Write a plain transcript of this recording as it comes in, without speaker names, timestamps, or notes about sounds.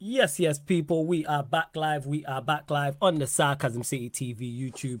Yes, people, we are back live. We are back live on the Sarcasm City TV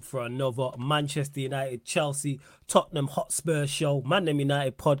YouTube for another Manchester United, Chelsea, Tottenham Hotspur show. Man them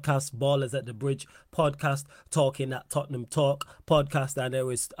United podcast, Ballers at the Bridge podcast, talking that Tottenham Talk podcast. And there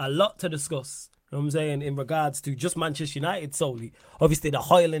is a lot to discuss. You know what I'm saying, in regards to just Manchester United solely. Obviously, the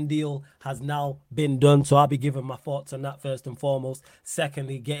Hojlund deal has now been done, so I'll be giving my thoughts on that first and foremost.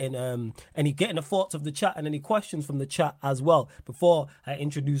 Secondly, getting the thoughts of the chat and any questions from the chat as well. Before I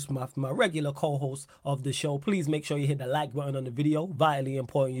introduce my regular co-host of the show, please make sure you hit the like button on the video. Vitally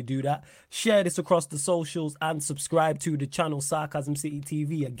important you do that. Share this across the socials and subscribe to the channel Sarcasm City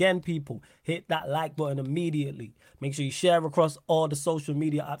TV. Again, people, hit that like button immediately. Make sure you share across all the social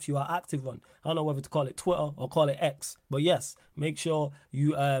media apps you are active on. I don't know whether to call it Twitter or call it X. But yes, make sure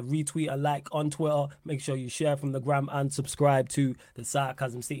you retweet and like on Twitter. Make sure you share from the gram and subscribe to the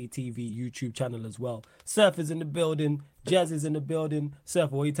Sarcasm City TV YouTube channel as well. Surf is in the building. Jez is in the building. Surf,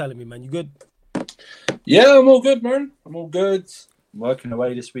 what are you telling me, man? You good? Yeah, I'm all good, man. I'm all good. I'm working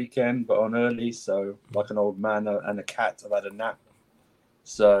away this weekend, but on early. So like an old man and a cat, I've had a nap.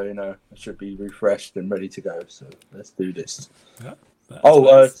 So, I should be refreshed and ready to go. So let's do this. Yeah.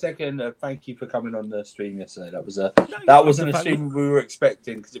 Second, thank you for coming on the stream yesterday. That wasn't a stream we were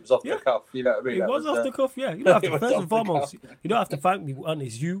expecting because it was off the cuff. You know what I mean? It was off the cuff, yeah. You don't have to, first and foremost, you don't have to thank me. One,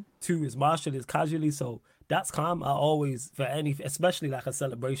 it's you. Two, is Marshall, is casually. So that's calm. I always, for any, especially like a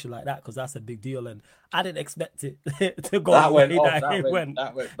celebration like that, because that's a big deal. And I didn't expect it to go the way that it went.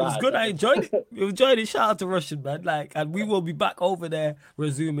 It was good. I enjoyed it. We enjoyed it. Shout out to Russian, man. And we will be back over there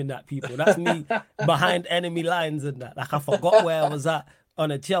resuming that, people. That's me behind enemy lines and that. I forgot where I was at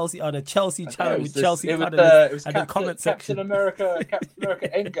on a Chelsea channel with Chelsea panelists and the comment section. Captain America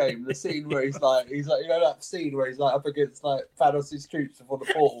Endgame, the scene where he's like, that scene where he's like up against like Thanos' troops before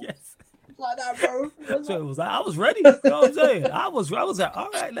the portal. Yes. Like that, bro. So it was like, I was ready. You know what I'm saying? I was like, all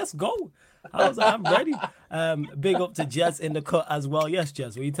right, let's go. I was like, I'm ready. Big up to Jez in the cut as well. Yes,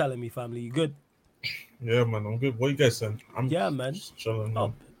 Jez, what are you telling me, family? You good? Yeah, man, I'm good. What you guys saying? Man. Just chilling,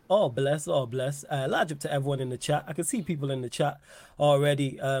 man. Oh, bless. Large up to everyone in the chat. I can see people in the chat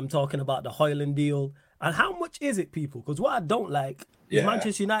already talking about the Hojlund deal. And how much is it, people? Because what I don't like is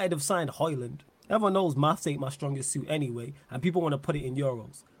Manchester United have signed Hojlund. Everyone knows maths ain't my strongest suit anyway, and people want to put it in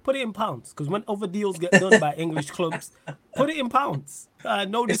euros. Put it in pounds, because when other deals get done by English clubs, put it in pounds.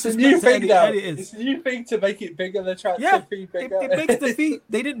 No disrespect to any editors. It's a new thing to make it bigger, the transfer fee bigger. It makes the fee.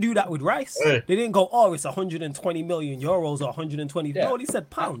 They didn't do that with Rice. They didn't go, it's 120 million euros or 120. Yeah. No, they said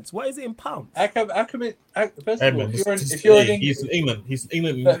pounds. What is it in pounds? How come first of all, if you're in England, he's in England. He's in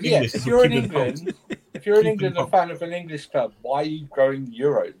England. English. If you're in England, if you're in England, a fan of an English club, why are you going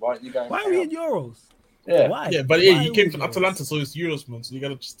euros? Why aren't you going? Why are we in euros? Yeah. Why? Yeah, but he came from Atalanta, so it's euros, man. So you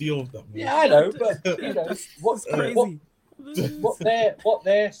gotta just deal with that, man. Yeah, I know, but what's crazy? What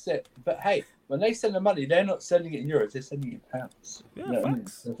they're set. But hey, when they send the money, they're not sending it in euros; they're sending it in pounds. Yeah,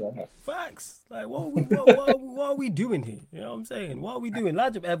 facts. Like, what are we doing here? You know what I'm saying? What are we doing?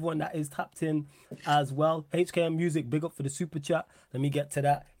 Large up everyone that is tapped in as well. HKM Music, big up for the super chat. Let me get to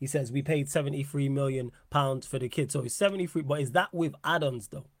that. He says we paid £73 million for the kid, so it's 73. But is that with add-ons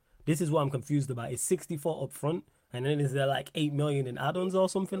though? This is what I'm confused about. It's 64 up front, and then is there like 8 million in add-ons or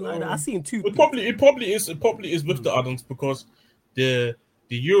something like that? I seen two. It probably is with the add-ons, because the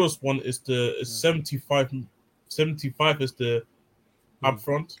Euros one is the 75 is the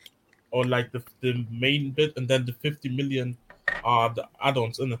upfront, or like the main bit, and then the 50 million are the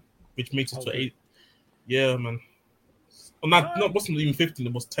add-ons, innit? Which makes it to 8. Yeah, man. Well, it wasn't even 15,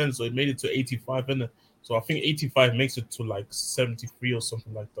 it was 10, so it made it to 85, innit? So I think 85 makes it to like 73 or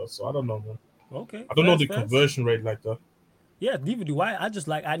something like that. So I don't know, man. Okay. I don't know the conversion rate like that. Yeah, neither do I.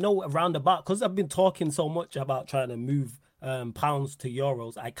 I know around about, because I've been talking so much about trying to move pounds to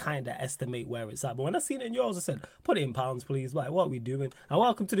euros, I kind of estimate where it's at. But when I seen it in euros, I said, put it in pounds, please. Like, what are we doing? And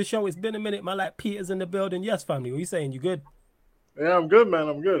welcome to the show. It's been a minute, man. Like, Peter's in the building. Yes, family. What are you saying? You good? Yeah, I'm good, man.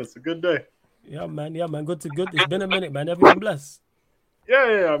 I'm good. It's a good day. Yeah, man. Good. It's been a minute, man. Everyone blessed.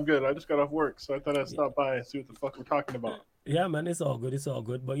 Yeah, I'm good. I just got off work, so I thought I'd stop by and see what the fuck we're talking about. Yeah, man, it's all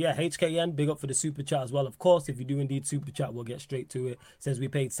good. But yeah, HKN, big up for the super chat as well. Of course, if you do indeed super chat, we'll get straight to it. Says we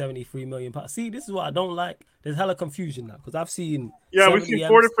paid £73 million. See, this is what I don't like. There's hella confusion now, because I've seen... Yeah, we've seen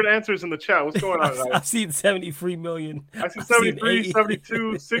 4 different answers in the chat. What's going on? I've seen 73 million. I see 73,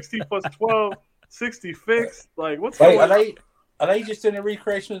 72, 60 plus 12, 60 fixed. Like, what's going on? Are they just doing a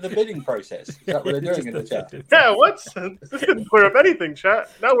recreation of the bidding process? Is that what they're doing in the chat? Yeah, what? This didn't clear up anything,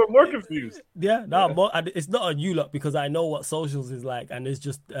 chat. Now we're more confused. Yeah, no, it's not on you lot, because I know what socials is like, and it's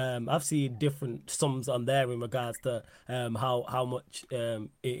just I've seen different sums on there in regards to how much it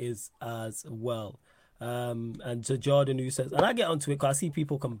is as well. And to Jordan, who says, and I get onto it because I see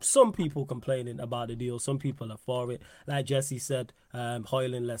some people complaining about the deal. Some people are for it. Like Jesse said,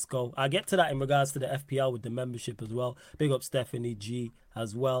 Hojlund, let's go. I get to that in regards to the FPL with the membership as well. Big up Stephanie G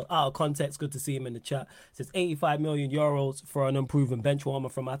as well. Out of context, good to see him in the chat. It says 85 million euros for an unproven bench warmer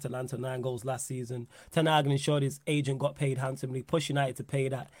from Atalanta, 9 goals last season. Ten Hag ensured his agent got paid handsomely. Push United to pay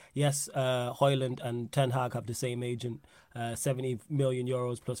that. Yes, Hojlund and Ten Hag have the same agent. 70 million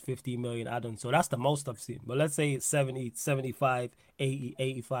euros plus 15 million add-on. So that's the most I've seen. But let's say it's 70, 75, 80,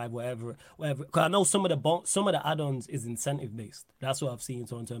 85, whatever. Because I know some of the add-ons is incentive based. That's what I've seen.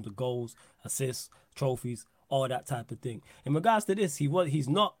 So in terms of goals, assists, trophies, all that type of thing. In regards to this, he's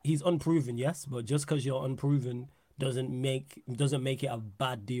unproven, yes, but just because you're unproven doesn't make it a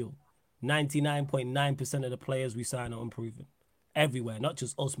bad deal. 99.9% of the players we sign are unproven. Everywhere, not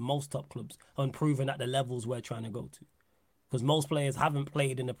just us, most top clubs, unproven at the levels we're trying to go to. Because most players haven't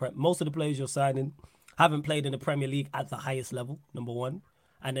played in most of the players you're signing haven't played in the Premier League at the highest level, number one.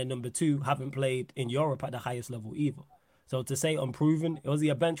 And then number two, haven't played in Europe at the highest level either. So to say unproven, it was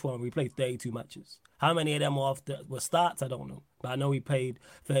a bench one. We played 32 matches. How many of them were starts? I don't know. But I know he played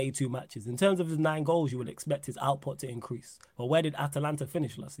 32 matches. In terms of his 9 goals, you would expect his output to increase. But where did Atalanta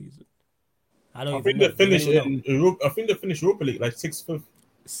finish last season? I think they finished Europa League like 6th,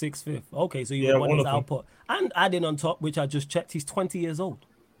 5th. Okay, so you want his output. And adding on top, which I just checked, he's 20 years old.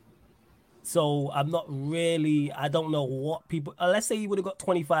 So I don't know what people... let's say he would have got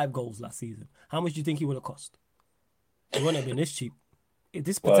 25 goals last season. How much do you think he would have cost? It wouldn't have been this cheap.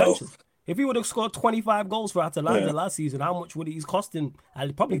 This potential. If he would have scored 25 goals for Atalanta last season, how much would he's costing?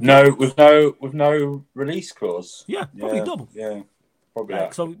 Probably with no release clause. Yeah, probably double. Yeah. Probably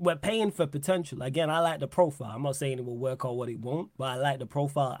so we're paying for potential. Again, I like the profile. I'm not saying it will work or what it won't, but I like the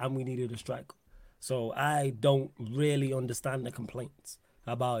profile and we needed a striker. So I don't really understand the complaints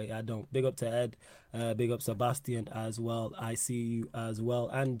about it. I don't. Big up to Ed. Big up Sebastian as well. I see you as well.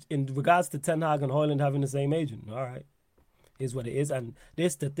 And in regards to Ten Hag and Hojlund having the same agent, all right, is what it is. And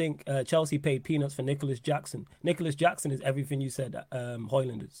this to think Chelsea paid peanuts for Nicholas Jackson. Nicholas Jackson is everything you said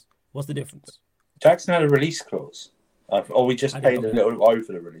Hojlund is. What's the difference? Jackson had a release clause. We just paid a little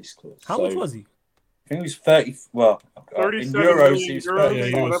over the release clause. How much was he? I think it was 30. Well, 37 in euros,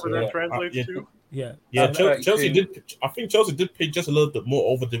 million euros, whatever that translates to. Chelsea did. I think Chelsea did pay just a little bit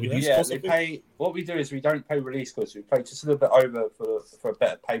more over the release clause. They pay. What we do is we don't pay release clause. We pay just a little bit over for a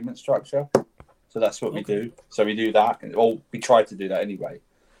better payment structure. So that's what we do. So we do that, or we try to do that anyway.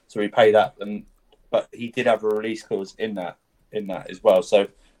 So we pay that, but he did have a release clause in that as well. So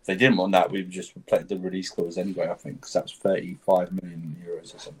if they didn't want that, we would just played the release clause anyway, I think, because that's 35 million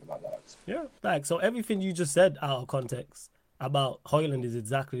euros or something like that. Yeah, so everything you just said out of context about Hojlund is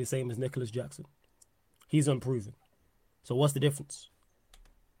exactly the same as Nicholas Jackson. He's unproven. So what's the difference?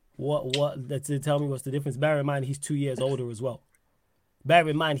 Tell me what's the difference. Bear in mind, he's 2 years older as well. Bear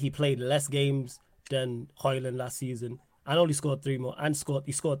in mind, he played less games than Hojlund last season and only scored 3 more,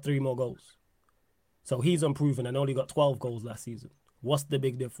 he scored 3 more goals. So he's unproven and only got 12 goals last season. What's the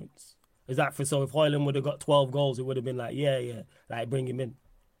big difference? So if Hojlund would have got 12 goals, it would have been like, like bring him in.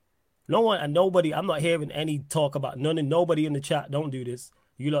 Nobody, I'm not hearing any talk about nobody in the chat, don't do this.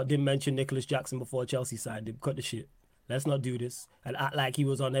 You lot didn't mention Nicholas Jackson before Chelsea signed him. Cut the shit. Let's not do this and act like he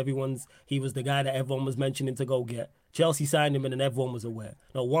was the guy that everyone was mentioning to go get. Chelsea signed him and then everyone was aware.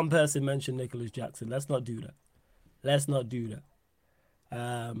 No, one person mentioned Nicholas Jackson. Let's not do that.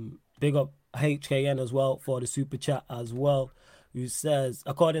 Big up HKN as well for the super chat as well, who says,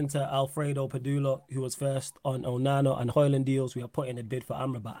 according to Alfredo Padula, who was first on Onana and Hojlund deals, we are putting a bid for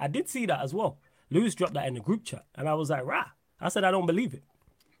Amrabat. I did see that as well. Lewis dropped that in the group chat, and I was like, rah. I said, I don't believe it.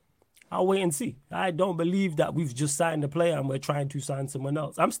 I'll wait and see. I don't believe that we've just signed a player and we're trying to sign someone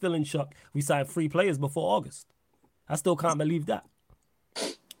else. I'm still in shock. We signed 3 players before August. I still can't believe that.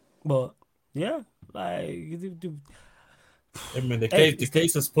 But, yeah, the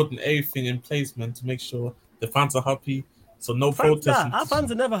case is putting everything in place, man, to make sure the fans are happy. So no protest. Our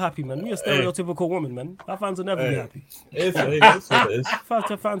fans are never happy, man. We're a stereotypical woman, man. Our fans will never be happy. It is.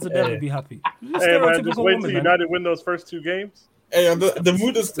 Fans will never be happy. Hey, man, just wait till United win those first 2 games. Hey, and the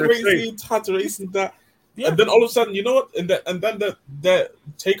mood is crazy. Heart racing that. Yeah. And then all of a sudden, you know what? And then the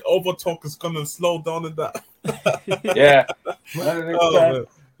takeover talk is gonna slow down in that. Yeah.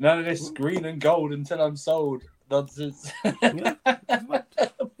 None of this green and gold until I'm sold. Nonsense. I'm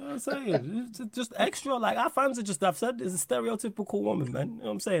saying, it's just extra. Like, our fans are just, I've said, is a stereotypical woman, man. You know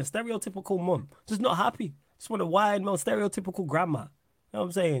what I'm saying? Stereotypical mum. Just not happy. Just want a wide, more stereotypical grandma. You know what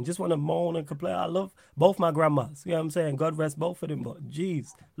I'm saying? Just want to moan and complain. I love both my grandmas. You know what I'm saying? God rest both of them. But,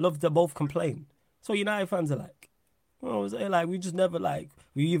 geez, love to both complain. So United fans are like. You know what I'm saying? Like, we just never, like,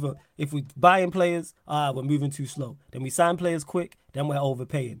 we either, if we buying players, we're moving too slow. Then we sign players quick, then we're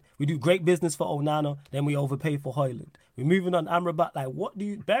overpaying. We do great business for Onana, then we overpay for Hojlund. We're moving on Amrabat. Like, what do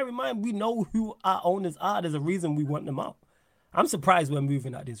you, bear in mind, we know who our owners are. There's a reason we want them out. I'm surprised we're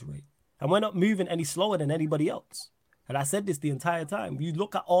moving at this rate. And we're not moving any slower than anybody else. And I said this the entire time. You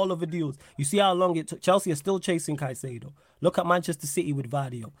look at all of the deals. You see how long it took. Chelsea are still chasing Caicedo. Look at Manchester City with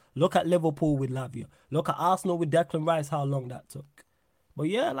Vardio. Look at Liverpool with Lavia. Look at Arsenal with Declan Rice, how long that took. But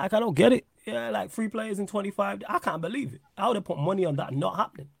yeah, like, I don't get it. Yeah, like 3 players in 25. I can't believe it. I would have put money on that not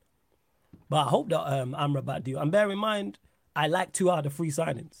happening. But I hope that Amrabat deal. And bear in mind, I like 2 out of the 3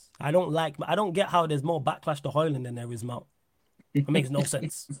 signings. I don't get how there's more backlash to Hojlund than there is Mount. It makes no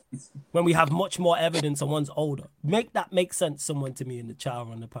sense. When we have much more evidence and one's older. Make that make sense, someone to me in the chat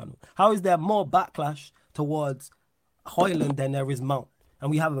or on the panel. How is there more backlash towards Hojlund than there is Mount?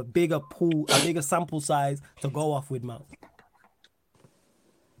 And we have a bigger pool, a bigger sample size to go off with Mount.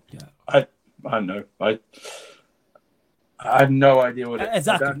 Yeah. I don't know. I have no idea what it is.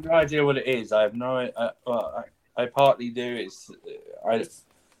 Exactly. I have no idea what it is. I have no. I partly do. It's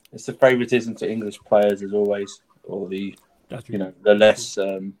the favoritism to English players as always, or the the less.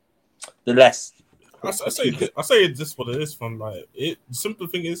 I say it's just what it is. From like it, the simple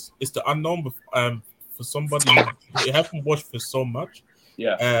thing is, it's the unknown. For somebody you haven't watched for so much.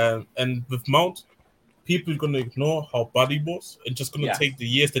 Yeah. And with Mount, people are gonna ignore how bad he was and just gonna take the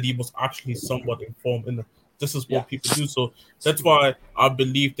years that he was actually somewhat informed. And this is what people do. So that's why I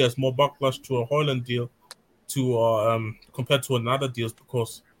believe there's more backlash to a Hojlund deal compared to another deals,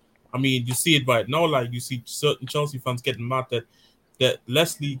 because I mean you see it right now. Like you see certain Chelsea fans getting mad that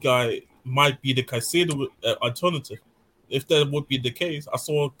Leslie guy might be the Caicedo alternative. If that would be the case, I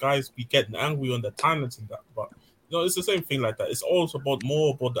saw guys be getting angry on the timelines and that. But it's the same thing like that. It's also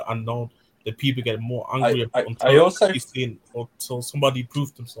more about the unknown. That people get more angry until somebody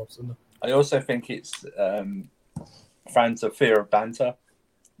proved themselves. I also think it's fans of fear of banter.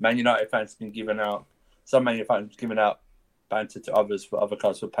 Man United fans have been giving out. Some Man United fans giving out banter to others for other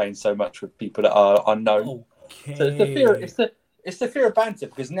clubs for paying so much with people that are unknown. Okay. So it's the fear. It's the fear of banter,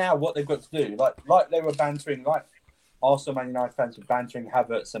 because now what they've got to do, like they were bantering, like Arsenal, Man United fans were bantering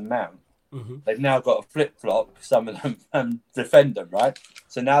Havertz and Mount. Mm-hmm. They've now got to flip flop some of them and defend them, right?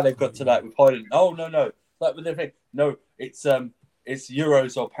 So now they've got to with Hojlund. Oh no, like with everything. No, it's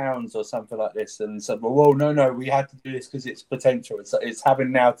euros or pounds or something like this. And so, well, no, we had to do this because it's potential. It's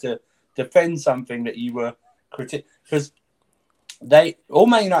having now to defend something that you were because all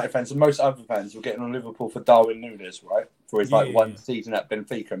Man United fans and most other fans were getting on Liverpool for Darwin Núñez, right? For his one season at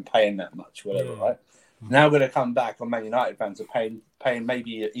Benfica and paying that much, whatever, right? Now going to come back on Man United fans are paying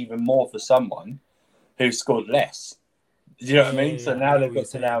maybe even more for someone who scored less. Do you know what I mean? So now they've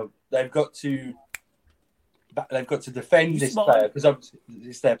got to defend this player because obviously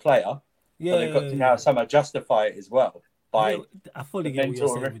it's their player. Yeah, they've got to now somehow justify it as well by I fully get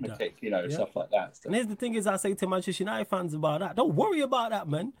mental arithmetic, stuff like that. And here's the thing is, I say to Manchester United fans about that, don't worry about that,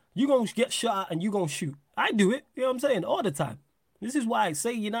 man. You're going to get shot at and you're going to shoot. I do it, you know what I'm saying, all the time. This is why I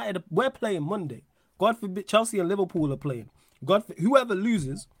say United, we're playing Monday. God forbid, Chelsea and Liverpool are playing. Whoever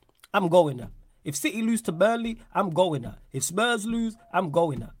loses, I'm going there. If City lose to Burnley, I'm going there. If Spurs lose, I'm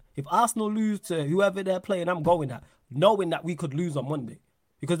going there. If Arsenal lose to whoever they're playing, I'm going there. Knowing that we could lose on Monday.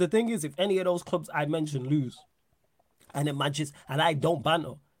 Because the thing is, if any of those clubs I mentioned lose, and I don't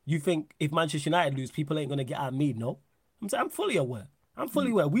banter, you think if Manchester United lose, people ain't going to get at me, no? I'm saying I'm fully aware.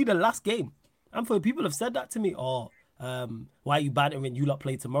 We the last game. People have said that to me. Why are you bantering? You lot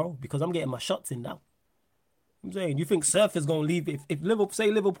play tomorrow? Because I'm getting my shots in now. I'm saying, you think Surf is going to leave if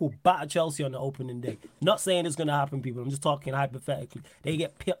Liverpool batter Chelsea on the opening day? Not saying it's going to happen, people. I'm just talking hypothetically. They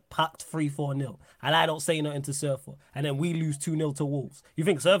get packed 3-4-0, and I don't say nothing to Surfer, and then we lose 2-0 to Wolves. You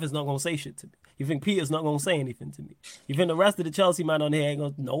think Surf is not going to say shit to me? You think Peter's not going to say anything to me? You think the rest of the Chelsea man on here ain't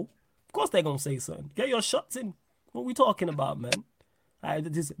going to? No. Of course they're going to say something. Get your shots in. What are we talking about, man? I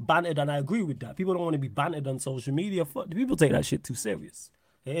just bantered, and I agree with that. People don't want to be bantered on social media. People take that shit too serious.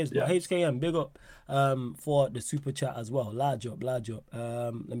 It is. Yeah. But HKM, big up for the super chat as well. Large up.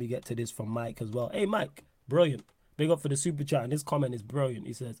 Let me get to this from Mike as well. Hey, Mike, brilliant. Big up for the super chat. And this comment is brilliant.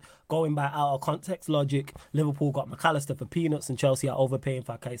 He says, going by out of context logic, Liverpool got McAllister for peanuts and Chelsea are overpaying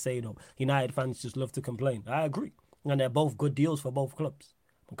for Caicedo. United fans just love to complain. I agree. And they're both good deals for both clubs.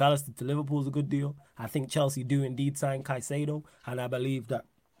 McAllister to Liverpool is a good deal. I think Chelsea do indeed sign Caicedo, and I believe that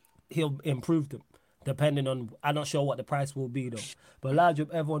he'll improve them. depending on, I'm not sure what the price will be though. But large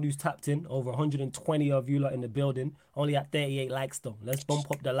up everyone who's tapped in, over 120 of you lot in the building, only at 38 likes though. Let's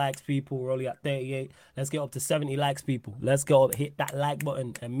bump up the likes, people. We're only at 38. Let's get up to 70 likes, people. Let's go up, hit that like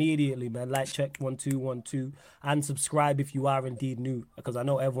button immediately, man. Like check 1212 and subscribe if you are indeed new, because I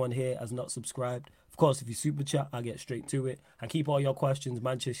know everyone here has not subscribed. Of course, if you super chat, I'll get straight to it. And keep all your questions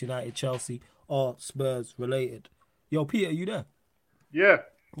Manchester United, Chelsea, or Spurs related. Yo, Peter, you there? Yeah.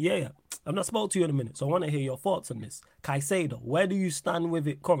 Yeah. I've not spoke to you in a minute, so I want to hear your thoughts on this. Caicedo, where do you stand with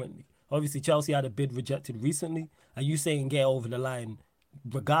it currently? Obviously, Chelsea had a bid rejected recently. Are you saying get over the line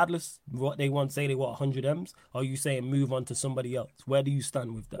regardless what they want? Say they want 100 M's, or are you saying move on to somebody else? Where do you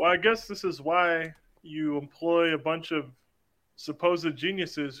stand with that? Well, I guess this is why you employ a bunch of supposed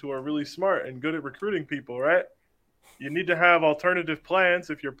geniuses who are really smart and good at recruiting people, right? You need to have alternative plans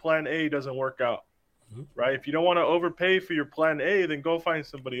if your plan A doesn't work out, right? If you don't want to overpay for your plan A, then go find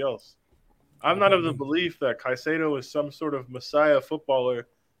somebody else. I'm not of the belief that Caicedo is some sort of messiah footballer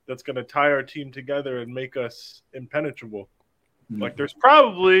that's going to tie our team together and make us impenetrable. Like, there's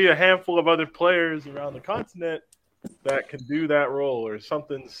probably a handful of other players around the continent that can do that role or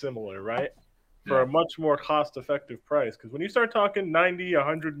something similar, right? For a much more cost-effective price. Because when you start talking 90,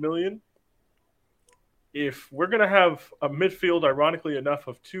 100 million, if we're going to have a midfield, ironically enough,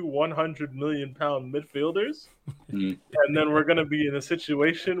 of two 100 million pound midfielders, and then we're going to be in a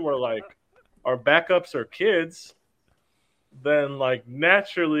situation where, like, our backups are kids, then, like,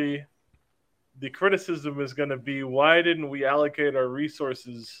 naturally the criticism is going to be, why didn't we allocate our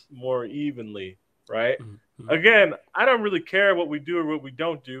resources more evenly, right? Again, I don't really care what we do or what we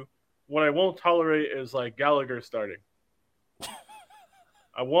don't do. What I won't tolerate is, like, Gallagher starting.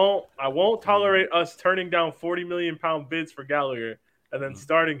 I won't tolerate us turning down 40 million pound bids for Gallagher and then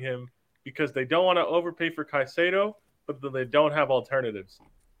starting him because they don't want to overpay for Caicedo, but then they don't have alternatives.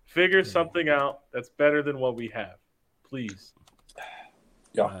 Figure something out that's better than what we have, please.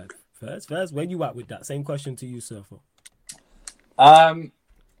 Yeah. First, where you at with that? Same question to you, Surfer. I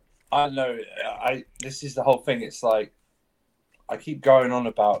don't know. This is the whole thing. It's like I keep going on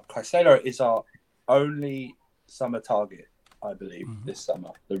about Caicedo is our only summer target, I believe, this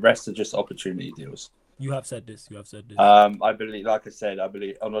summer. The rest are just opportunity deals. You have said this. I believe, like I said, on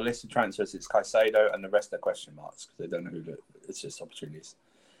the list of transfers, it's Caicedo and the rest are question marks because they don't know who. It's just opportunities.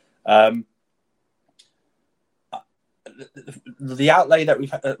 The outlay that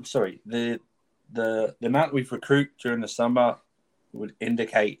we've had, the amount we've recruited during the summer would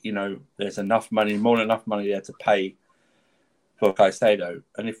indicate, there's enough money, more than enough money there to pay for Caicedo.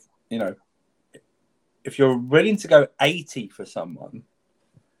 And if you're willing to go 80 for someone,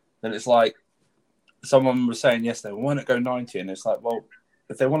 then it's like someone was saying yesterday, why not go 90? And it's like, well,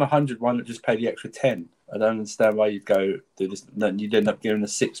 if they want 100, why not just pay the extra 10? I don't understand why you'd go do this. Then you'd end up giving a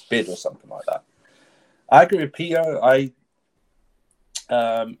 6 bid or something like that. I agree with Pio.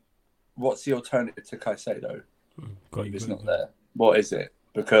 What's the alternative to Caicedo? If it's not there, what is it?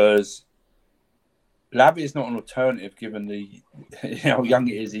 Because Lavia is not an alternative given how young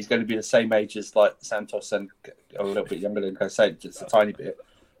he is. He's going to be the same age as like Santos and a little bit younger than Caicedo, just a tiny bit.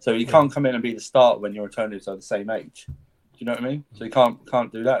 So you can't come in and be the start when your alternatives are the same age. Do you know what I mean? So you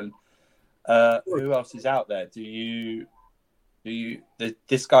can't do that. And who else is out there?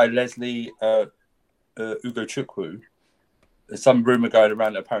 This guy Leslie Ugo Chukwu? There's some rumor going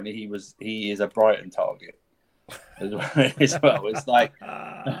around that apparently he is a Brighton target as well. It's like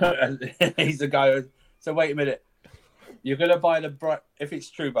he's a guy who, so wait a minute. You're going to buy if it's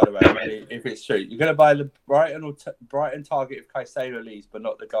true, by the way, if it's true, you're going to buy the Brighton target if Caicedo leaves, but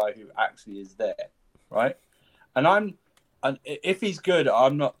not the guy who actually is there, right? And if he's good,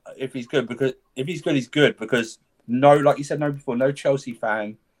 I'm not. If he's good, he's good because like you said, no Chelsea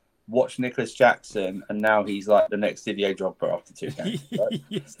fan watched Nicholas Jackson, and now he's like the next Didier Drogba after 2 games. Right?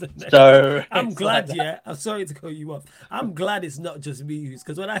 So I'm glad. I'm sorry to cut you off. I'm glad it's not just me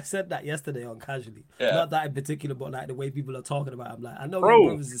because when I said that yesterday on Casually, not that in particular, but like the way people are talking about it, I'm like, I know your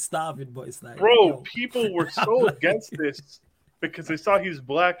brothers is starving, but it's like, people were so against this because they saw he's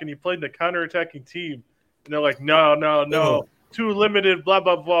black and he played in a counter-attacking team, and they're like, no, too limited, blah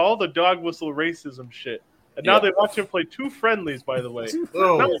blah blah, all the dog whistle racism shit. And now they watch him play 2 friendlies, by the way.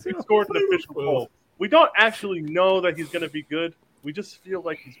 Now he scored an official goal. We don't actually know that he's going to be good. We just feel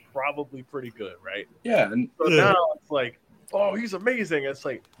like he's probably pretty good, right? Yeah. And so now it's like, oh, he's amazing. It's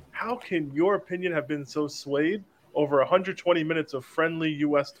like, how can your opinion have been so swayed over 120 minutes of friendly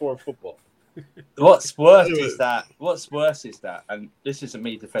U.S. tour football? What's worse is that, and this isn't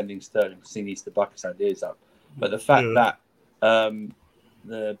me defending Sterling because he needs to buck his ideas up, but the fact that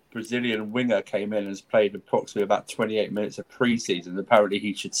the Brazilian winger came in and has played approximately about 28 minutes of pre-season. Apparently,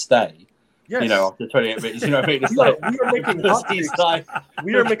 he should stay. Yes. You know, after 28 minutes, you know what I mean? It's We are- like we are making hot he's takes. like,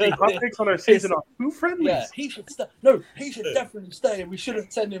 We are making hot takes on our season off. Who friendlies? yeah, he should stay. No, he should definitely stay. We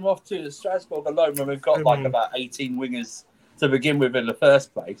shouldn't send him off to Strasbourg alone when we've got like about 18 wingers to begin with in the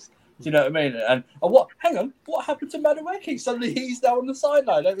first place. Do you know what I mean? And what? Hang on, what happened to Madueke? Suddenly he's now on the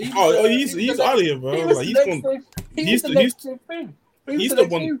sideline. He's out of here, bro. He was Like, the next thing. He's the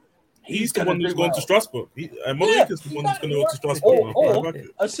one who's going to Strasbourg. Madueke is the one who's going to go to Strasbourg. Or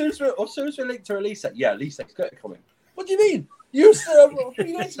as soon as we're linked to Elise, yeah, Elise's going to come in. What do you mean? You said a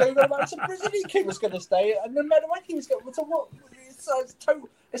few days ago about some Brazilian kid was going to stay, and then Madueke was going. So what?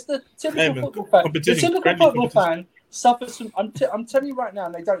 It's the typical football fan. The typical football fan suffers from. I'm telling you right now,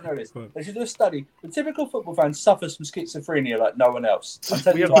 and they don't know this. They should do a study. The typical football fan suffers from schizophrenia like no one else. I'm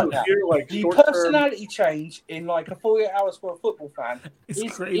telling you right now. The personality change in like a 48 hours for a football fan is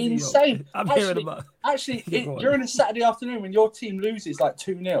crazy, insane. I'm hearing about. Actually, during a Saturday afternoon when your team loses like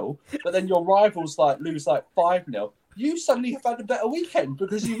 2-0, but then your rivals like lose like 5-0, you suddenly have had a better weekend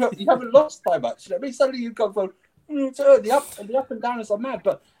because you haven't lost by much. You know what I mean? Suddenly you've gone from the up and down is mad.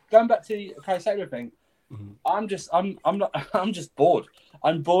 But going back to the Caicedo thing, I'm just bored.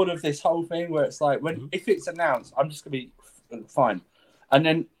 I'm bored of this whole thing where it's like if it's announced, I'm just gonna be fine. And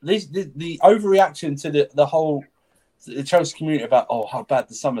then the overreaction to the whole the Chelsea community about how bad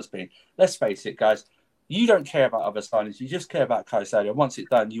the summer's been. Let's face it, guys. You don't care about other signings. You just care about Caicedo. Once it's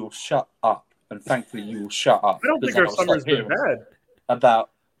done, you'll shut up. And thankfully, you will shut up. I don't think our summer's been bad. About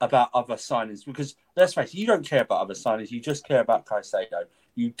other signings, because let's face it, you don't care about other signings. You just care about Caicedo.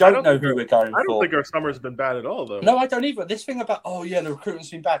 You don't know who we're going for. I don't think our summer's been bad at all, though. No, I don't either. This thing about the recruitment's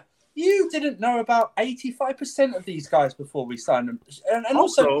been bad. You didn't know about 85% of these guys before we signed them, and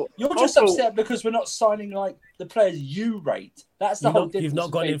also you're just upset because we're not signing like the players you rate. That's the whole difference. You've not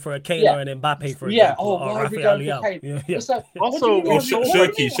gone in for a Kane or an Mbappe, for example. Yeah. Why are we going for Kane? Yeah. It's like, also,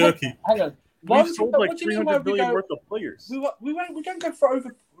 Shirky. Hang on. We've sold like 300 million worth of players. We don't go for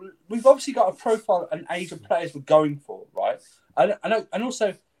over. We've obviously got a profile and age of players we're going for, right? And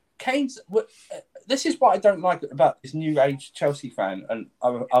also, Kane's. This is what I don't like about this new age Chelsea fan and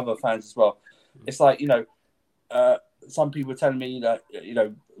other fans as well. It's like some people are telling me that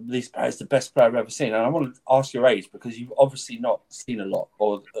this player is the best player I've ever seen, and I want to ask your age because you've obviously not seen a lot,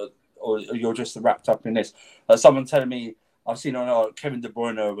 or you're just wrapped up in this. Someone telling me. I've seen Kevin De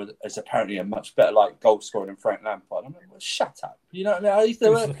Bruyne is apparently a much better goal scorer than Frank Lampard. I'm like, well, shut up. You know what I mean?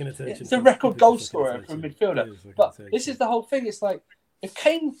 It's a record goal scorer for a midfielder. But this is the whole thing. It's like if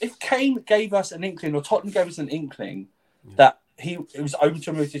Kane gave us an inkling, or Tottenham gave us an inkling that it was open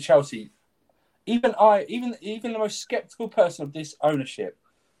to move to Chelsea, even the most sceptical person of this ownership,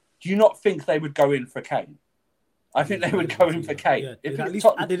 do you not think they would go in for Kane? I think they would go in for Kane.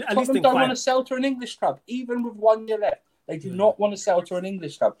 Tottenham don't want to sell to an English club, even with 1 year left. They do not want to sell to an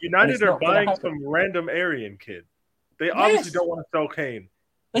English club. United are buying some random Aryan kid. They obviously don't want to sell Kane.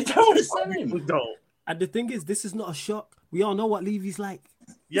 They don't want to sell him. They don't. And the thing is, this is not a shock. We all know what Levy's like.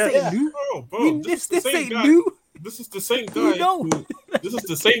 Yes. This ain't new. Bro, this ain't new. This is the same guy. This is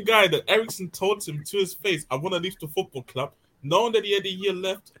the same guy that Ericsson told him to his face, I want to leave the football club, knowing that he had a year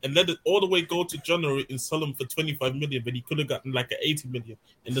left, and let it all the way go to January and sell him for 25 million, but he could have gotten like 80 million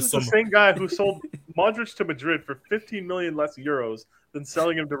in the summer. The same guy who sold Modric to Madrid for 15 million less euros than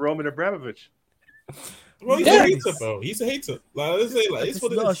selling him to Roman Abramovich. Well, he's a hater, bro. He's a hater. It's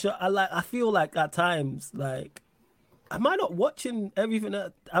what it is. I feel like at times, am I not watching everything?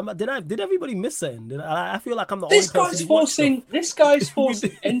 Did everybody miss something? I feel like I'm the only person. This guy's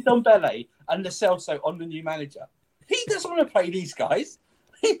forcing Ndombele and Lo Celso on the new manager. He doesn't want to play these guys.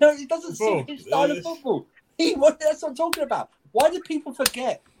 He doesn't see his style of football. That's what I'm talking about. Why do people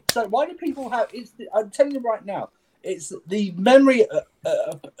forget? So why do people have? I'm telling you right now. It's the memory.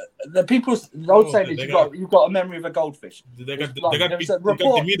 The people's old saying is you've got a memory of a goldfish. They got Demeter.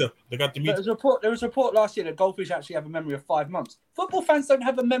 There was a report last year that goldfish actually have a memory of 5 months. Football fans don't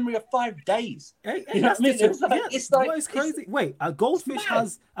have a memory of 5 days. You know what I mean? It's crazy. Wait, a goldfish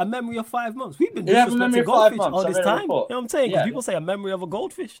has a memory of 5 months. We've been disrespecting goldfish all this time. You know what I'm saying? Because people say a memory of a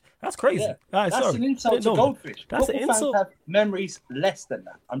goldfish. That's crazy. Yeah. That's an insult to goldfish. Football fans have memories less than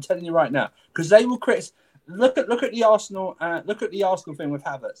that. I'm telling you right now, because they will criticize. Look at the Arsenal. Look at the Arsenal thing with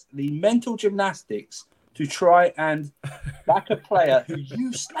Havertz. The mental gymnastics to try and back a player who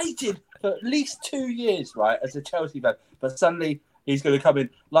you slated for at least 2 years, right, as a Chelsea fan, but suddenly he's going to come in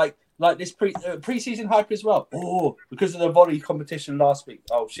like this pre-season hype as well. Oh, because of the volley competition last week.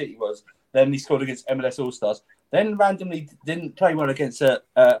 Oh shit, he was. Then he scored against MLS All Stars. Then randomly didn't play well against a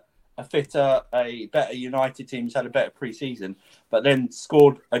better United team who's had a better pre-season, but then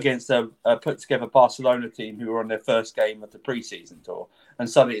scored against a put-together Barcelona team who were on their first game of the pre-season tour. and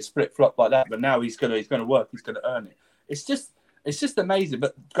suddenly it's flip flop like that. But now he's gonna work. He's gonna earn it. It's just amazing.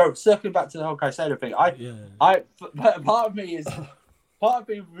 But circling back to the whole Caicedo thing, part of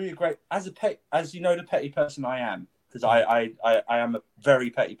me would be great as you know the petty person I am, because I am a very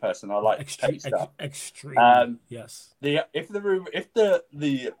petty person. I like petty stuff. Extreme. Yes. If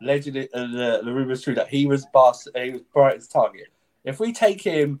the legend the rumor is true that he was Brighton's target, if we take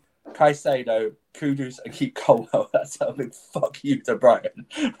him, Caicedo, Kudus, and keep Colwell, that's a big fuck you to Brighton.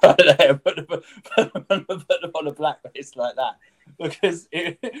 Right there, put them on a blacklist like that, because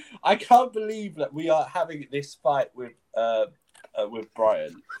I can't believe that we are having this fight with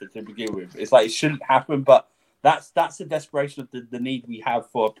Brighton to begin with. It's like it shouldn't happen, but that's the desperation of the need we have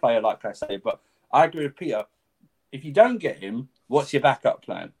for a player like Caicedo. But I agree with Peter. If you don't get him, what's your backup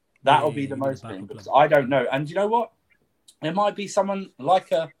plan? That'll be the most thing, because I don't know. And you know what? There might be someone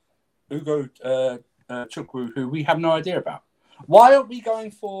like a Ugo Chukwu who we have no idea about. Why aren't we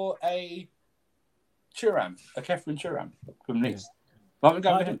going for a Thuram, a Kefren Thuram from Nice? Why aren't we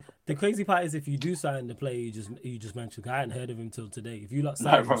going for him? The crazy part is if you do sign the player you just mentioned, I hadn't heard of him till today. If you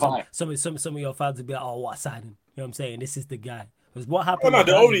sign him, some of your fans would be like, oh, what signing? You know what I'm saying? This is the guy. Because what happened? Oh, no,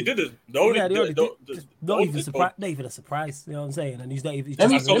 they already did it. Not even a surprise. You know what I'm saying? And he's not even.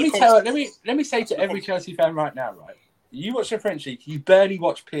 Let me say to every Chelsea fan right now, right? You watch the French league. You barely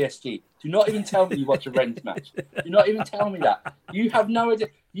watch PSG. Do not even tell me you watch a Rennes match. Do not even tell me that. You have no idea.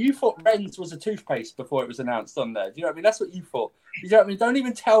 You thought Rennes was a toothpaste before it was announced on there. Do you know what I mean? That's what you thought. You know what I mean? Don't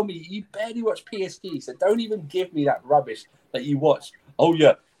even tell me you barely watch PSG. So don't even give me that rubbish that you watch. Oh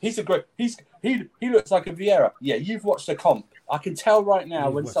yeah, he looks like a Vieira. Yeah, you've watched the comp. I can tell right now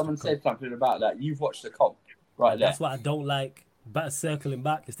when someone said something about that. You've watched the comp right there. That's what I don't like. But circling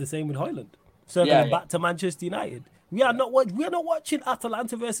back, it's the same with Hojlund. Circling back to Manchester United. We are not watching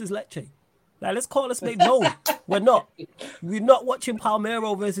Atalanta versus Lecce. Like, let's call us name. No, we're not. We're not watching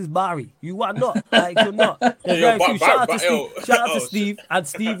Palmero versus Bari. You are not. Like, you're not. Shout out to Steve. And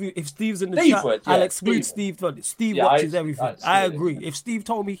Steve, if Steve's in the chat, I'll exclude Steve. Steve watches everything. I agree. If Steve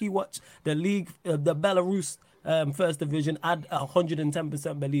told me he watched the league, the Belarus first division, I'd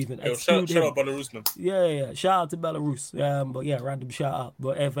 110% believe in. Shout out Belarus, man. Yeah. Shout out to Belarus. But yeah, random shout out.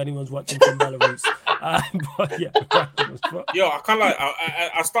 But if anyone's watching from Belarus. But yeah, yo, I can't lie.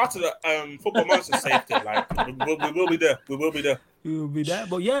 I started Football Manager saved it. Like we will be there. We will be there. We will be there.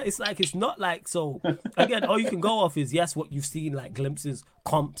 But yeah, it's not like, so again, all you can go off is what you've seen, like glimpses,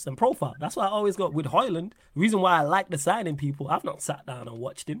 comps, and profile. That's why I always go with Hojlund. The reason why I like the signing people, I've not sat down and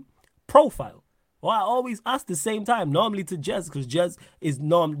watched him. Profile. Well, I always ask the same time, normally to Jez, because Jez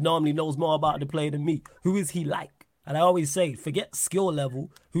normally knows more about the player than me. Who is he like? And I always say, forget skill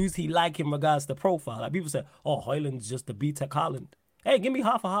level, who's he like in regards to profile? Like people say, oh, Hojlund's just a B-Tech Haaland. Hey, give me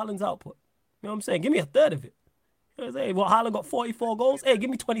half of Haaland's output. You know what I'm saying? Give me a third of it. You know what I'm saying? Well, Haaland got 44 goals. Hey,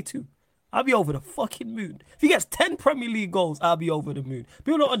 give me 22. I'll be over the fucking moon. If he gets 10 Premier League goals, I'll be over the moon.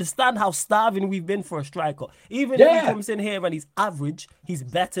 People don't understand how starving we've been for a striker. Even if he comes in here and he's average, he's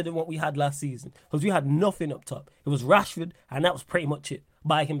better than what we had last season. Because we had nothing up top. It was Rashford, and that was pretty much it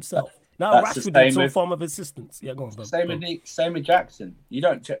by himself. Now Rashford did some form of assistance. Yeah, go on, bro. Same with Jackson. You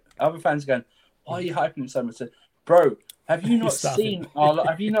don't. Other fans are going, why are you hyping him so much? Bro, have you not seen?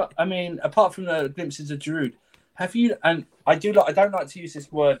 Have you not? I mean, apart from the glimpses of Giroud, have you? And I don't like to use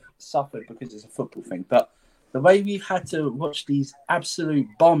this word "suffered" because it's a football thing, but the way we've had to watch these absolute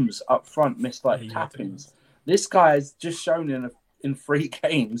bombs up front miss like tap-ins. This guy has just shown in 3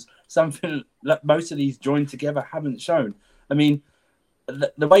 games something that most of these joined together haven't shown. I mean,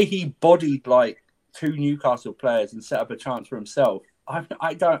 the way he bodied like 2 Newcastle players and set up a chance for himself, I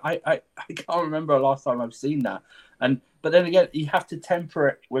can't remember the last time I've seen that. But then again, you have to temper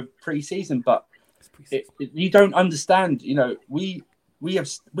it with pre-season. But you don't understand. You know, we're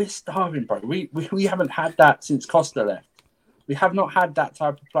starving, bro. We haven't had that since Costa left. We have not had that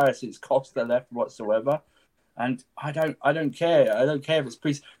type of player since Costa left whatsoever. And I don't care. I don't care if it's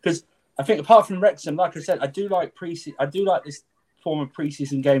pre-season, because I think apart from Wrexham, like I said, I do like pre-season. I do like this form of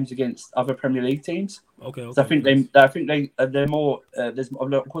pre-season games against other Premier League teams. Okay. So I think they're more. There's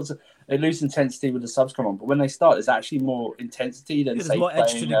of course they lose intensity with the subs come on, but when they start, there's actually more intensity than there's more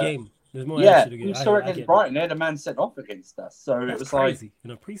edge to the game. There's more edge to the game. We saw it against Brighton. They had a man sent off against us, so that's it was crazy.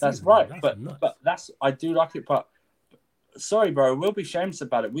 Like that's right. But that's I do like it. But sorry, bro, we'll be shameless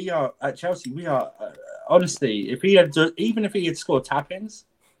about it. We are at Chelsea. We are honestly, even if he had scored tap-ins.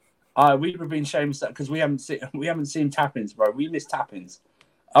 We would have been shameless because we haven't seen tap-ins, bro. We miss tap-ins.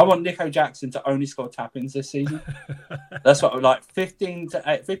 I want Nico Jackson to only score tap-ins this season. That's what I would like, 15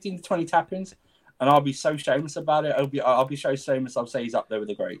 to 20 tap-ins, and I'll be so shameless about it. I'll be so shameless. I'll say he's up there with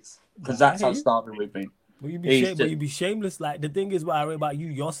the greats because that's how starving we've been. Will you He's will you be shameless? Like the thing is, what I read about you,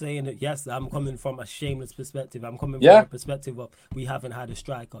 you're saying that yes, I'm coming from a shameless perspective. I'm coming from a perspective of we haven't had a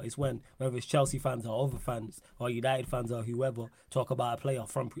striker. It's when whether it's Chelsea fans or other fans or United fans or whoever talk about a player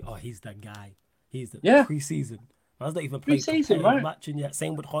from he's the guy. He's the pre-season. Man's not even played competitive matching yet.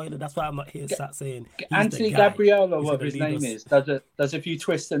 Same with Hojlund. That's why I'm not here sat saying Anthony Gabriel or whatever his name is does a few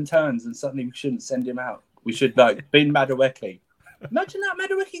twists and turns, and suddenly we shouldn't send him out. We should bin Madueke. Imagine that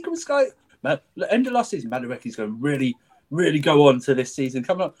Madueke comes end of last season. Madueke's going to really, really go on to this season.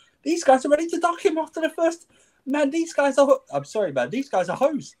 Come on, these guys are ready to dock him after the first. Man, these guys are. I'm sorry, man. These guys are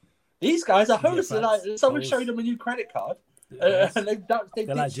hoes. These guys are hoes. Yeah, like, someone showed them a new credit card. And they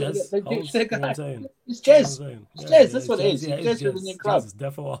like Jez. It's Jez. It's Jez. That's what it is. Jez with a new club. It's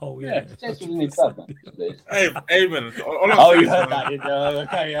definitely a hole. Yeah, Jez with a new club. Hey, man. Oh, you heard that?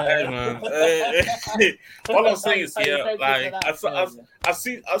 Okay. Hey, man. All I'm saying is, like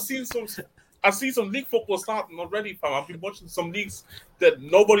I've seen some league football starting already, fam. I've been watching some leagues that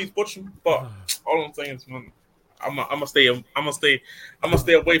nobody's watching, but all I'm saying is, man, I'm gonna stay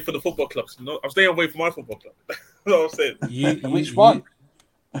away from the football clubs. You know? I'm staying away from my football club. That's what I'm saying. Which one?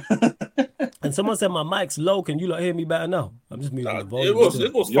 And someone said my mic's low. Can you like hear me better now? I'm just moving the volume.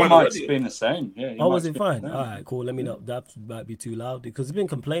 It was your fine. Mic's been the same. Yeah. Oh, was it fine? All right, cool. Let me know. That might be too loud because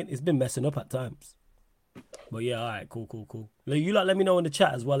it's been messing up at times. But yeah, all right, cool. You let me know in the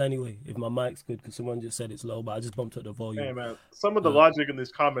chat as well anyway, if my mic's good, because someone just said it's low, but I just bumped up the volume. Hey, man, some of the logic in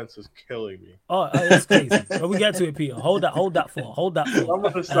these comments is killing me. Oh, it's crazy. When we get to it, Peter, hold that for. Some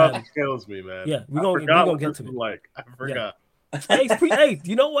of the stuff kills me, man. Yeah, we're gonna get to it. I forgot. Yeah. Hey,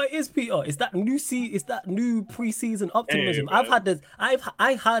 you know what it is, Peter? It's that new preseason optimism.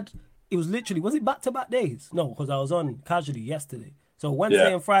 Hey, it was literally, was it back-to-back days? No, because I was on casually yesterday. So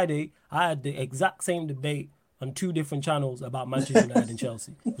Wednesday and Friday, I had the exact same debate on 2 different channels about Manchester United and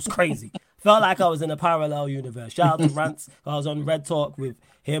Chelsea. It was crazy. Felt like I was in a parallel universe. Shout out to Rants. I was on Red Talk with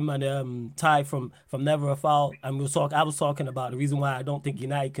him and Ty from Never a Foul, and I was talking about the reason why I don't think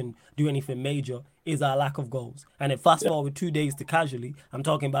United can do anything major is our lack of goals. And then fast forward 2 days to casually, I'm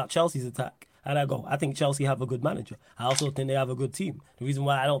talking about Chelsea's attack. And I think Chelsea have a good manager. I also think they have a good team. The reason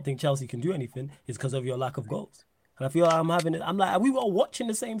why I don't think Chelsea can do anything is because of your lack of goals. And I feel like I'm like, we were watching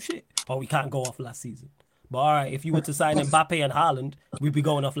the same shit. Or we can't go off last season. But all right, if you were to sign Mbappe and Haaland, we'd be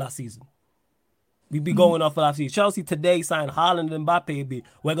going off last season. We'd be going off last season. Chelsea today signed Haaland and Mbappe.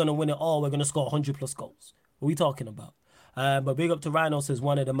 We're going to win it all. We're going to score 100 plus goals. What are we talking about? But big up to Rhino, says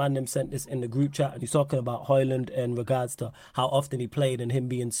one of the man them sent this in the group chat, and he's talking about Hojlund in regards to how often he played and him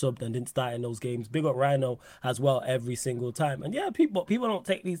being subbed and didn't start in those games. Big up Rhino as well every single time. And yeah, people don't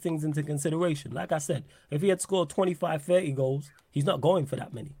take these things into consideration. Like I said, if he had scored 25, 30 goals, he's not going for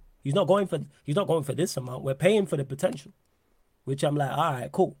that many. He's not going for this amount. We're paying for the potential. Which I'm like, all right,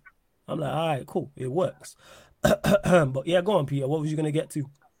 cool. It works. But yeah, go on, Peter. What was you gonna get to?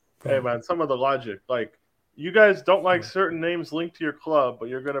 Hey man, some of the logic, like, you guys don't like certain names linked to your club, but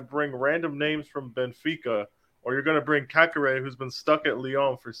you're going to bring random names from Benfica, or you're going to bring Kakare, who's been stuck at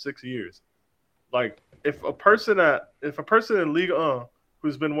Lyon for 6 years. Like, if a person in Ligue 1,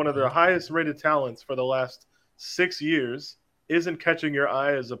 who's been one of their highest rated talents for the last 6 years, isn't catching your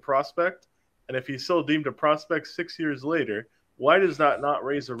eye as a prospect, and if he's still deemed a prospect 6 years later, why does that not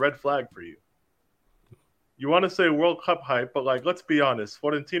raise a red flag for you? You want to say World Cup hype, but like, let's be honest,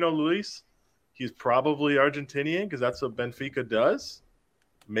 Florentino Luis, he's probably Argentinian because that's what Benfica does.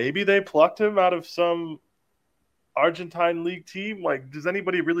 Maybe they plucked him out of some Argentine league team. Like, does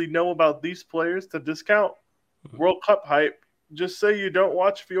anybody really know about these players to discount World Cup hype? Just say you don't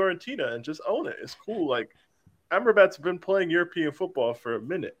watch Fiorentina and just own it. It's cool. Like, Amrabat's been playing European football for a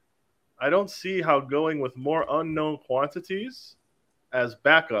minute. I don't see how going with more unknown quantities as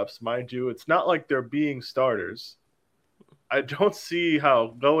backups, mind you, it's not like they're being starters. I don't see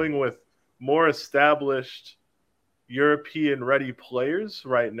how going with more established European-ready players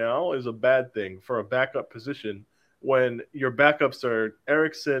right now is a bad thing for a backup position when your backups are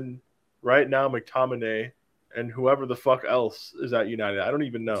Eriksen, right now McTominay, and whoever the fuck else is at United. I don't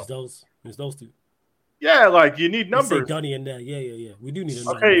even know. It's those two. Yeah, like, you need numbers. Say Dunny in there. Yeah. We do need a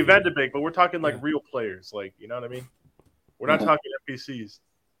number. Okay, Van de Beek, but we're talking like real players. Like, you know what I mean? We're not talking NPCs.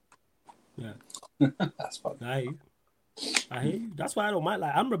 Yeah. That's fun. I hear you. That's why I don't mind.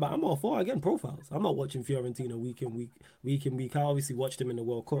 Like, I'm all for, again, profiles. I'm not watching Fiorentina week in week. I obviously watched him in the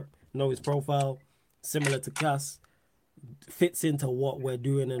World Cup. Know his profile, similar to Cass, fits into what we're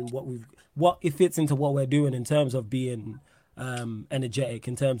doing and what it fits into what we're doing in terms of being energetic,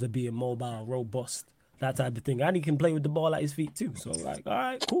 in terms of being mobile, robust, that type of thing. And he can play with the ball at his feet too. So, like, all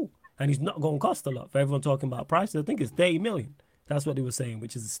right, cool. And he's not going to cost a lot. For everyone talking about prices, I think it's 30 million. That's what they were saying,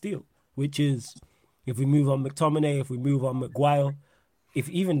 which is a steal. Which is If we move on McTominay, if we move on Maguire, if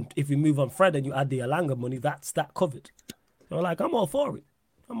we move on Fred and you add the Alanga money, that's that covered. So like, I'm all for it.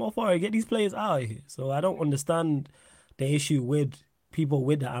 I'm all for it. Get these players out of here. So I don't understand the issue with people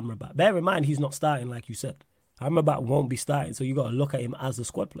with the Amrabat. Bear in mind, he's not starting like you said. Amrabat won't be starting, so you got to look at him as a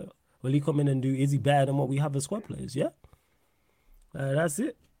squad player. Will he come in and do? Is he better than what we have as squad players? Yeah. That's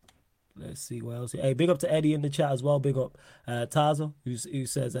it. Let's see what else. Hey, big up to Eddie in the chat as well. Big up Tazo, who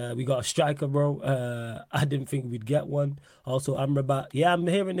says we got a striker, bro. I didn't think we'd get one. Also Amrabat. Yeah, I'm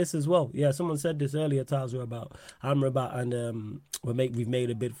hearing this as well. Yeah, someone said this earlier, Tazo, about Amrabat, and we've made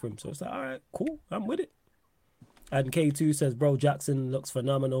a bid for him. So it's like, all right, cool. I'm with it. And K2 says, bro, Jackson looks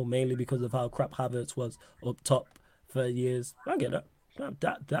phenomenal, mainly because of how crap Havertz was up top for years. I get that.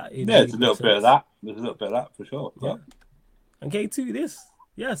 That is there's a little bit of that. There's a little bit of that for sure. Yeah. And K2, this,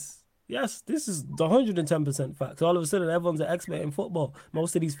 yes, this is the 110% fact. All of a sudden, everyone's an expert in football.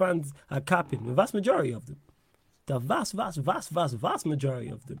 Most of these fans are capping. The vast majority of them. The vast majority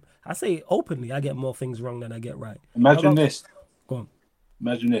of them. I say openly, I get more things wrong than I get right. Imagine this. Go on.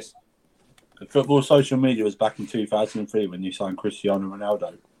 Imagine this. The football social media was back in 2003 when you signed Cristiano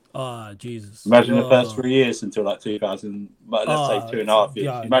Ronaldo. Ah, Jesus. Imagine the first 3 years until like 2000, let's say 2.5 years.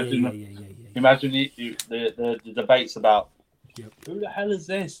 Imagine the debates about who the hell is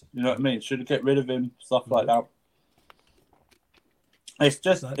this? You know what I mean? Should have get rid of him, stuff like that. It's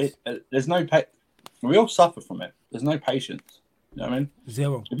just, there's no we all suffer from it. There's no patience. You know what I mean?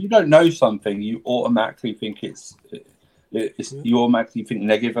 Zero. If you don't know something, you automatically think you automatically think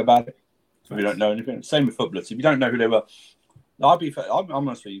negative about it. If you don't know anything. Same with footballers. If you don't know who they were, I'm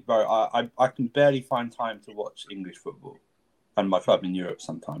honestly, bro, I can barely find time to watch English football and my club in Europe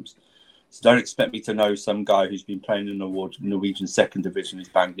sometimes. So don't expect me to know some guy who's been playing in the Norwegian second division who's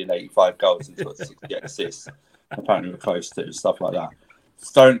banged in 85 goals and got 60 assists. Apparently we're close to stuff like that.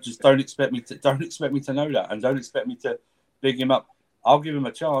 Don't expect me to know that, and don't expect me to big him up. I'll give him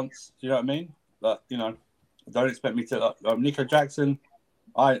a chance. Do you know what I mean? But don't expect me to. Nico Jackson,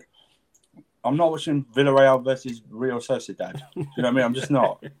 I'm not watching Villarreal versus Real Sociedad. Do you know what I mean? I'm just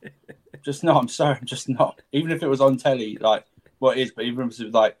not. I'm sorry, I'm just not. Even if it was on telly, like what it is, but even if it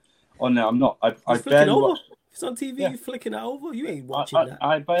was like on there, I'm not. I barely watch. If it's on TV, you're flicking it over. You ain't watching that.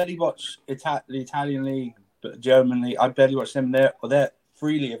 I barely watch the Italian league, but German league. I barely watch them. They're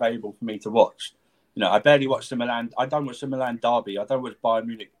freely available for me to watch. I barely watch the Milan. I don't watch the Milan derby. I don't watch Bayern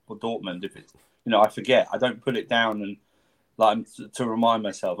Munich or Dortmund. If it's, I forget. I don't put it down and to remind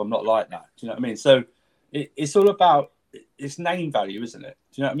myself. I'm not like that. Do you know what I mean? So it's all about it's name value, isn't it?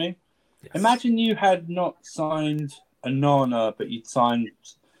 Do you know what I mean? Yes. Imagine you had not signed a Nana, but you'd signed.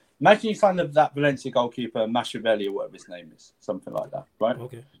 Imagine you signed that Valencia goalkeeper, Maschervelli, or whatever his name is, something like that, right?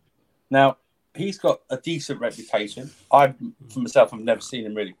 Okay. Now he's got a decent reputation. For myself, I've never seen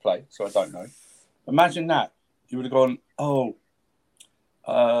him really play, so I don't know. Imagine that you would have gone, no,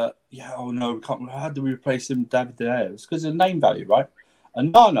 we can't. How do we replace him, David De Gea? It's because of name value, right?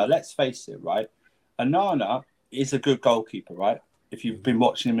 And Nana, let's face it, right? And Nana is a good goalkeeper, right? If you've been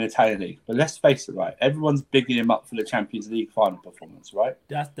watching him in the Italian league, but let's face it, right? Everyone's bigging him up for the Champions League final performance, right?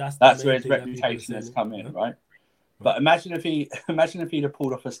 That's where his reputation has come in, right? But imagine if he'd have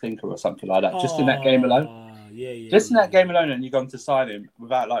pulled off a stinker or something like that, just in that game alone. In that game alone, and you've gone to sign him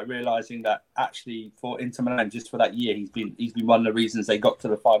without realizing that actually for Inter Milan, just for that year, he's been one of the reasons they got to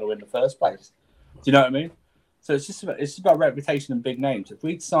the final in the first place. Do you know what I mean? So it's just about reputation and big names. If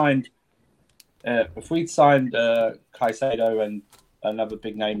we'd signed Caicedo and another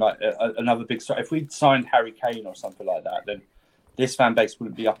big name like another big star, if we'd signed Harry Kane or something like that, then this fan base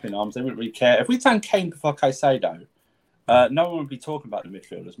wouldn't be up in arms. They wouldn't really care. If we'd signed Kane before Caicedo, no one would be talking about the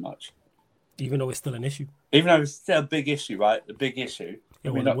midfield as much. Even though it's still an issue. Even though it's still a big issue, right? The big issue.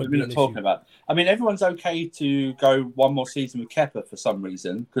 Yeah, we're not talking about. I mean, everyone's okay to go one more season with Kepa for some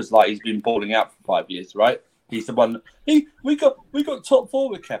reason because he's been balling out for 5 years, right? He's the one. We got top four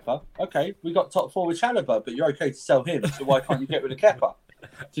with Kepa. Okay, we got top four with Chalobah, but you're okay to sell him. So why can't you get rid of Kepa? Do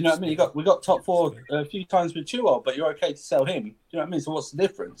you know what I mean? We got top four a few times with Chilwell, but you're okay to sell him. Do you know what I mean? So what's the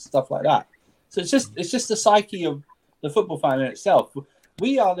difference? Stuff like that. So it's just the psyche of the football fan in itself.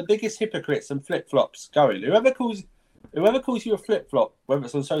 We are the biggest hypocrites and flip flops going. Whoever calls you a flip flop, whether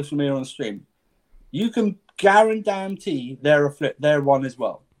it's on social media or on the stream, you can guarantee they're one as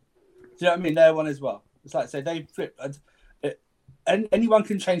well. Do you know what I mean? They're one as well. It's like say they flip. And anyone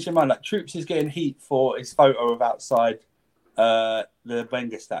can change their mind. Like Troops is getting heat for his photo of outside the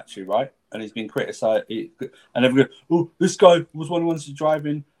Wenger statue, right? And he's been criticised. And everyone goes, "Oh, this guy was one of the ones who's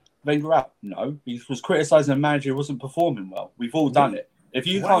driving Wenger out." No, he was criticising a manager who wasn't performing well. We've all done it. If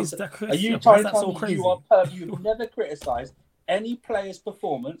you can't, are you trying to tell me you've never criticised any player's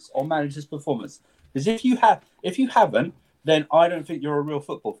performance or manager's performance. Because if you haven't, then I don't think you're a real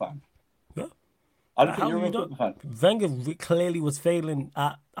football fan. Yeah. I don't think you're a real football fan. Wenger clearly was failing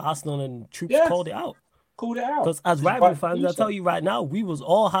at Arsenal, and troops called it out. Because as rival fans, I tell you right now, we was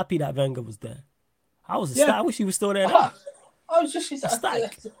all happy that Wenger was there. I was ecstatic. I wish he was still there now. I was just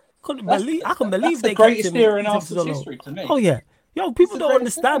ecstatic. I couldn't believe they the greatest era in Arsenal's history to me. Oh yeah, yo, people don't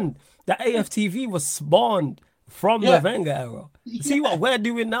understand that AFTV was spawned from the Wenger era. See what we're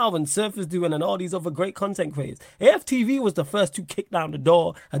doing now and Surfer's doing and all these other great content creators. AFTV was the first to kick down the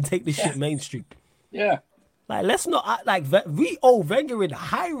door and take this shit mainstream. Yeah. Like, let's not act like we owe Wenger in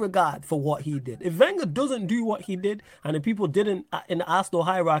high regard for what he did. If Wenger doesn't do what he did and the people didn't, in the Arsenal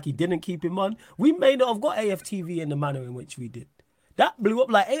hierarchy, didn't keep him on, we may not have got AFTV in the manner in which we did. That blew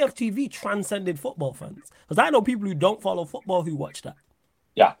up. Like, AFTV transcended football fans. Because I know people who don't follow football who watch that.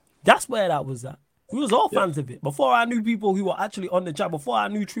 Yeah. That's where that was at. We was all fans of it. Before I knew people who were actually on the chat, before I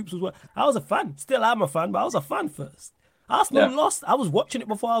knew Troops was, I was a fan. Still am a fan, but I was a fan first. Arsenal lost. I was watching it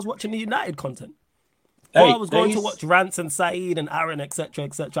before I was watching the United content. Before I was going to watch Rants and Saeed and Aaron, etc.,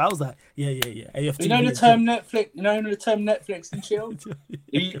 etc. I was like, yeah. AFTV. You know the term Netflix. You know the term Netflix and chill.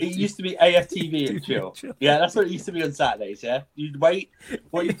 It used to be AFTV and chill. Yeah, that's what it used to be on Saturdays. Yeah, you'd wait.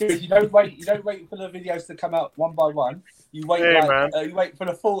 What you do is you don't wait for the videos to come out one by one. You wait you wait for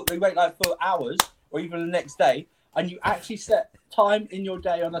the full. You wait like for hours or even the next day, and you actually set time in your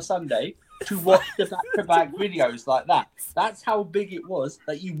day on a Sunday to watch the back-to-back videos like that. That's how big it was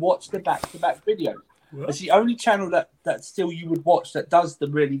that you watch the back-to-back videos. What? It's the only channel that still you would watch that does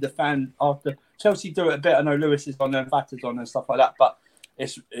the fan after Chelsea do it a bit. I know Lewis is on there, Fatter's on there, and stuff like that, but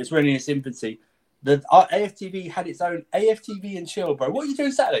it's really in its infancy. The AFTV had its own AFTV and chill, bro. What are you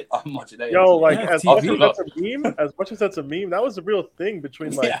doing Saturday? I'm watching AFTV. Yo, like as much as that's a meme, that was a real thing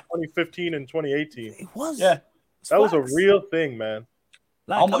between 2015 and 2018. It was. Yeah, that was a real thing, man.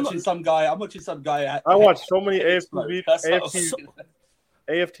 Like, I'm watching some guy. I watched so many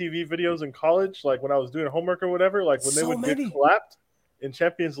AFTV videos in college, like when I was doing homework or whatever, like when they would get clapped in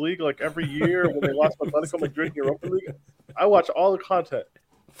Champions League, like every year when they lost Atletico Madrid in Europa League. I watch all the content.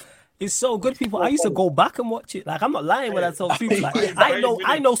 It's so good, people. I used to go back and watch it. Like, I'm not lying when I tell you. Like,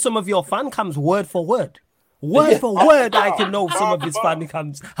 I know some of your fan cams word for word. Word for word, I can know some of his fan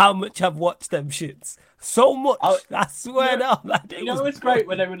cams, how much I've watched them shits. So much. I swear down. Like, it's great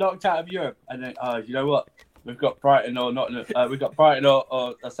when they were knocked out of Europe and then, you know what? We've got Brighton or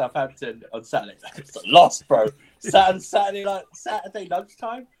Southampton on Saturday. It's a loss, bro. Saturday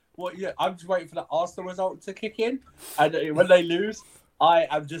lunchtime. I'm just waiting for the Arsenal result to kick in, and when they lose, I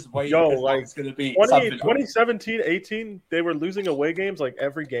am just waiting. Yo, like it's gonna be 2017-18, they were losing away games like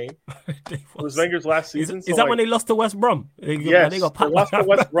every game. It was Wenger's last season. Is that when they lost to West Brom? They lost to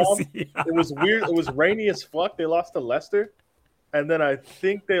West Brom. It was weird. It was rainy as fuck. They lost to Leicester. And then I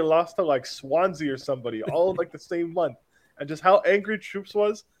think they lost to like Swansea or somebody, all in like the same month. And just how angry Troops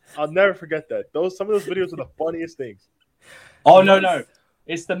was, I'll never forget that. Some of those videos are the funniest things. Oh no.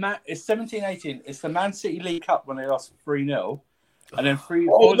 It's 17-18. It's the Man City League Cup when they lost 3-0. And then they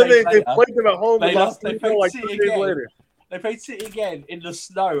played them at home. They lost 3-0 like 2 days later. They played City again in the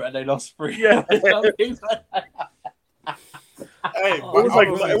snow and they lost 3-0. Yeah. It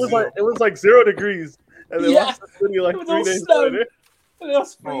was like 0 degrees. And they lost the City like 3 days later. They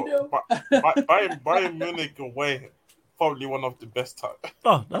lost 3-0. Bayern Munich away, probably one of the best times.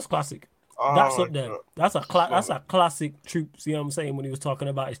 Oh, that's classic. That's up there. That's a classic Troops, you know what I'm saying, when he was talking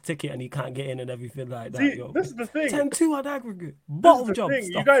about his ticket and he can't get in and everything like that. See, this is the thing. 10-2 at aggregate. Bottom jobs.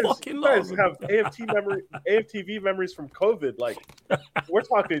 You guys have AFTV memories from COVID. Like, we're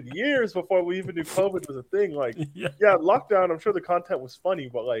talking years before we even knew COVID was a thing. Like, lockdown, I'm sure the content was funny,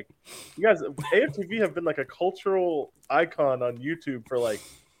 but like, you guys, AFTV have been like a cultural icon on YouTube for like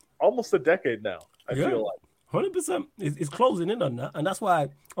almost a decade now, I feel like. 100%. It's closing in on that. And that's why,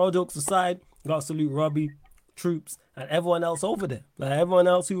 all jokes aside, got to salute Robbie, Troops, and everyone else over there. Like, everyone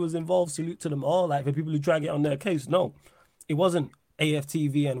else who was involved, salute to them all. Like, for people who try to get on their case, no. It wasn't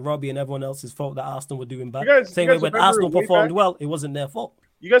AFTV and Robbie and everyone else's fault that Arsenal were doing bad. Same way when Arsenal performed well, it wasn't their fault.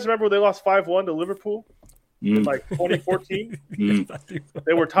 You guys remember when they lost 5-1 to Liverpool? In like 2014?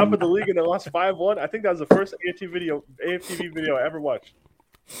 They were top of the league and they lost 5-1. I think that was the first AFTV video I ever watched.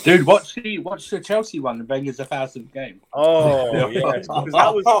 Dude, watch the Chelsea one, the Wenger's 1,000th game. Oh, yeah.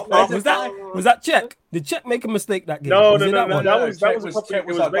 Was that Czech? Did Czech make a mistake that game? No. That was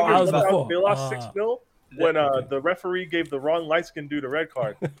before. They lost 6-0 when the referee gave the wrong light-skinned dude a red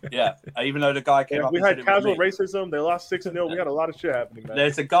card. Yeah, even though the guy came up. We had casual racism. They lost 6-0. We had a lot of shit happening, man.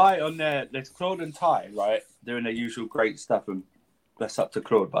 There's a guy on there. There's Claude and Ty, right, doing their usual great stuff and That's up to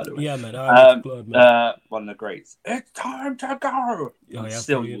Claude, by the way. Yeah, man. To Claude, man. One of the greats. It's time to go. Oh, yeah,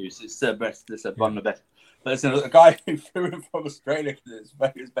 still brilliant. used. It's the best. It's one of the best. But it's a guy who flew in from Australia because it's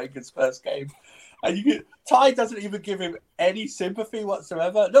Bacon's first game. And Ty doesn't even give him any sympathy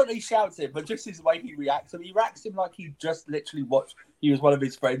whatsoever. Not that he shouts it, but just his way he reacts. He reacts him like he just literally watched. He was one of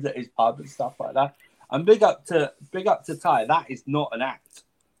his friends at his pub and stuff like that. And big up to Ty. That is not an act,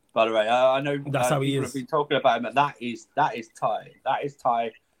 by the way. I know that's how he people is. have been talking about him. But that is Ty. That is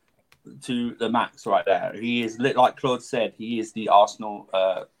Ty to the max right there. He is like Claude said. He is the Arsenal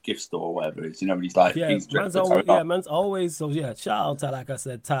gift store or whatever it is. He's like man's always. So yeah, shout out to, like I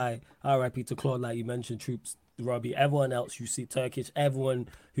said, Ty. R.I.P. to Claude, like you mentioned, Troops, Robbie, everyone else you see, Turkish, everyone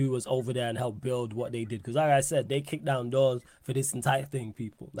who was over there and helped build what they did. Because like I said, they kicked down doors for this entire thing,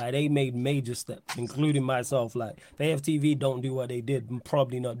 people. Like they made major steps, including myself. Like the AFTV don't do what they did. I'm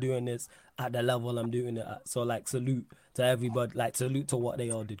probably not doing this at the level I'm doing it at. So like salute to everybody, like salute to what they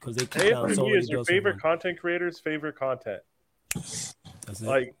all did, because they kicked down so many doors. Your favorite content creators' favorite content. That's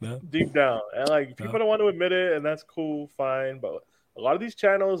like deep down, and like people don't want to admit it, and that's cool, fine. But a lot of these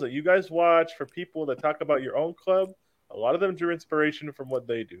channels that you guys watch for people that talk about your own club, a lot of them drew inspiration from what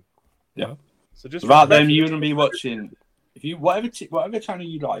they do. Yeah. So just without them, you wouldn't be watching. If you whatever channel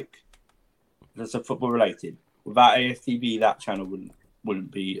you like that's a football related, without AFTV, that channel wouldn't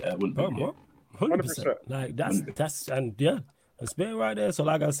be. 100%. Like that's and yeah. It's been right there. So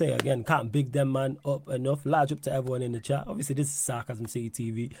like I say, again, can't big them man up enough. Large up to everyone in the chat. Obviously, this is Sarcasm City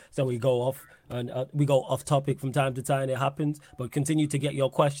TV, so we go off and we go off topic from time to time. It happens, but continue to get your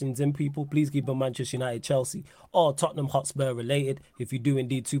questions in, people. Please keep them Manchester United, Chelsea, or Tottenham Hotspur related. If you do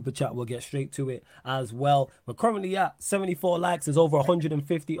indeed super chat, we'll get straight to it as well. We're currently at 74 likes. There's over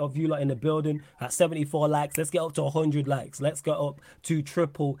 150 of you lot in the building. At 74 likes, let's get up to 100 likes. Let's get up to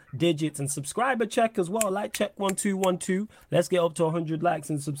triple digits, and subscriber check as well. Like check 1212. Let's get up to 100 likes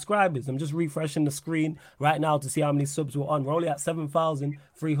and subscribers. I'm just refreshing the screen right now to see how many subs we're on. We're only at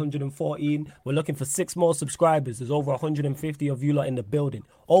 7,314. We're looking for 6 more subscribers. There's over 150 of you lot in the building.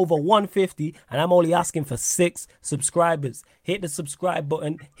 Over 150, and I'm only asking for 6 subscribers. Hit the subscribe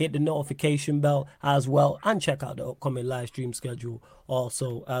button, hit the notification bell as well, and check out the upcoming live stream schedule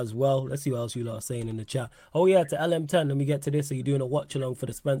also as well. Let's see what else you lot are saying in the chat. Oh yeah, to LM10, let me get to this. Are you doing a watch along for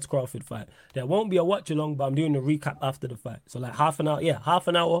the Spence Crawford fight? There won't be a watch along, but I'm doing a recap after the fight. So like half an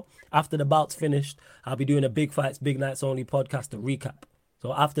hour after the bout's finished, I'll be doing a Big Fights, Big Nights Only podcast to recap.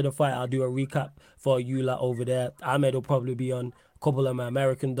 So after the fight, I'll do a recap for you lot over there. Ahmed will probably be on. A couple of my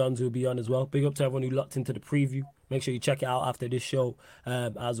American dons will be on as well. Big up to everyone who locked into the preview. Make sure you check it out after this show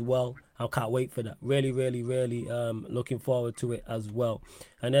as well. I can't wait for that. Really, really, really looking forward to it as well.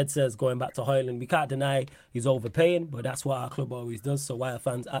 And Ed says, going back to Hojlund, we can't deny he's overpaying, but that's what our club always does. So why are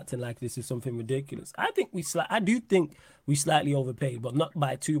fans acting like this is something ridiculous? I do think we slightly overpaid, but not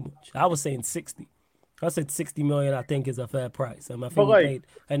by too much. I was saying 60. I said 60 million, I think, is a fair price. And I think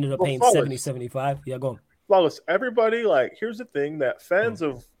ended up paying 70, 75. Yeah, go on. Flawless. Everybody, here's the thing that fans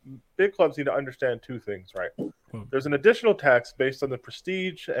of big clubs need to understand 2 things, right? There's an additional tax based on the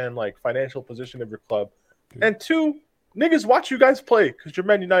prestige and financial position of your club. And 2, niggas watch you guys play because you're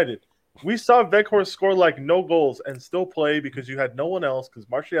Man United. We saw Weghorst score no goals and still play because you had no one else because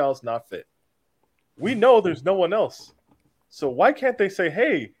Martial is not fit. We know there's no one else. So why can't they say,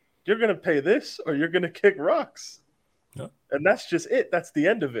 hey, you're going to pay this or you're going to kick rocks? Yeah. And that's just it. That's the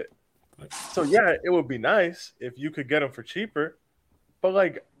end of it. So, yeah, it would be nice if you could get them for cheaper.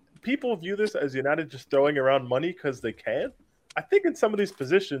 But, people view this as United just throwing around money because they can. I think in some of these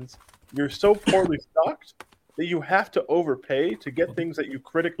positions, you're so poorly stocked that you have to overpay to get things that you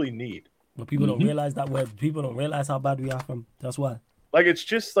critically need. But people don't realize that. People don't realize how bad we are from. That's why. It's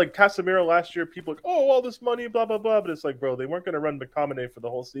just Casemiro last year. People all this money, blah, blah, blah. But it's bro, they weren't going to run McTominay for the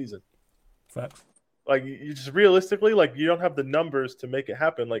whole season. Facts. You just realistically, you don't have the numbers to make it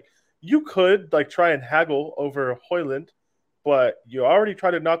happen. You could try and haggle over Hojlund, but you already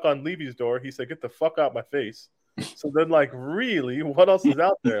tried to knock on Levy's door. He said, "Get the fuck out my face." So then, really, what else is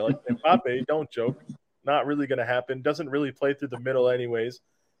out there? Mbappe, don't joke. Not really going to happen. Doesn't really play through the middle anyways.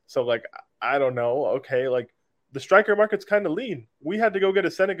 So, I don't know. Okay, the striker market's kind of lean. We had to go get a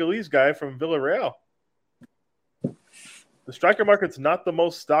Senegalese guy from Villarreal. The striker market's not the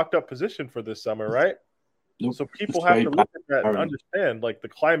most stocked up position for this summer, right? Nope. So people have to look at that and understand the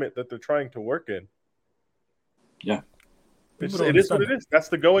climate that they're trying to work in. Yeah. It is what it is. That's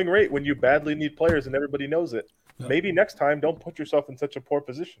the going rate when you badly need players and everybody knows it. Yeah. Maybe next time don't put yourself in such a poor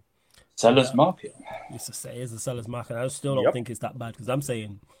position. Seller's market. It's a seller's market. I still don't think it's that bad because I'm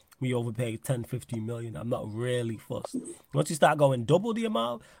saying we overpaid 10, 15 million. I'm not really fussed. Once you start going double the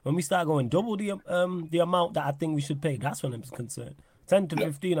amount, when we start going double the amount that I think we should pay, that's when I'm concerned. 10 to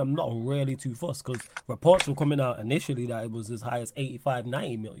 15, I'm not really too fussed because reports were coming out initially that it was as high as 85,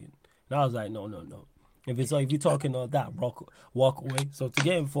 90 million. And I was like, no. If you're talking about that, walk away. So to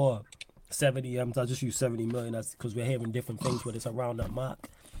get him for 70 M's, I'll just use 70 million. That's because we're hearing different things, but it's around that mark.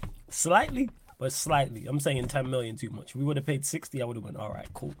 Slightly, but slightly. I'm saying 10 million too much. If we would have paid 60, I would have went, all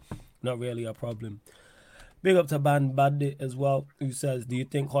right, cool. Not really a problem. Big up to Ban Bandit as well, who says, do you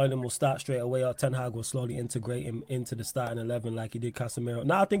think Hojlund will start straight away or Ten Hag will slowly integrate him into the starting 11 like he did Casemiro?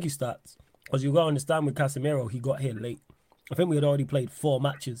 No, I think he starts. Because you got to understand with Casemiro, he got here late. I think we had already played 4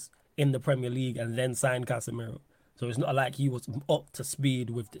 matches in the Premier League and then signed Casemiro. So it's not like he was up to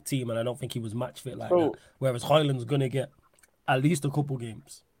speed with the team, and I don't think he was match fit like that. Whereas Hojlund's going to get at least a couple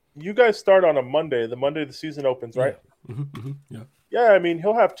games. You guys start on a Monday, the Monday the season opens, right? Yeah. Yeah, I mean,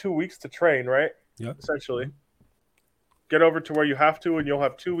 he'll have 2 weeks to train, right? Yeah. Essentially. Get over to where you have to, and you'll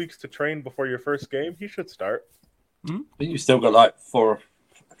have 2 weeks to train before your first game. He should start. I think you've still got like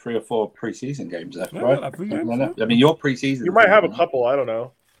 3 or 4 preseason games left, right? Like games, I mean, your preseason. You might have a couple. I don't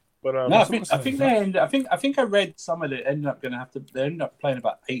know, but no, I think they end. I think I read some of it ended up going to have to. They ended up playing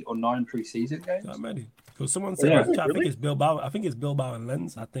about 8 or 9 preseason games. Not many. Because someone said, I think it's Bilbao. I think it's Bilbao and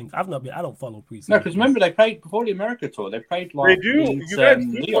Lens. I don't follow preseason. No, because remember they played before the America tour. They played like they do. Leeds, you guys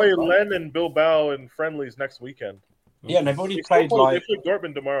do Lyon, play right? Len and Bilbao in friendlies next weekend. Yeah, and they've already They played play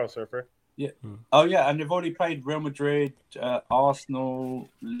Dortmund tomorrow, Surfer. Yeah. Oh yeah, and they've already played Real Madrid, Arsenal,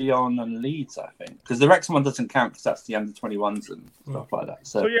 Lyon, and Leeds. I think because the Wrexham one doesn't count because that's the under-21s and stuff like that.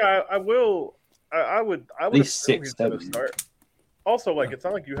 So yeah, I will. I would. At least assume 6, he's gonna 7. start. Also, like it's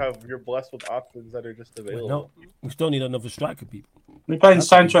not like you're blessed with options that are just available. No, we still need another striker, people. We're playing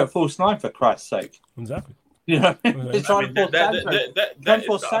Sancho at full snipe, for Christ's sake. Exactly. You know, he's trying to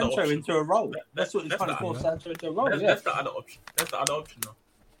force Sancho into a role. That's what he's trying to force Sancho into a role. That's the other option. That's the other option now.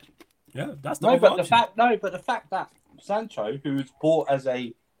 Yeah, that's the but option. the fact that Sancho, who's bought as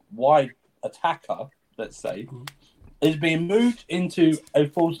a wide attacker, let's say, is being moved into a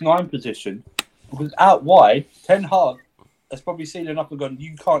false 9 position because out wide, Ten Hag has probably seen enough and gone,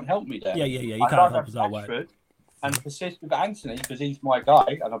 you can't help me there. Yeah. You can't help us out wide. And persist with Anthony because he's my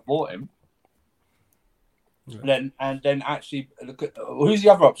guy and I bought him. Yeah. Then actually look at who's the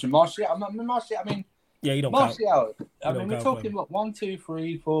other option? Martial. I mean, yeah, you don't Martial. I mean, we're talking about 1, 2,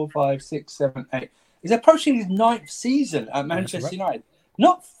 3, 4, 5, 6, 7, 8. He's approaching his 9th season at Manchester United.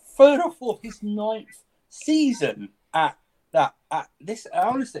 Not 3rd or 4th, his 9th season at this.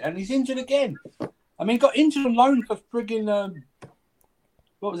 Honestly, and he's injured again. I mean, he got injured on loan for frigging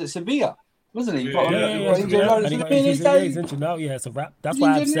what was it, Sevilla, wasn't he? He's injured now. Yeah, it's a wrap. That's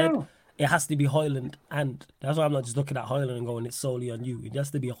why I've said. It has to be Hojlund, and that's why I'm not just looking at Hojlund and going, it's solely on you. It has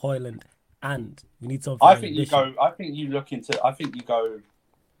to be Hojlund, and we need something. I think you go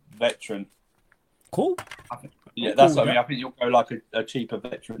veteran. Cool. That's what I mean. I think you'll go like a cheaper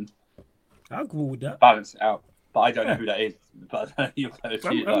veteran. I'm cool with that. Balance it out, but I don't know who that is. But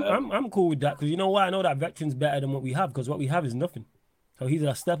I'm cool with that because you know why? I know that veteran's better than what we have because what we have is nothing. So he's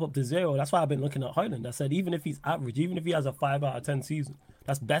a step up to 0. That's why I've been looking at Hojlund. I said even if he's average, even if he has a 5 out of 10 season.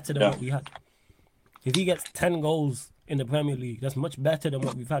 That's better than what we had. If he gets 10 goals in the Premier League, that's much better than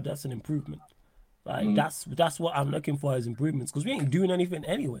what we've had. That's an improvement. Like that's what I'm looking for as improvements because we ain't doing anything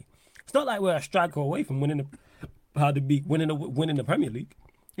anyway. It's not like we're a striker away from winning the Premier League.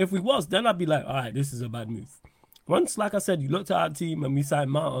 If we was, then I'd be like, all right, this is a bad move. Once, like I said, you looked at our team and we signed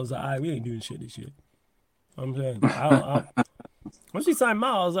Mount, I was like, all right, we ain't doing shit this year. I'm saying, once we signed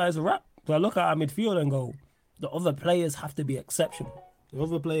Mount, I was like, it's a wrap. So I look at our midfield and go, the other players have to be exceptional. The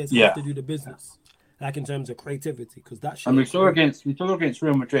other players have to do the business, like in terms of creativity, because that shit. And we saw against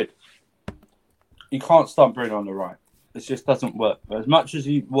Real Madrid, you can't start Bruno on the right. It just doesn't work. As much as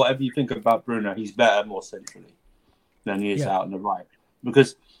whatever you think about Bruno, he's better more centrally than he is out on the right.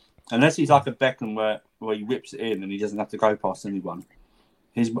 Because unless he's like a Beckham where he whips it in and he doesn't have to go past anyone,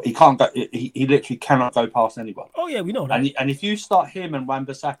 he can't go. He literally cannot go past anyone. Oh yeah, we know that. And if you start him and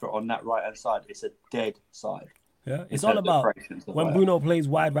Wan-Bissaka on that right hand side, it's a dead side. Yeah, it's all about when Bruno plays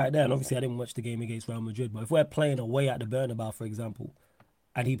wide right there. And obviously, I didn't watch the game against Real Madrid, but if we're playing away at the Bernabeu, for example,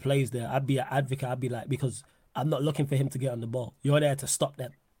 and he plays there, I'd be an advocate. I'd be like, because I'm not looking for him to get on the ball. You're there to stop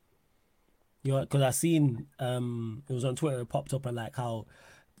them. Because I seen it was on Twitter. It popped up and like how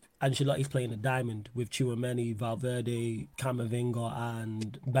Ancelotti's playing a diamond with Tchouaméni, Valverde, Camavinga,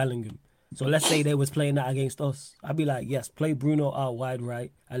 and Bellingham. So let's say they was playing that against us. I'd be like, yes, play Bruno out wide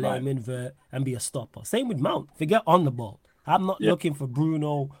right and let him invert and be a stopper. Same with Mount. Forget on the ball. I'm not looking for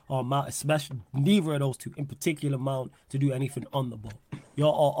Bruno or Mount, especially neither of those two, in particular Mount, to do anything on the ball. You're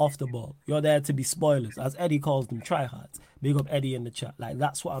all off the ball. You're there to be spoilers, as Eddie calls them, tryhards. Big up Eddie in the chat. Like,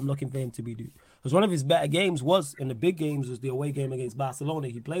 that's what I'm looking for him to be doing. Because one of his better games was, in the big games, was the away game against Barcelona.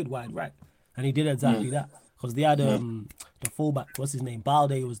 He played wide right. And he did exactly that. Because they had the fullback, what's his name?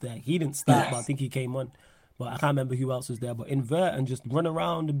 Balde was there. He didn't start, but I think he came on. But I can't remember who else was there. But invert and just run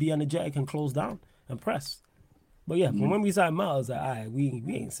around and be energetic and close down and press. But yeah, when we signed Miles, like, all right, we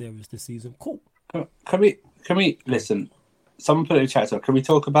ain't serious this season. Cool. Can we listen? Someone put in the chat. So can we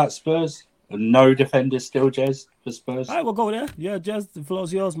talk about Spurs? No defenders still, Jez, for Spurs. All right, we'll go there. Yeah, Jez, the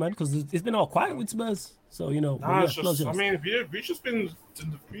floor's yours, man. Because it's been all quiet with Spurs. So I mean, we've just been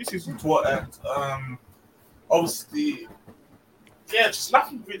in the preseason tour, and obviously, yeah, just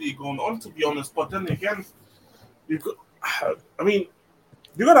nothing really going on, to be honest. But then again, we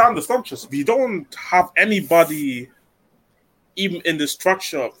gotta understand, just we don't have anybody even in the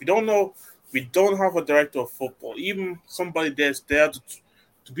structure. We don't have a director of football, even somebody that's there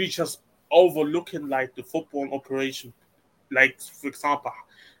to be just overlooking like the football operation, like for example,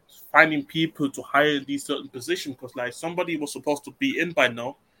 finding people to hire these certain positions, because like somebody was supposed to be in by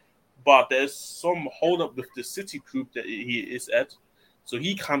now, but there's some hold up with the City group that he is at, so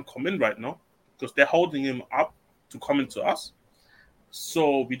he can't come in right now because they're holding him up to come into us.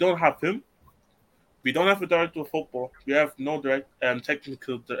 So we don't have him. We don't have a director of football. We have no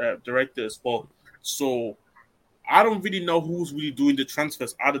technical director as well. So I don't really know who's really doing the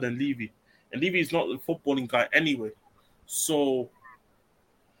transfers other than Levy. And Levy is not a footballing guy anyway. So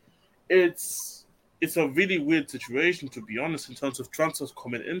it's a really weird situation, to be honest, in terms of transfers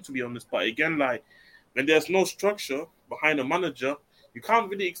coming in, to be honest. But again, like, when there's no structure behind a manager, you can't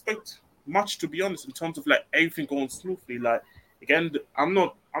really expect much, to be honest, in terms of like everything going smoothly. Like, again, I'm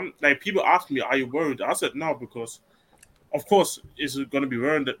like, people ask me, are you worried? I said no, because of course it's going to be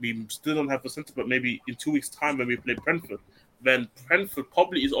worrying that we still don't have a centre, but maybe in 2 weeks' time when we play Brentford, then Brentford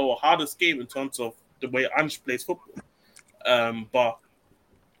probably is our hardest game in terms of the way Ange plays football. But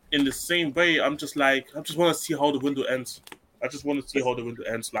in the same way, I just want to see how the window ends. I just want to see how the window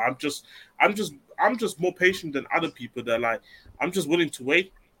ends. Like, I'm just more patient than other people. That like, I'm just willing to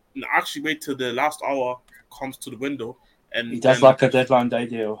wait and actually wait till the last hour comes to the window. And he does like a deadline day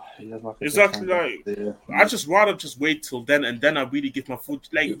deal. Exactly, like I just rather just wait till then, and then I really give my foot.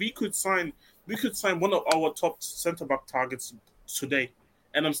 Like, we could sign one of our top centre back targets today,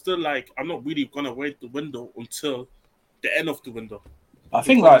 and I'm still like, I'm not really gonna wait the window until the end of the window. I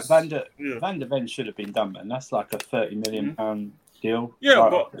think like Van der Ven should have been done, man. That's like a £30 million deal. Yeah,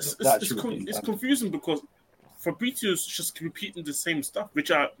 right, but it's confusing because Fabrizio's just repeating the same stuff,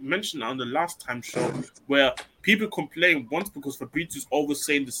 which I mentioned on the last time show, where people complain once because Fabrizio's always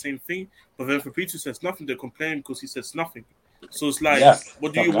saying the same thing, but then Fabrizio says nothing, they complain because he says nothing. So it's like,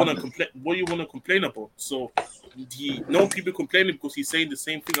 what do you want to complain? What do you want to complain about? So no people complaining because he's saying the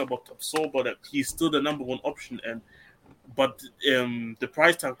same thing about Tapsoba, that he's still the number one option, but the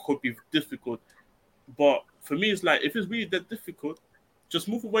price tag could be difficult. But for me, it's like, if it's really that difficult, just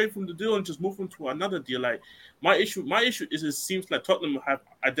move away from the deal and just move on to another deal. Like, my issue is, it seems like Tottenham have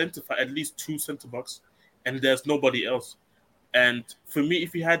identified at least 2 centre backs, and there's nobody else. And for me,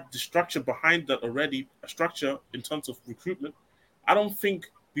 if you had the structure behind that already, a structure in terms of recruitment, I don't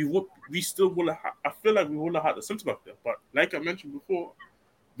think we still would have. I feel like we would have had a centre back there. But like I mentioned before,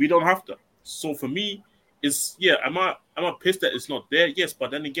 we don't have that. So for me, it's am I pissed that it's not there? Yes,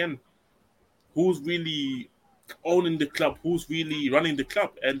 but then again, who's really owning the club, who's really running the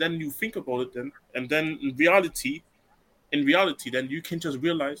club? And then you think about it then, and then in reality, then you can just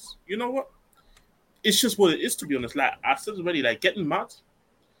realize, you know what? It's just what it is, to be honest. Like I said already, like getting mad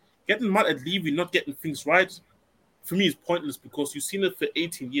at Levy not getting things right, for me is pointless, because you've seen it for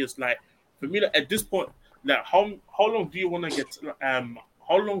 18 years. Like, for me, like, at this point, like how long do you want to get?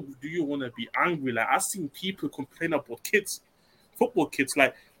 How long do you want to be angry? Like, I've seen people complain about football kits.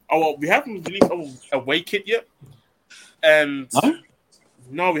 Like, we haven't released our away kit yet, and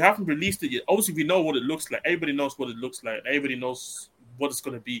no, we haven't released it yet. Obviously, we know what it looks like. Everybody knows what it looks like. Everybody knows what it's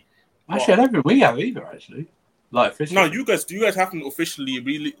going to be. Actually, I don't think we have either. Actually, like officially. No, you guys haven't officially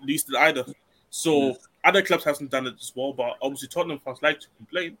released it either. So other clubs haven't done it as well. But obviously, Tottenham fans like to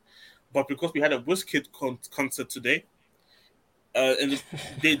complain. But because we had a WizKid concert today, and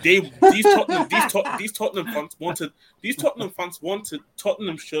these Tottenham fans wanted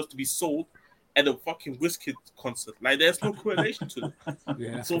Tottenham shirts to be sold at a fucking WizKid concert. Like, there's no correlation to it.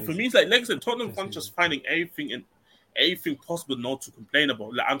 Yeah, so for me, it's like I said, Tottenham fans just finding everything possible not to complain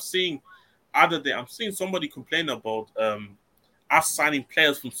about. Like, I'm seeing somebody complain about us signing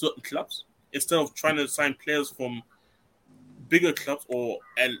players from certain clubs instead of trying to sign players from bigger clubs or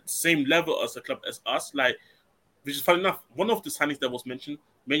at same level as a club as us. Like, which is funny enough, one of the signings that was mentioned,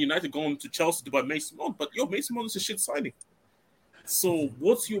 Man United going to Chelsea to buy Mason Mount, but Mason Mount is a shit signing. So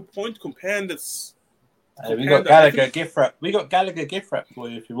what's your point comparing this? We got Gallagher gift wrap. We got Gallagher gift wrap for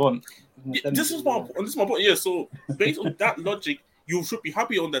you if you want. Yeah, this is my point. Yeah, so based on that logic, you should be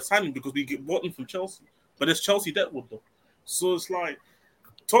happy on that signing because we get bought him from Chelsea. But it's Chelsea that would though. So it's like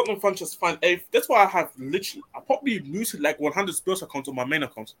Tottenham fans just find that's why I probably muted like 100 Spurs accounts on my main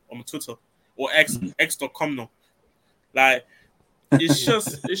account on my Twitter or x.com now. Like it's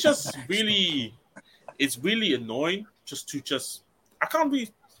just really annoying I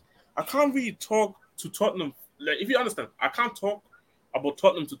can't really talk to Tottenham. Like, if you understand, I can't talk about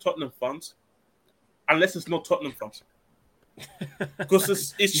Tottenham to Tottenham fans unless it's not Tottenham fans.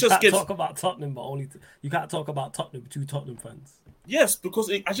 Because it's just can't talk about Tottenham, but you can't talk about Tottenham to Tottenham fans. Yes,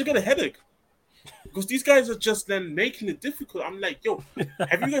 because I should get a headache. Because these guys are just then making it difficult. I'm like, yo,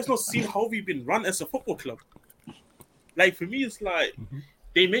 have you guys not seen how we've been run as a football club? Like, for me, it's like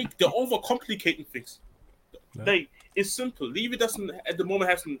they're overcomplicating things. Yeah. Like, it's simple. Levy doesn't have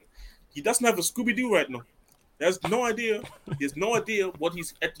a Scooby-Doo right now. He has no idea. He has no idea what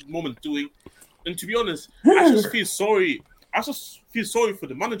he's at the moment doing. And to be honest, I just feel sorry for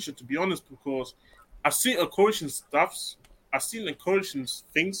the manager, to be honest, because I've seen encouraging stuffs. I've seen encouraging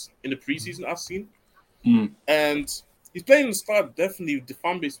things in the preseason I've seen. And he's playing the style definitely the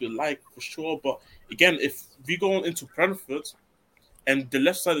fan base will like, for sure. But again, if we go on into Brentford and the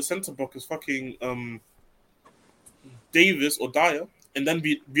left side of the centre back is fucking Davis or Dyer, and then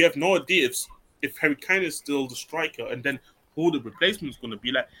we have no idea if Harry Kane is still the striker, and then who the replacement is going to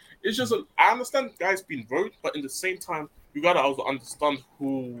be. Like, it's just I understand guys being worried, but in the same time, you gotta also understand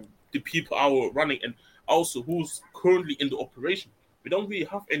who the people are running and also who's currently in the operation. We don't really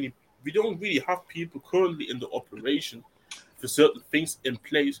have people currently in the operation for certain things in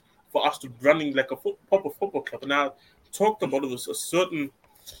place for us to running like a proper football club. And I talked about it with a certain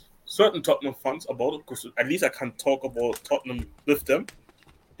Tottenham fans about it, because at least I can talk about Tottenham with them.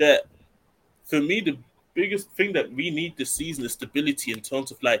 That for me, the biggest thing that we need this season is stability in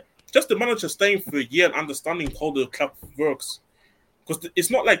terms of like just the manager staying for a year and understanding how the club works. Because it's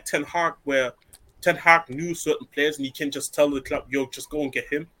not like Ten Hag, where Ten Hag knew certain players and he can just tell the club, yo, just go and get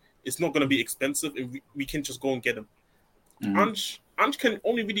him. It's not going to be expensive and we can just go and get him. Ange can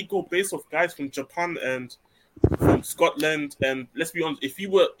only really go based off guys from Japan and from Scotland. And let's be honest, if he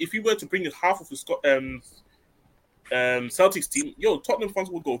were to bring in half of the Celtics team, yo, Tottenham fans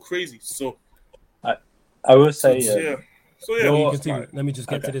would go crazy. So I will say, let me just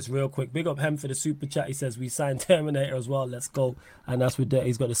get to this real quick. Big up Hem for the super chat. He says we signed Terminator as well. Let's go. And that's with that.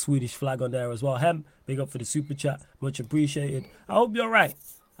 He's got the Swedish flag on there as well. Hem, big up for the super chat. Much appreciated. I hope you're right.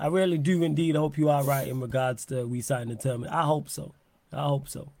 I really do indeed. I hope you are right in regards to we signed the Terminator. I hope so.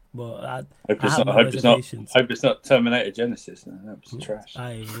 But I have my reservations. Hope it's not Terminator Genesis. No, that was trash.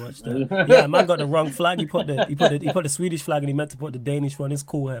 I ain't watched that. Yeah, man got the wrong flag. He put the Swedish flag and he meant to put the Danish one. It's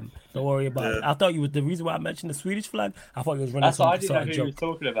cool, him. Don't worry about it. I thought you was the reason why I mentioned the Swedish flag. I thought he was running That's some I didn't sort know of who joke. he was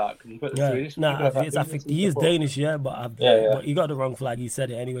talking about because he put the Swedish. I think he is Danish, but he got the wrong flag. He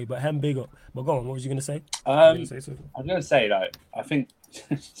said it anyway. But him, big up. But go on. What was you gonna say? I'm gonna say like I think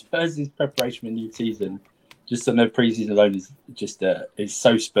Spurs' preparation for the new season, just on their preseason alone, is just is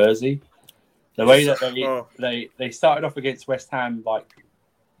so Spursy. The way that they started off against West Ham like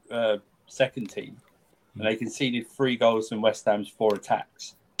second team, and they conceded 3 goals from West Ham's 4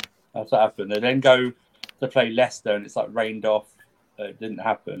 attacks. That's what happened. They then go to play Leicester, and it's like rained off. It didn't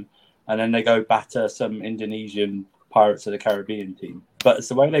happen. And then they go batter some Indonesian Pirates of the Caribbean team. But it's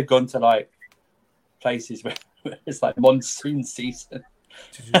the way they've gone to like places where it's like monsoon season.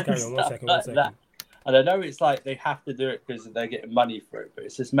 Just carry on. One second. And I know it's like they have to do it because they're getting money for it, but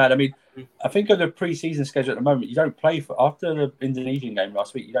it's just mad. I mean, I think on the pre-season schedule at the moment, you don't play for after the Indonesian game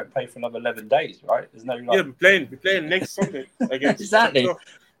last week. You don't play for another 11 days, right? There's no we're playing next Sunday against exactly.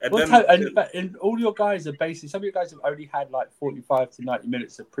 And all your guys are basically some of you guys have only had like 45 to 90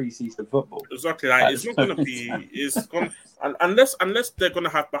 minutes of pre-season football. Exactly, like, it's not going to be. Unless they're going to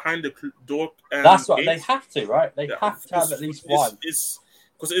have behind the door. That's what they have to, right? They have to have at least one.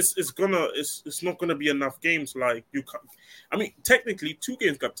 Because it's not gonna be enough games. Like you can't. I mean, technically, 2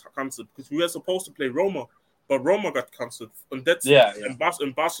 games got cancelled because we were supposed to play Roma, but Roma got cancelled, and that's And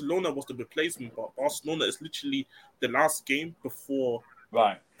Barcelona was the replacement. But Barcelona is literally the last game before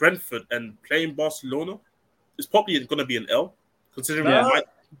Brentford, and playing Barcelona is probably gonna be an L, considering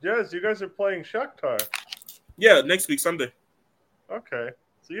yes, you guys are playing Shakhtar. Yeah, next week Sunday. Okay.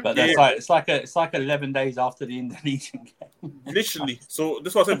 But that's it's like 11 days after the Indonesian game. Literally. So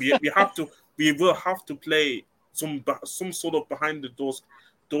that's what I said. We will have to play some sort of behind the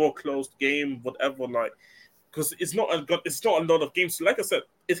door closed game, whatever. Like, because it's not a lot of games. So like I said,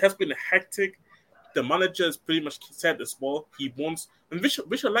 it has been a hectic the manager has pretty much said as well. He wants, and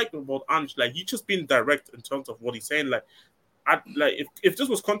which I like about Ange, like he's just being direct in terms of what he's saying. Like, if this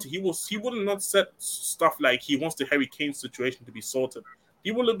was Conte, he would not said stuff like he wants the Harry Kane situation to be sorted. He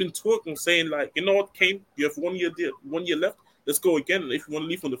would have been talking, saying like, you know what, Kane, you have 1 year left. Let's go again. And if you want to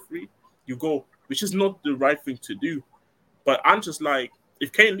leave on the free, you go. Which is not the right thing to do. But I'm just like,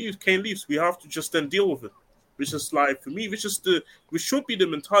 if Kane leaves. We have to just then deal with it. Which is like, for me, which should be the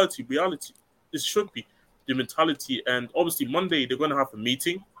mentality, reality. This should be the mentality. And obviously Monday they're going to have a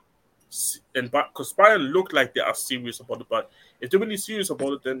meeting. And because Bayern look like they are serious about it, but if they're really serious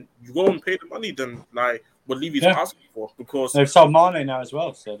about it, then you go and pay the money. Then like what Levy's asking for, because they've sold Mane now as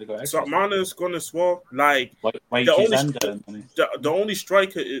well, so they got extra. So Mane is gone as well. Like the only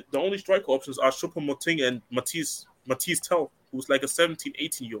striker options are Choupo-Moting and Matisse Tel, who's like a 17,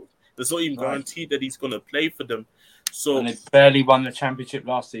 18-year-old. There's not even guaranteed that he's going to play for them. So and they barely won the championship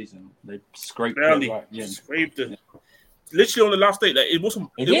last season. They scraped scraped it. Literally on the last day, like it wasn't.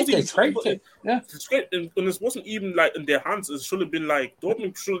 They scraped it. Yeah, and it wasn't even like in their hands. It should have been like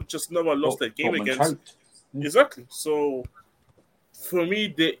Dortmund should have just never lost that game against. Exactly. So for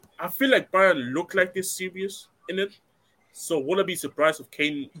me, I feel like Bayern look like they're serious in it. So would I be surprised if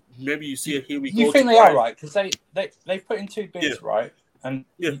Kane? Maybe you see it here. You think they are right because they put in 2 bids, right? And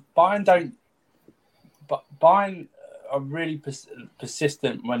Bayern don't. But Bayern are really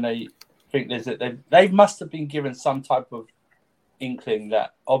persistent when they think they must have been given some type of inkling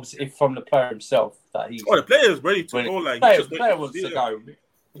that obviously from the player himself that he's. Oh, the player is ready to go. Like the player wants to go.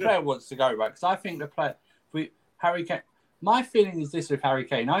 The player wants to go, right? Because I think the player, Harry Kane. My feeling is this with Harry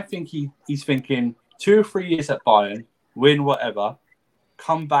Kane. I think he's thinking 2 or 3 years at Bayern, win whatever,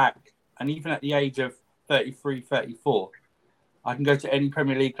 come back, and even at the age of 33, 34, I can go to any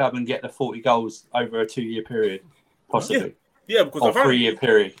Premier League club and get the 40 goals over a 2-year period, possibly. Yeah, because or 3-year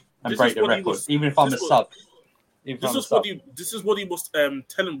period. And break the record, even if I'm a sub. This is what he was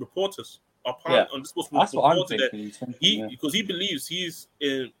telling reporters. And this was that's what I'm thinking. Because he believes he's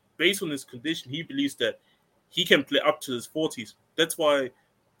based on his condition, he believes that he can play up to his 40s. That's why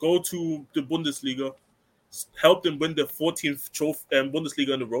go to the Bundesliga, help them win the 14th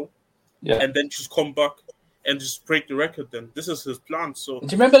Bundesliga in a row, and then just come back and just break the record. Then this is his plan. So do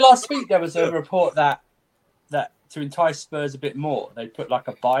you remember last week there was a report that to entice Spurs a bit more, they put like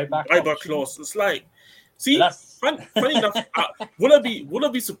a buyback clause. It's like, see, funny enough, would I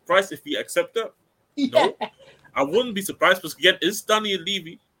be surprised if we accept that? No, I wouldn't be surprised because again, it's Daniel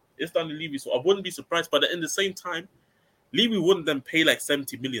Levy, so I wouldn't be surprised. But at the same time, Levy wouldn't then pay like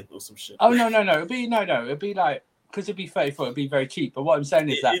 70 million or some shit. Oh no, it'd be like because it'd be 34, it'd be very cheap. But what I'm saying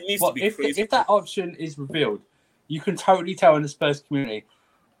is if that option is revealed, you can totally tell in the Spurs community.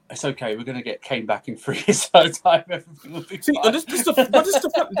 It's okay. We're going to get Kane back in 3 years time. Everything will be fine. But this is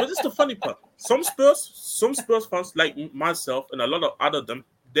the funny part. Some Spurs fans like myself and a lot of other them,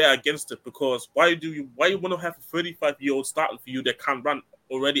 they're against it because why you want to have a 35-year-old starting for you that can't run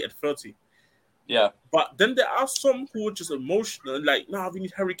already at 30? Yeah. But then there are some who are just emotional, like, we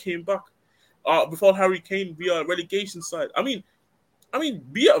need Harry Kane back. Before Harry Kane, we are a relegation side. I mean,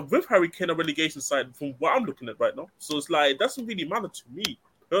 we are with Harry Kane a relegation side from what I'm looking at right now. So it's like it doesn't really matter to me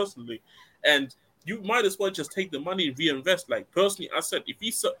personally, and you might as well just take the money and reinvest. Like personally, I said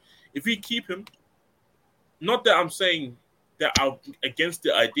if we keep him, not that I'm saying that I'm against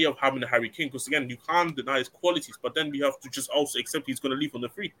the idea of having a Harry Kane, because again, you can't deny his qualities, but then we have to just also accept he's going to leave on the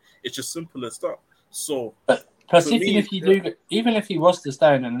free. It's just simple as that. So, plus even if he was to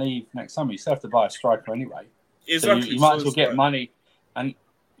stay in and leave next summer, you still have to buy a striker anyway. Exactly. So you might as well get money. And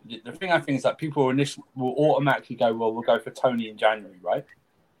the thing I think is that people will automatically go, well, we'll go for Tony in January, right?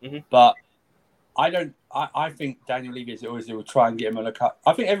 Mm-hmm. But I think Daniel Levy will try and get him on a cut.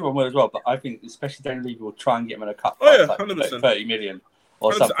 I think everyone will as well, but I think especially Daniel Levy will try and get him on a cut. Oh yeah, 100%. 30 million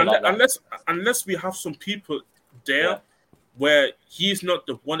or something like that. Unless we have some people there where he's not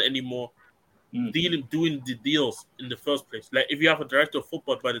the one anymore doing the deals in the first place. Like if you have a director of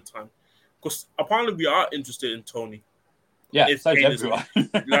football by the time, because apparently we are interested in Tony. Yeah, so is everyone.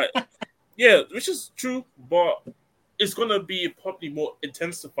 Which is true, but it's gonna be probably more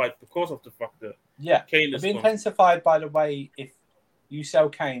intensified because of the fact that Kane is intensified by the way if you sell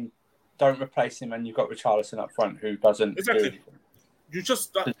Kane, don't replace him, and you've got Richarlison up front who doesn't do anything. You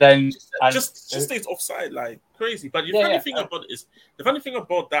just stays offside like crazy. But the funny thing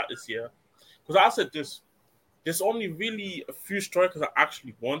about that is because I said this. There's only really a few strikers I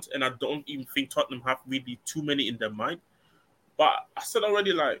actually want, and I don't even think Tottenham have really too many in their mind. But I said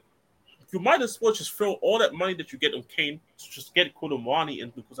already, like, you might as well just throw all that money that you get on Kane to just get Kolomwani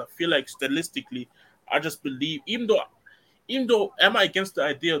in, because I feel like stylistically, I just believe, even even though am I against the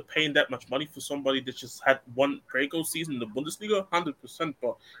idea of paying that much money for somebody that just had one breakout season in the Bundesliga? 100%.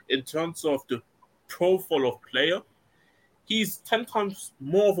 But in terms of the profile of player, he's 10 times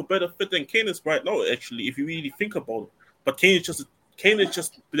more of a better fit than Kane is right now, actually, if you really think about it. But Kane is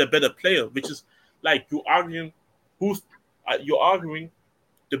just a better player, which is like you're arguing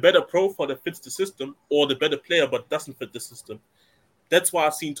the better profile that fits the system or the better player but doesn't fit the system. That's why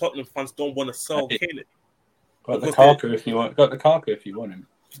I've seen Tottenham fans don't want to sell Kane. Got Lukaku if you want him.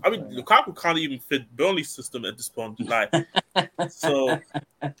 I mean, Lukaku can't even fit Burnley's system at this point. Like, so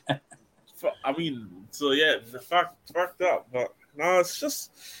yeah, the fact that, but no, it's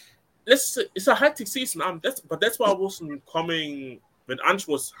just it's a hectic season. But that's why I wasn't coming when Ange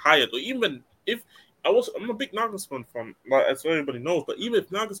was hired, or even if I'm a big Nagelsmann fan, like as everybody knows. But even if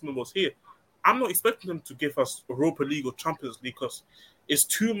Nagelsmann was here, I'm not expecting them to give us Europa League or Champions League because it's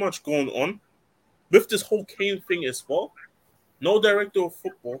too much going on with this whole Kane thing as well. No director of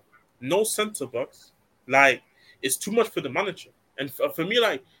football, no centre backs. Like, it's too much for the manager. And for me,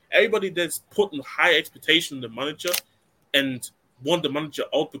 like, everybody that's putting high expectation on the manager and want the manager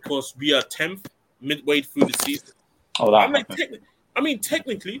out because we are 10th midway through the season.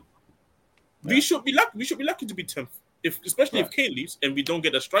 Technically, we should be lucky. We should be lucky to be 10th, especially if Kane leaves and we don't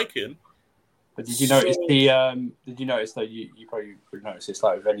get a striker in. But did you notice Did you notice though? You probably would notice this,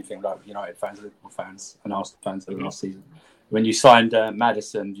 like with anything, like United fans, Liverpool fans, and Arsenal fans over last season. When you signed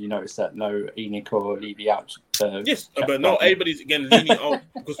Maddison, you noticed that no Enoch or Levy out. Yes, but now everybody's again leaning out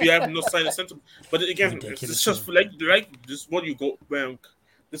because we have no sign of centre. But again, it's just like this. What you go when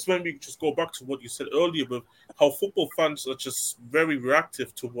this when we just go back to what you said earlier about how football fans are just very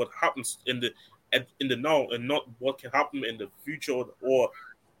reactive to what happens in the now and not what can happen in the future or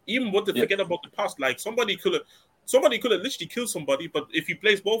even what they forget about the past. Like somebody could have literally killed somebody, but if he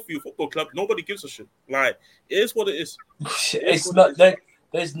plays ball for your football club, nobody gives a shit. Like, it is what it is. It's not that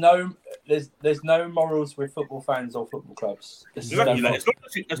there's no morals with football fans or football clubs. Exactly. Like,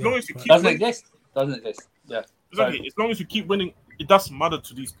 as long as you keep doesn't exist. Yeah. Exactly. So, as long as you keep winning, it doesn't matter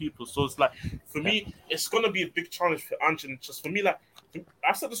to these people. So it's like, for me, it's gonna be a big challenge for Ange. And just for me, like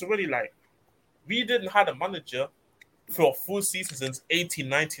I said this already, like we didn't have a manager for a full season since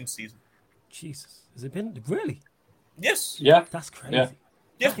 18-19 season. Jesus, has it been really? Yes. Yeah. That's crazy. Yeah.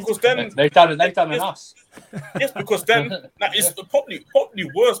 Yes, because then they've done us. Yes, because then like, it's probably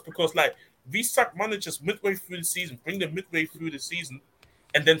worse because like we sack managers midway through the season, bring them midway through the season,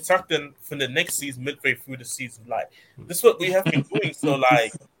 and then sack them for the next season midway through the season. Like this is what we have been doing. So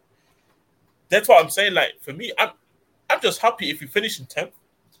like that's what I'm saying. Like for me, I'm just happy if we finish in 10th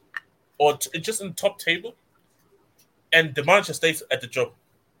or just in the top table, and the manager stays at the job.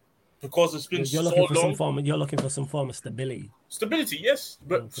 Because it's been you're looking for some form of stability. Stability, yes,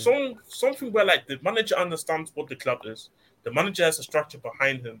 but something where like the manager understands what the club is. The manager has a structure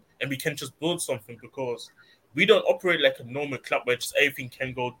behind him, and we can just build something because we don't operate like a normal club where just everything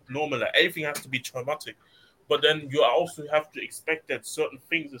can go normal. Like everything has to be traumatic. But then you also have to expect that certain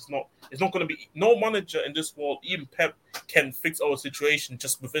things it's not going to be. No manager in this world, even Pep, can fix our situation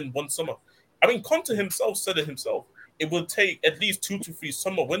just within one summer. I mean, Conte himself said it himself. It will take at least 2 to 3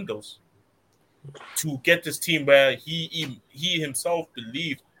 summer windows to get this team where he himself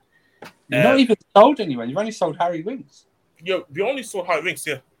believed. You're not even sold anyone. You've only sold Harry Winks. Yeah, we only sold Harry Winks,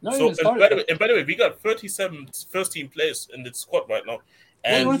 yeah. No, so, by the way, we got 37 first-team players in the squad right now.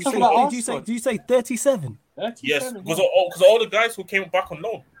 And did you say 37? Yes, because all the guys who came back on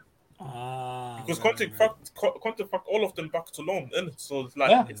loan. Because Conte fucked all of them back to loan, innit? So it's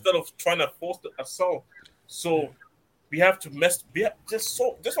like instead of trying to force a sell, so we have to that's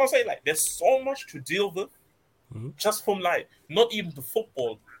what I'm saying. Like, there's so much to deal with, just from like not even the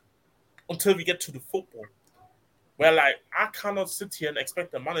football until we get to the football. Where like I cannot sit here and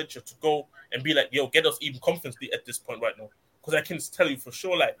expect the manager to go and be like, "Yo, get us even confidence at this point right now." Because I can tell you for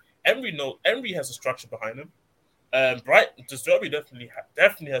sure, like Emery has a structure behind him. Deserby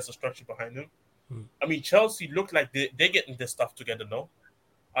definitely has a structure behind him. I mean, Chelsea look like they're getting their stuff together now.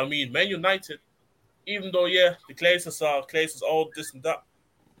 I mean, Man United, even though the Glazers all this and that,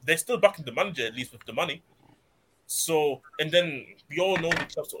 they're still backing the manager at least with the money. So, and then we all know the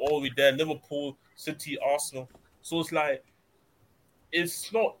clubs are already there: Liverpool, City, Arsenal. So it's like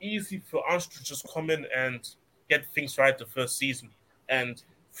it's not easy for Ange to just come in and get things right the first season. And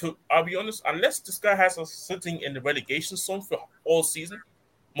I'll be honest, unless this guy has us sitting in the relegation zone for all season,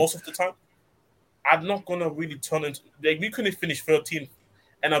 most of the time, I'm not gonna really turn into we couldn't finish 13th,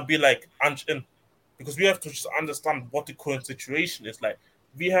 and I'll be like Ange in, because we have to just understand what the current situation is like.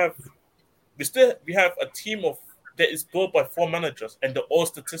 We have a team that is built by 4 managers, and they're all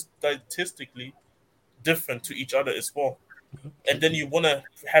statistically different to each other as well. And then you want to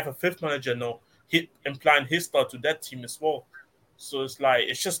have a fifth manager now, implying his style to that team as well. So it's like,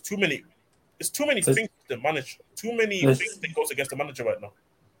 it's just too many. It's too many things to manage. Too many things that goes against the manager right now.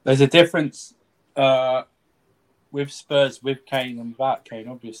 There's a difference with Spurs, with Kane and without Kane,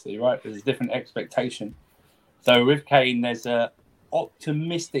 obviously, right? There's a different expectation. So with Kane, there's a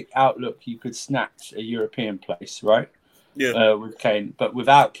optimistic outlook. You could snatch a European place, right? Yeah. With Kane, but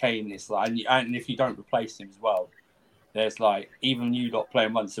without Kane, it's like, and if you don't replace him as well, there's like, even you lot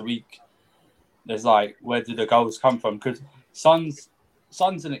playing once a week, there's like, where do the goals come from? Because Son's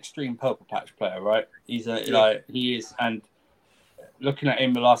an extreme purple patch player, right? He's he is, and looking at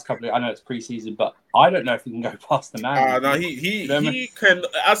him the last couple of, I know it's pre-season, but I don't know if he can go past the man. No, he can.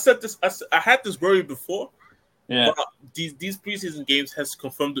 I said this. I had this worry before. Yeah. But these preseason games has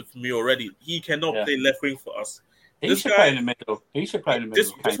confirmed it for me already. He cannot play left wing for us. He should play in the middle. This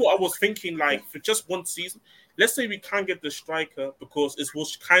is what I was thinking. Like, for just one season, let's say we can't get the striker because it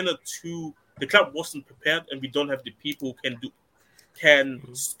was kind of too. The club wasn't prepared, and we don't have the people who can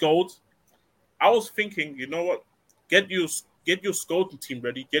scout. I was thinking, you know what? Get your scouting team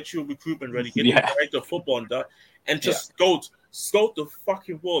ready, get your recruitment ready, get your director of football on that, and just scout the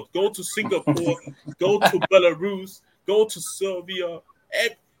fucking world. Go to Singapore, go to Belarus, go to Serbia,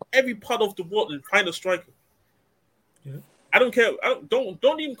 every part of the world, and find a striker. Yeah. I don't care. Don't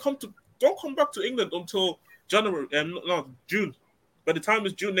come back to England until January and June. By the time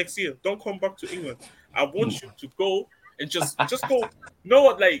it's June next year, don't come back to England. I want you to go and just go. You know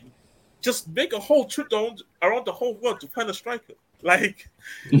what? Like, just make a whole trip around the whole world to find a striker. Like,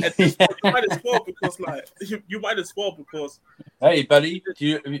 at this point, you might as well because. Hey, buddy, do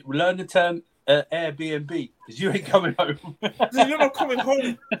you learn the term Airbnb? Because you ain't coming home. You're not coming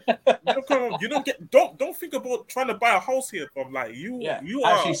home. You don't think about trying to buy a house here. From like you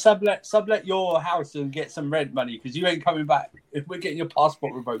actually sublet your house and get some rent money because you ain't coming back. If we're getting your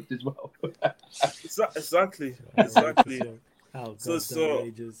passport revoked as well. Exactly. So it's like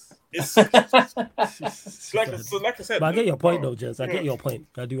I said. But I get your point, though, Jess. I get your point.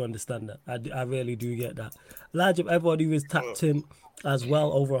 I do understand that. I really do get that. Large of everybody who is tapped in as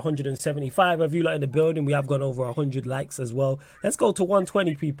well, over 175 of you lot in the building. We have gone over 100 likes as well. Let's go to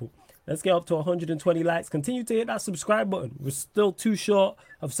 120 people. Let's get up to 120 likes. Continue to hit that subscribe button. We're still too short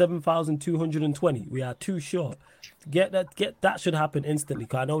of 7,220. We are too short. Get that should happen instantly,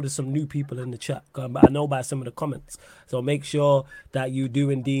 because I know there's some new people in the chat. I know by some of the comments. So make sure that you do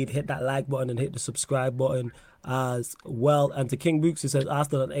indeed hit that like button and hit the subscribe button as well. And to King Books, who says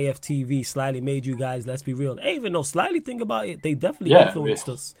Arsenal and AFTV slightly made you guys, let's be real. Hey, even though slightly think about it, they definitely influenced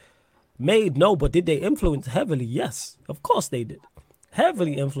us. Made, no, but did they influence heavily? Yes, of course they did.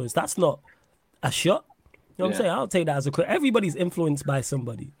 Heavily influenced. That's not a shot. You know what I'm saying? I'll take that as a credit. Everybody's influenced by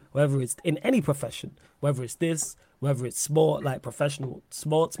somebody, whether it's in any profession, whether it's this, whether it's sport, like professional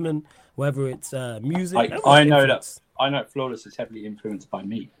sportsmen, whether it's music. I know Flawless is heavily influenced by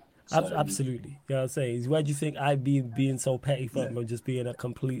me. So. Absolutely. You know what I'm saying? Where do you think I'd be being so petty for him or just being a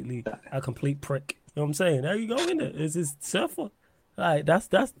complete prick? You know what I'm saying? There you go, innit? It's his surfer. Right, that's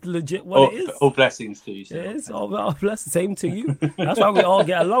legit what it is. All blessings to you. Yeah, it's all blessings. Same to you. That's why we all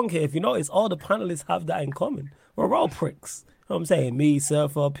get along here. If you notice, all the panelists have that in common. We're all pricks. You know what I'm saying? Me,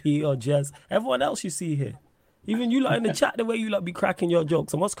 Surfer, P, or Jess, everyone else you see here. Even you lot in the chat, the way you lot be cracking your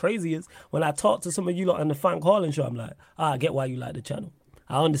jokes. And what's crazy is when I talk to some of you lot on the Frank Harlan show, I'm like, I get why you like the channel.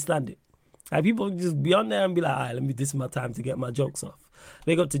 I understand it. Like, people just be on there and be like, all right, this is my time to get my jokes off.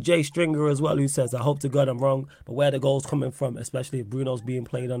 Big up to Jay Stringer as well, who says, I hope to God I'm wrong, but where the goals coming from, especially if Bruno's being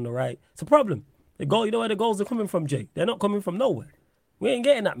played on the right, it's a problem. You know where the goals are coming from, Jay? They're not coming from nowhere. We ain't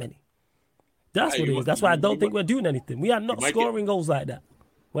getting that many. That's what it is. That's why I don't think we're doing anything. We are not scoring goals like that.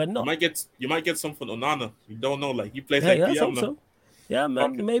 We're not. You might get some from Onana. You don't know. Like, he plays I hope so. Yeah,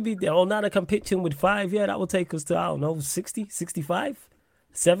 man. Okay. Maybe Onana can pitch in with 5. Yeah, that will take us to, I don't know, 60, 65.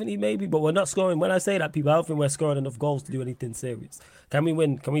 70 maybe, but we're not scoring. When I say that, people, I don't think we're scoring enough goals to do anything serious. Can we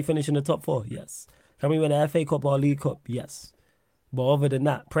win? Can we finish in the top 4? Yes. Can we win the FA Cup or League Cup? Yes. But other than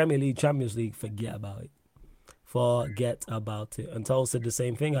that, Premier League, Champions League, forget about it. Forget about it. And Toll said the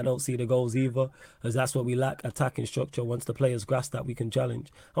same thing. I don't see the goals either, as that's what we lack, attacking structure. Once the players grasp that, we can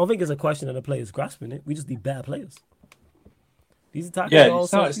challenge. I don't think it's a question of the players grasping it. We just need better players. These attackers are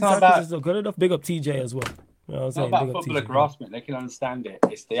also not good enough. Big up TJ as well. You know what I'm saying? It's not about footballer grasping. They can understand it.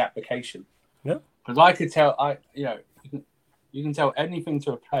 It's the application. Yeah. Because I could tell, you can tell anything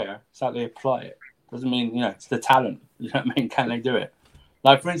to a player. It's how they apply it. Doesn't mean, it's the talent. You know what I mean? Can they do it?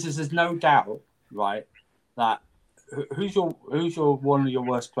 Like, for instance, there's no doubt, right, that who's your one of your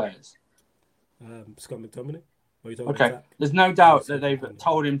worst players? Scott McTominay. Okay. There's no doubt that they've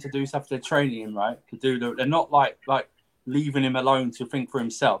told him to do stuff. They're training him, right? They're not like leaving him alone to think for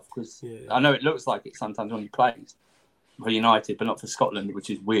himself. Because I know it looks like it sometimes when he plays for United, but not for Scotland, which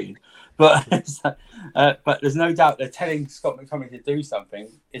is weird. But but there's no doubt they're telling Scott McTominay to do something.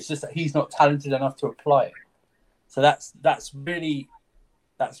 It's just that he's not talented enough to apply it. So that's really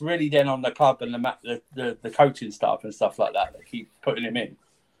then on the club and the coaching staff and stuff like that keep putting him in. You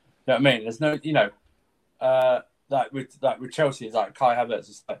know what I mean? There's no, like with Chelsea, it's like Kai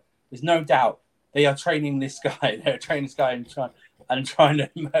Havertz. There's no doubt they are training this guy. They're training this guy and trying to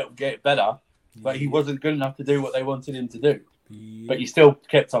get better, but he wasn't good enough to do what they wanted him to do. But you still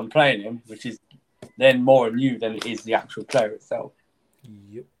kept on playing him, which is then more on you than it is the actual player itself.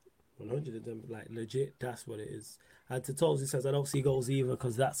 Yep, 100 of them, like legit. That's what it is. And to Tolsy says, I don't see goals either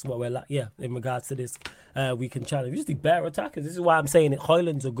because that's what we're like. Yeah, in regards to this, we can challenge. We just need better attackers. This is why I'm saying it.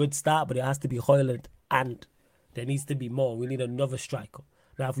 Hojlund's a good start, but it has to be Hojlund and there needs to be more. We need another striker.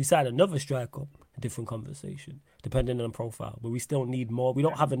 Now, if we sign another striker, a different conversation, depending on profile. But we still need more. We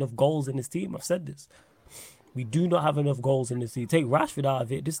don't have enough goals in this team. I've said this. We do not have enough goals in this team. Take Rashford out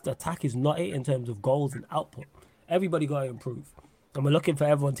of it. This attack is not it in terms of goals and output. Everybody got to improve. And we're looking for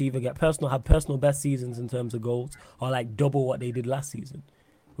everyone to either have personal best seasons in terms of goals or like double what they did last season,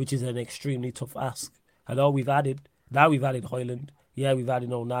 which is an extremely tough ask. I know we've added Hojlund. Yeah, we've added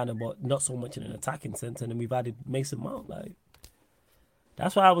Onana, but not so much in an attacking sense. And then we've added Mason Mount. Like,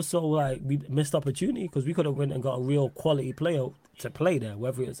 that's why I was so we missed opportunity because we could have went and got a real quality player to play there,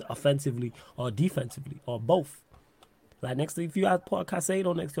 whether it's offensively or defensively or both. Like if you had put a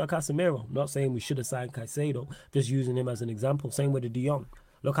Caicedo next to a Casemiro, I'm not saying we should have signed Caicedo, just using him as an example. Same with the De Jong.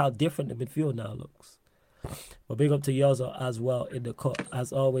 Look how different the midfield now looks. But big up to Yoza as well in the cut.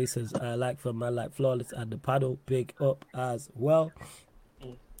 As always, says from man like Flawless at the paddle. Big up as well.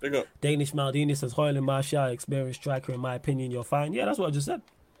 Big up. Danish Maldini says Hojlund, Martial, experienced striker. In my opinion, you're fine. Yeah, that's what I just said.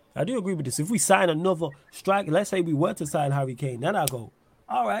 I do agree with this. If we sign another striker, let's say we were to sign Harry Kane, then I go,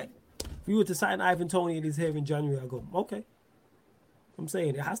 all right. If we were to sign Ivan Toney and he's here in January, I go, okay. I'm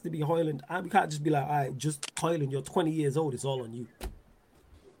saying it has to be Hojlund. We can't just be like, all right, just Hojlund, you're 20 years old, it's all on you.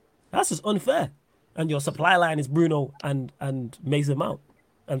 That's just unfair. And your supply line is Bruno and Mason Mount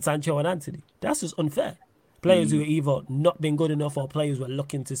and Sancho and Anthony. That's just unfair. Players who are either not been good enough or players who are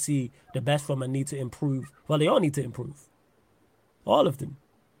looking to see the best from and need to improve. Well, they all need to improve. All of them.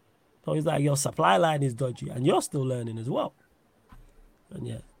 So it's like your supply line is dodgy and you're still learning as well. And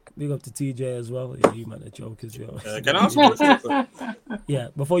yeah. Big up to TJ as well. Yeah, you man a joke as well. Can I ask you a question? Yeah,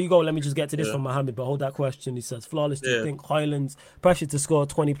 before you go, let me just get to this from Mohammed, but hold that question. He says, Flawless, do you think Hojlund's pressure to score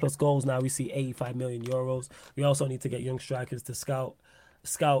 20 plus goals now? We see 85 million euros. We also need to get young strikers to scout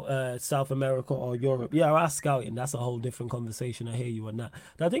South America or Europe. Yeah, our scouting, that's a whole different conversation. I hear you on that.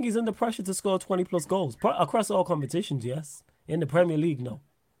 But I think he's under pressure to score 20 plus goals across all competitions, yes. In the Premier League, no.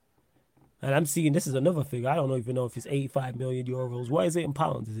 And I'm seeing this is another figure. I don't even know if it's 85 million euros. What is it in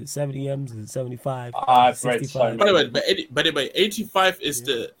pounds? Is it 70 M's? Is it 75? I've read so. By the way, 85 is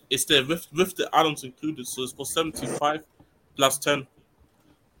the with the add-ons included, so it's for 75 plus 10.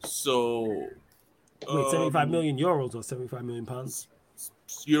 So wait, 75 million euros or 75 million pounds?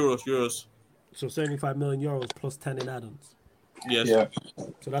 Euros. So 75 million euros plus 10 in add-ons. Yes. Yeah.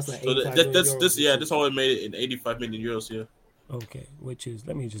 So that's like so that's how I made it in 85 million euros. Yeah. Okay, which is,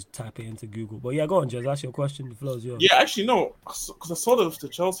 let me just type it into Google. But yeah, go on, Jez. That's your question. The floor is yours. Yeah, actually, no. Because I saw the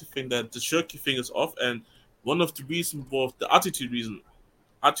Chelsea thing that the Shirky thing is off. And one of the reasons was the attitude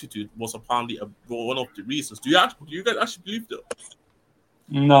was apparently one of the reasons. Do you guys actually believe that?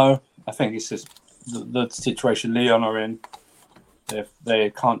 No, I think it's just the situation Leon are in. If they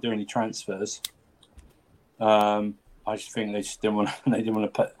can't do any transfers, I just think they just didn't want. They didn't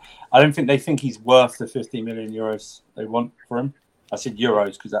want to put. I don't think they think he's worth the 50 million euros they want for him. I said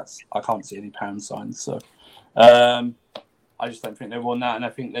euros because I can't see any pound signs. So I just don't think they want that, and I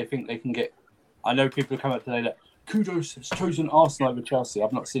think they can get. I know people come up today that Kudos has chosen Arsenal over Chelsea.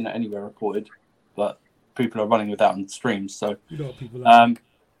 I've not seen that anywhere reported, but people are running with that on streams. So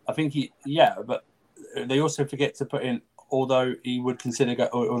I think but they also forget to put in. Although he would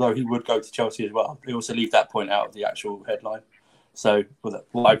go to Chelsea as well, they also leave that point out of the actual headline. So, what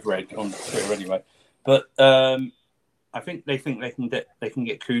I've read on Twitter anyway. But I think they can get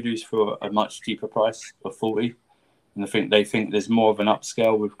Kudus for a much cheaper price of 40, and they think there's more of an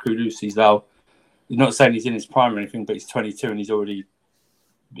upscale with Kudus. He's not saying he's in his prime or anything, but he's 22 and he's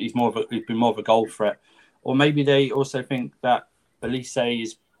been more of a goal threat. Or maybe they also think that Elise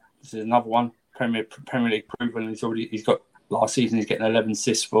is another one. Premier League proven. He's got last season. He's getting 11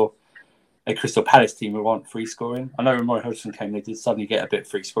 assists for a Crystal Palace team who want free scoring. I know when Roy Hodgson came, they did suddenly get a bit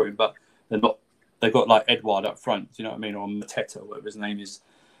free scoring, but they're not. They've got like Edouard up front. Do you know what I mean? Or Mateta, whatever his name is.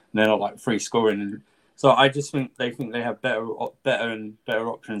 And they're not like free scoring. And So I just think they have better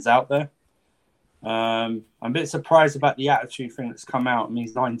options out there. I'm a bit surprised about the attitude thing that's come out. I mean,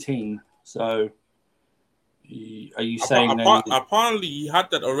 he's 19, so are you saying apparently he had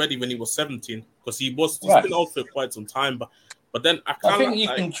that already when he was 17 because he's right. been out for quite some time, but then I think you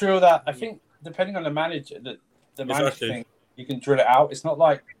can drill that. I think depending on the manager, the manager thing, you can drill it out. It's not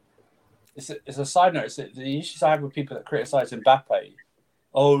like it's a side note. It's the issues I have with people that criticize Mbappe.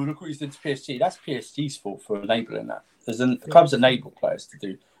 Oh, look what he's done to PSG. That's PSG's fault for enabling that. The clubs enable players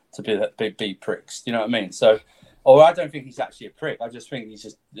to be pricks. Do you know what I mean? So, I don't think he's actually a prick. I just think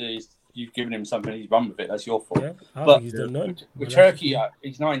you've given him something. He's run with it. That's your fault. Yeah, but he's done nothing. With Turkey,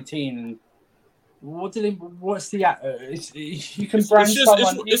 he's 19. And what's the? You can brand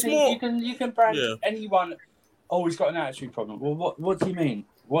someone. You can brand anyone. Oh, he's got an attitude problem. Well, what do you mean?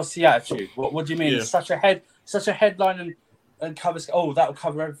 What's the attitude? What do you mean? Yeah. It's such a headline and covers. Oh, that'll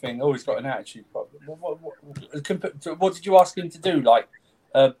cover everything. Oh, he's got an attitude problem. What did you ask him to do? Like,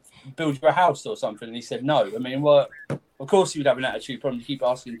 build you a house or something? And he said no. I mean, well, of course you'd have an attitude problem. You keep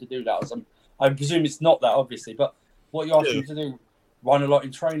asking him to do that. I presume it's not that, obviously. But what you ask him to do, run a lot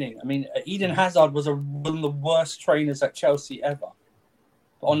in training. I mean, Eden Hazard was one of the worst trainers at Chelsea ever.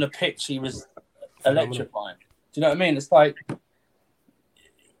 But on the pitch, he was electrifying. Do you know what I mean? It's like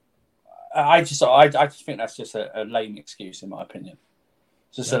I just think that's just a lame excuse, in my opinion.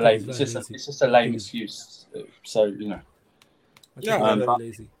 It's just a lame excuse. So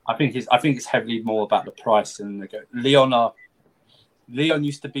I think it's heavily more about the price and Leon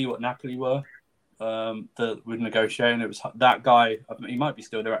used to be what Napoli were. With negotiating, it was that guy. I mean, he might be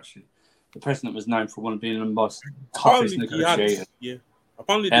still there actually. The president was known for being the most toughest negotiator.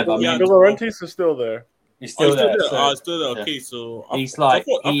 Apparently, De Laurentiis is still there. He's still there. Still there. Okay, so he's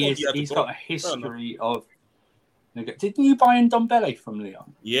he's got a history of. Didn't you buy in Dombele from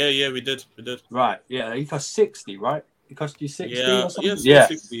Leon? Yeah, we did. Right, yeah, he cost 60, right? He cost you 60 or something? Yeah,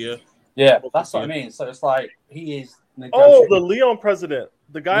 60, yeah. That's what I mean. So it's like he is. Oh, the Leon president,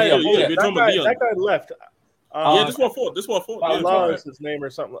 the guy. That guy left. This one for. Allah is his name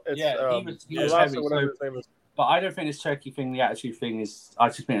or something. He was heavy. Whatever his name is. But I don't think this Turkey thing, the attitude thing is. I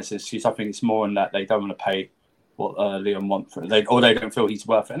just think it's an excuse. I think it's more in that they don't want to pay what Leon wants for it, or they don't feel he's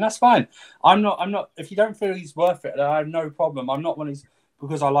worth it, and that's fine. I'm not. If you don't feel he's worth it, then I have no problem. I'm not one of these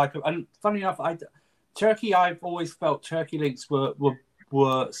because I like him. And funny enough, Turkey. I've always felt Turkey links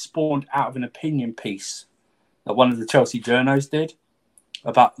were spawned out of an opinion piece that one of the Chelsea journos did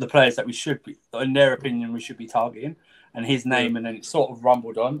about the players that we should be, in their opinion, we should be targeting, and his name, and then it sort of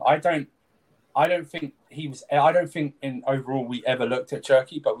rumbled on. I don't think in overall we ever looked at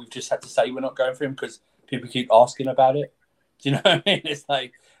Turkey, but we've just had to say we're not going for him because people keep asking about it. Do you know what I mean? It's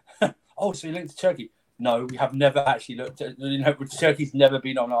like, oh, so you linked to Turkey? No, we have never actually looked at. Turkey's never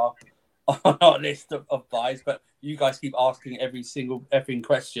been on our list of buys, but you guys keep asking every single effing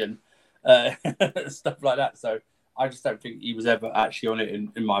question, stuff like that. So I just don't think he was ever actually on it,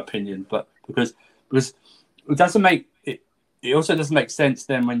 in my opinion. But because it doesn't make it. It also doesn't make sense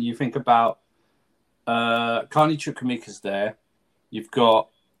then when you think about. Carney Chukwuemeka's there. You've got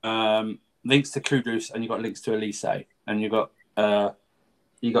links to Kudus, and you've got links to Elise, and you've got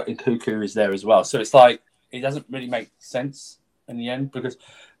Nkuku is there as well. So it's like it doesn't really make sense in the end because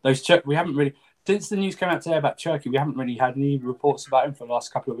we haven't really since the news came out today about Turkey. We haven't really had any reports about him for the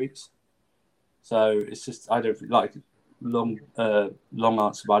last couple of weeks. So it's just I don't like long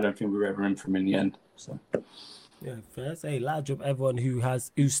answer, but I don't think we were ever in from in the end. So. Yeah, first, hey, large up everyone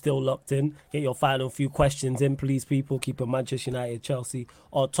who's still locked in. Get your final few questions in, please, people. Keep it Manchester United, Chelsea,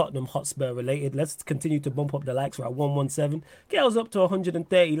 or Tottenham Hotspur related. Let's continue to bump up the likes. We're at 117. Get us up to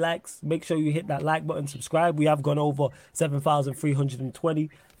 130 likes. Make sure you hit that like button, subscribe. We have gone over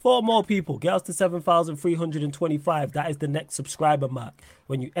 7,320. 4 more people. Get us to 7,325. That is the next subscriber mark.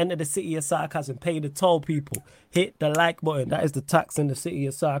 When you enter the city of Sarcasm, pay the toll, people. Hit the like button. That is the tax in the city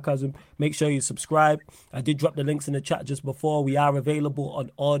of Sarcasm. Make sure you subscribe. I did drop the links in the chat just before. We are available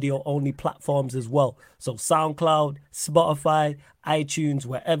on audio-only platforms as well. So SoundCloud, Spotify, iTunes,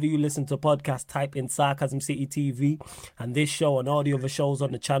 wherever you listen to podcasts, type in Sarcasm City TV. And this show and all the other shows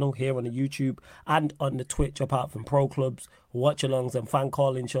on the channel here on the YouTube and on the Twitch, apart from Pro Clubs, watch-alongs and fan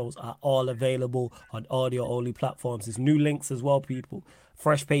calling shows are all available on audio-only platforms. There's new links as well, people.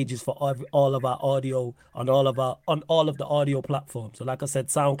 Fresh pages for all of our audio on all of the audio platforms. So like I said,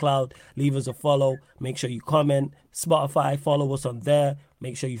 SoundCloud, leave us a follow. Make sure you comment. Spotify, follow us on there.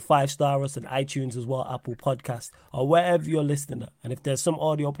 Make sure you 5-star us on iTunes as well, Apple Podcasts, or wherever you're listening at. And if there's some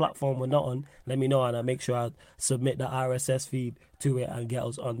audio platform we're not on, let me know and I'll make sure I submit the RSS feed to it and get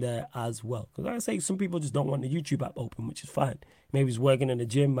us on there as well. Because like I say, some people just don't want the YouTube app open, which is fine. Maybe he's working in the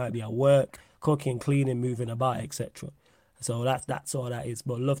gym, might be at work, cooking, cleaning, moving about, etc. So that's all that is.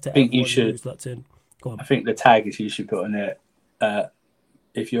 But love to think you everyone should. who's locked in. Go on. I think the tag is you should put on it.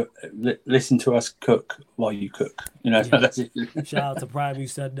 If you listen to us cook while you cook, that's it. Shout out to Prime who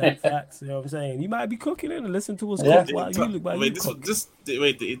said that. Facts. You know what I'm saying? You might be cooking and listen to us Yeah. cook while you look.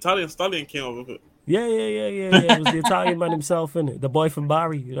 The Italian stallion came up with it. Yeah. It was the Italian man himself, innit? The boy from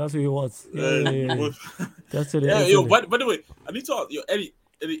Bari. That's who it was. Yeah. That's what it is. Yo, by the way, I need to ask you, Eddie,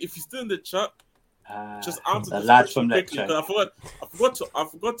 if you're still in the chat, just answer the this lad question from quickly. Lecce. I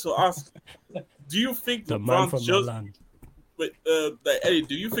forgot to ask. Do you think The man LeBron's from jersey? Milan. Wait, Eddie,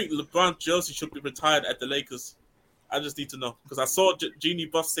 do you think LeBron's jersey should be retired at the Lakers? I just need to know because I saw Genie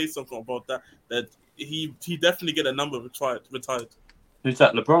Buff say something about that he definitely get a number retired. Who's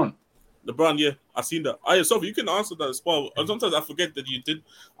that? LeBron. LeBron, yeah, I seen that. Sophie, you can answer that as well. Sometimes I forget that you did.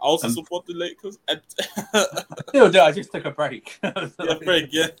 I also support the Lakers. I just took a break. Break,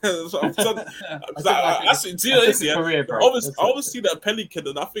 yeah. I always see that Pelican,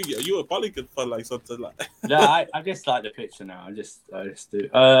 and I think you're a Pelican fan, like something like. Yeah, I just like the picture now. I just do.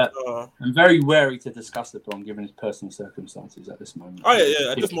 I'm very wary to discuss LeBron given his personal circumstances at this moment. Oh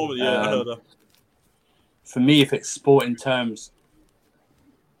yeah. At this moment, I heard that. For me, if it's sporting terms,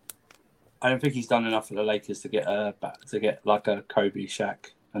 I don't think he's done enough for the Lakers to get like a Kobe,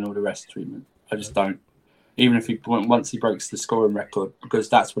 Shaq, and all the rest treatment. I just don't. Even if once he breaks the scoring record, because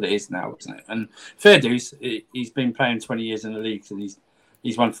that's what it is now, isn't it? And fair dues, he's been playing 20 years in the league, and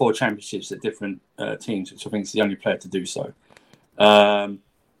he's won 4 championships at different teams, which I think is the only player to do so. For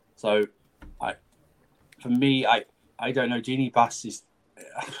me, I don't know. Genie Bass is.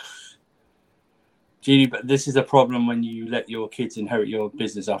 Genie, but this is a problem when you let your kids inherit your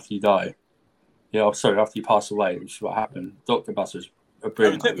business after you die. Yeah, after you pass away, which is what happened. Dr. Bass was a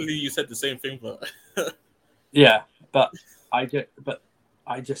brilliant. Technically, you said the same thing, but yeah, but I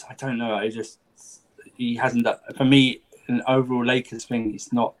don't know. He hasn't done, for me, an overall Lakers thing.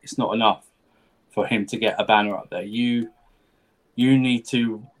 It's not enough for him to get a banner up there. You need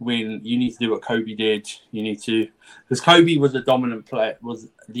to win. You need to do what Kobe did. You need to, because Kobe was the dominant player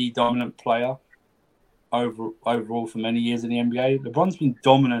overall for many years in the NBA. LeBron's been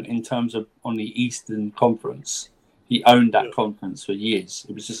dominant in terms of on the Eastern Conference. He owned that conference for years.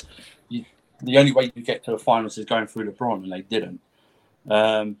 It was just the only way you get to the finals is going through LeBron, and they didn't.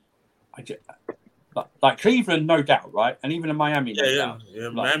 Like Cleveland, no doubt, right? And even in Miami, no doubt. Yeah,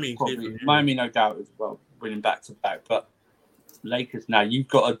 Miami, no doubt as well, winning back to back. But Lakers, now you've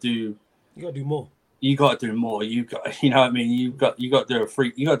got to do. You got to do more. You got to do more. You got, you know what I mean. You got to do a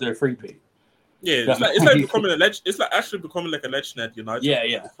free. You got to do a free-peat. Yeah, it's like becoming a legend. It's like actually becoming like a legend at United.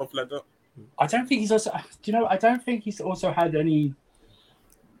 Yeah. Stuff like that. I don't think he's also. I don't think he's also had any.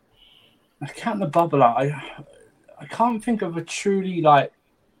 I count the bubble out. I can't think of a truly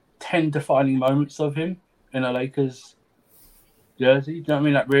 10 defining moments of him in a Lakers jersey. Do you know what I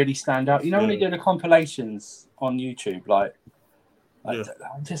mean? That really stand out. You know when they do the compilations on YouTube,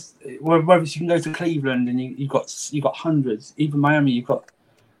 just whether you can go to Cleveland and you got hundreds. Even Miami, you've got.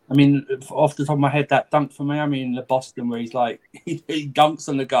 I mean, off the top of my head, that dunk for Miami in the Boston where he's he dunks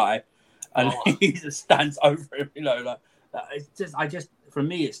on the guy, and he just stands over him. For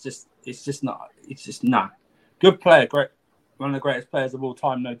me, it's just not. Good player, great, one of the greatest players of all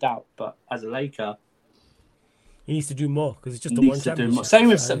time, no doubt. But as a Laker, he needs to do more because it's just the one championship.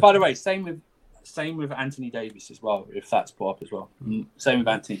 Same with Anthony Davis as well. If that's brought up as well, same with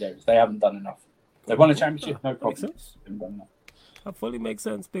Anthony Davis. They haven't done enough. They won a championship, no problem. That fully makes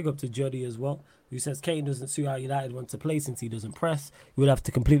sense. Big up to Jody as well, who says Kane doesn't suit how United want to play since he doesn't press. We would have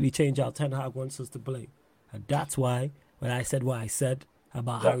to completely change how Ten Hag wants us to play. And that's why, when I said what I said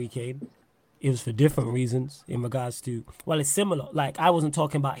about Harry Kane, it was for different reasons in regards to, well, it's similar. Like, I wasn't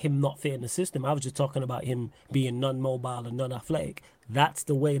talking about him not fitting the system. I was just talking about him being non-mobile and non-athletic. That's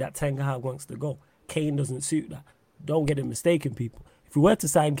the way that Ten Hag wants to go. Kane doesn't suit that. Don't get it mistaken, people. If we were to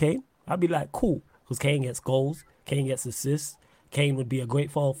sign Kane, I'd be like, cool, because Kane gets goals, Kane gets assists, Kane would be a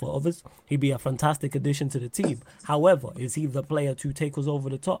great fall for others. He'd be a fantastic addition to the team. However, is he the player to take us over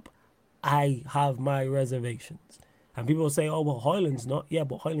the top? I have my reservations. And people will say, oh, well, Hojlund's not. Yeah,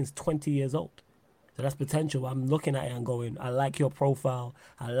 but Hojlund's 20 years old. So that's potential. I'm looking at it and going, I like your profile.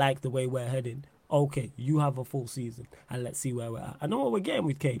 I like the way we're heading. Okay, you have a full season, and let's see where we're at. I know what we're getting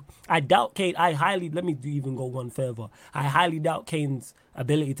with Kane. I doubt Kane. Let me even go one further. I highly doubt Kane's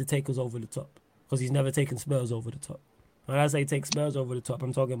ability to take us over the top because he's never taken Spurs over the top. When I say take Spurs over the top,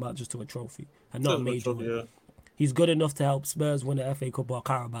 I'm talking about just to a trophy and not a major win. He's good enough to help Spurs win the FA Cup or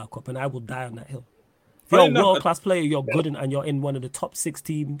Carabao Cup, and I will die on that hill. If you're a Funny enough, world-class player, you're good and you're in one of the top 6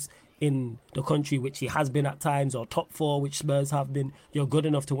 teams in the country, which he has been at times, or top 4, which Spurs have been, you're good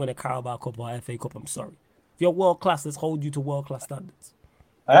enough to win a Carabao Cup or FA Cup. I'm sorry. If you're world-class, let's hold you to world-class standards.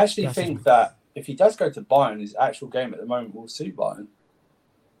 I actually think that if he does go to Bayern, his actual game at the moment will suit Bayern.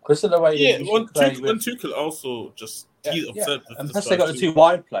 Because of the way Tuchel also just upset with and the plus they got the 2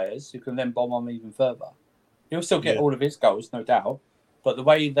 wide players who can then bomb on even further. He'll still get all of his goals, no doubt. But the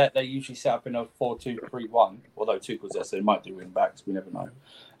way that they usually set up in a 4-2-3-1, although Tuchel's there, so they might do wing backs, we never know.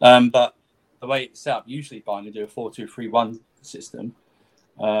 But the way it's set up, usually Bayern, they do a 4-2-3-1 system,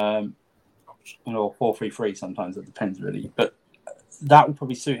 or 4-3-3 sometimes. It depends really. But that would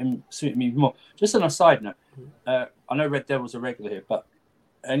probably suit him even more. Just on a side note, I know Red Devils are regular here, but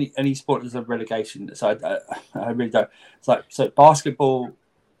any sport is a relegation, so I really don't. It's like basketball,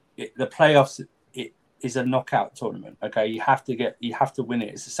 the playoffs. Is a knockout tournament. Okay, you have to win it.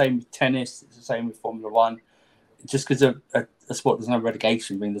 It's the same with tennis. It's the same with Formula One. Just because a sport doesn't have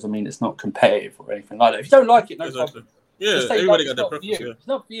relegation doesn't mean it's not competitive or anything like that. If you don't like it, no problem. Yeah, everybody got their preference. Yeah. It's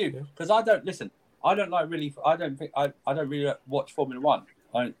not for you because I don't listen. I don't really watch Formula One.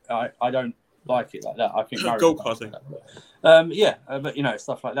 I don't like it like that. I think go karting. But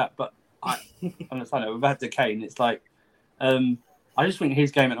stuff like that. But I understand it. We've had the Kane. It's like I just think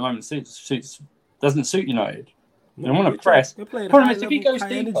his game at the moment suits. Doesn't suit United. I want to press. The problem is if he goes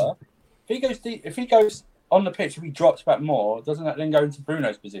deeper, if he goes on the pitch, if he drops back more, doesn't that then go into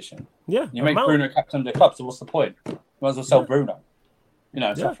Bruno's position? Yeah. You make Bruno captain of the club, so what's the point? You might as well sell Bruno.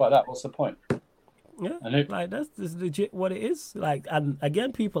 Stuff like that. What's the point? Yeah, that's legit what it is. Like, and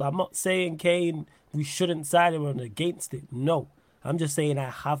again, people, I'm not saying Kane, we shouldn't side him against it. No. I'm just saying I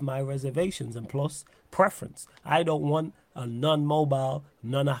have my reservations and plus preference. I don't want a non-mobile,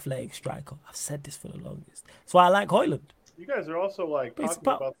 non-athletic striker. I've said this for the longest. That's why I like Hojlund. You guys are also talking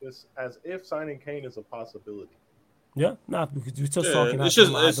about this as if signing Kane is a possibility. Yeah, because we're just talking. It's just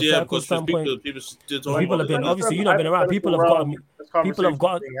because people have been obviously you've not been around. People have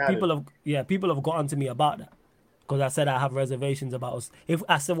gotten to me about that because I said I have reservations about us. If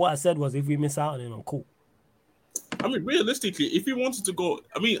I said what I said was if we miss out on him, I'm cool. I mean, realistically, if he wanted to go,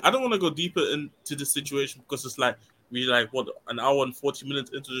 I don't want to go deeper into the situation because it's like an hour and 40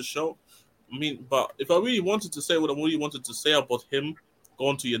 minutes into the show. But if I really wanted to say what I really wanted to say about him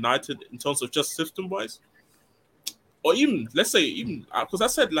going to United in terms of just system-wise, or even, let's say, because I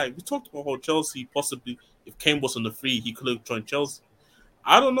said, we talked about how Chelsea possibly, if Kane was on the free, he could have joined Chelsea.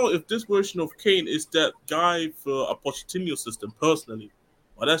 I don't know if this version of Kane is that guy for a Pochettino system, personally.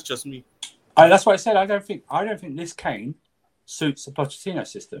 But that's just me. That's what I said. I don't think this Kane suits a Pochettino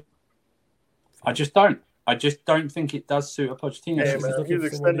system. I just don't think it does suit a Pochettino system. Man, he's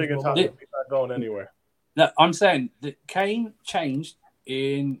extending his time. He's not going anywhere. No, I'm saying that Kane changed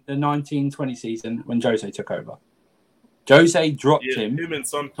in the 1920 season when Jose took over. Jose dropped him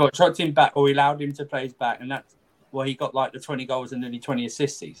back, or he allowed him to play his back, and that's where he got the 20 goals and nearly 20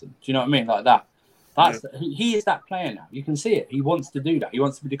 assists season. Do you know what I mean? Like that. He is that player now. You can see it. He wants to do that. He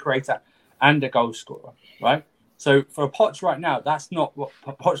wants to be the creator and a goal scorer, right? So for Poch right now, that's not what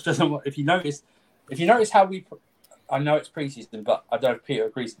Poch doesn't want. If you notice how I know it's preseason, but I don't know if Peter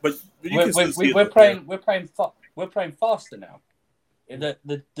agrees. But we're playing faster now.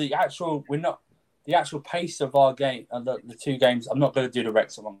 The actual pace of our game and the 2 games. I'm not going to do the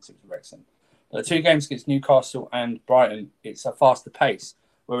Wrexham one because it was Wrexham. The 2 games against Newcastle and Brighton, it's a faster pace.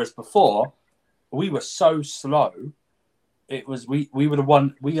 Whereas before, we were so slow. It was we would have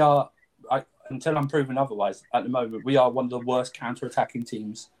won. We are until I'm proven otherwise. At the moment, we are one of the worst counter-attacking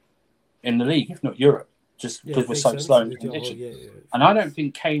teams in the league, if not Europe, just because we're so slow in condition. And I don't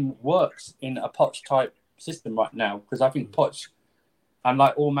think Kane works in a Poch type system right now because I think Poch,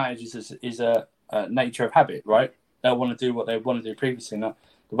 unlike all managers, is a nature of habit, right? They'll want to do what they want to do previously. Now,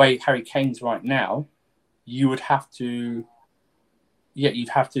 the way Harry Kane's right now, you clearly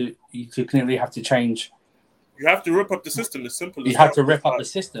have to change. You have to rip up the system. It's simple. You have to rip up the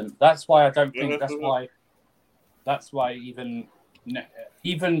system. That's why I don't think. That's why even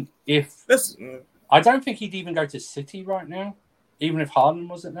if I don't think he'd even go to City right now. Even if Haaland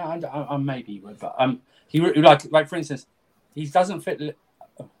wasn't there, I maybe he would. But he would like for instance, he doesn't fit.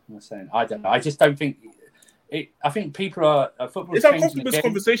 I'm saying I don't know. I just don't think. I think people are football. It's a comfortable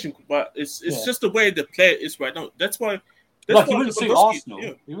conversation, but it's just the way the player is right now. That's why. He wouldn't suit Arsenal.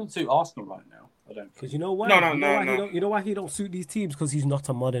 Yeah. He wouldn't suit Arsenal right now. I don't. Because you know why? You know why he don't suit these teams? Because he's not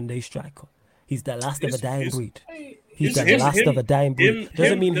a modern day striker. He's the last of a dying breed. He's the last of a dying breed.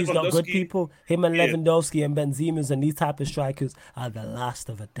 Doesn't mean he's not good people. Him and Lewandowski and Benzema's and these type of strikers are the last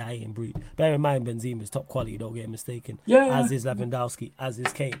of a dying breed. Bear in mind, Benzema's top quality, don't get mistaken. As is Lewandowski, as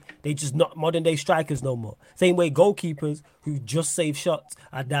is Kane. They just not modern day strikers no more. Same way goalkeepers who just save shots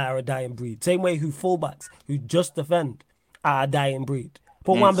are a dying breed. Same way who fullbacks who just defend are a dying breed.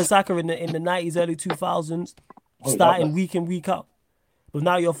 Put Wan-Bissaka in the 90s, early 2000s, starting week in, week out. But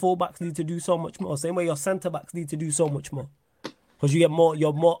now your fullbacks need to do so much more. Same way your centre-backs need to do so much more. Because you're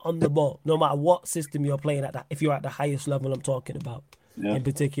more on the ball, no matter what system you're playing at. That if you're at the highest level I'm talking about, in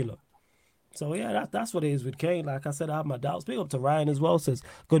particular. So yeah, that's what it is with Kane. Like I said, I have my doubts. Big up to Ryan as well. Says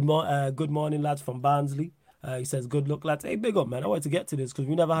good morning, lads from Barnsley. He says good luck, lads. Hey, big up, man. I wanted to get to this because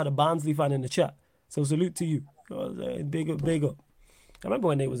we never had a Barnsley fan in the chat. So salute to you. Big up. I remember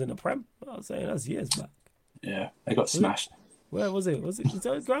when they was in the Prem. I was saying that's years back. Yeah, they got smashed. Where was it? Is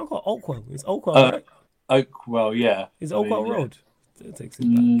it ground called Oakwell? It's Oakwell, right? Oakwell, yeah. It's Oakwell Road. It takes it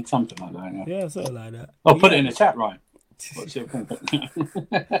back. Something like that, yeah. Yeah, something like that. I'll put it in the chat, Ryan. What's your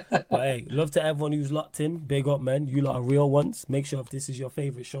But hey, love to everyone who's locked in. Big up, man. You lot are real ones. Make sure if this is your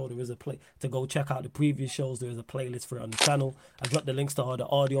favorite show, there is a play to go check out the previous shows. There is a playlist for it on the channel. I dropped the links to all the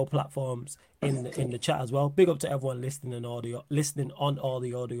audio platforms in the chat as well. Big up to everyone listening on all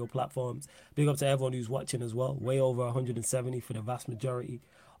the audio platforms. Big up to everyone who's watching as well. Way over 170 for the vast majority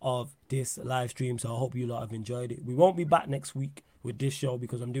of this live stream. So I hope you lot have enjoyed it. We won't be back next week with this show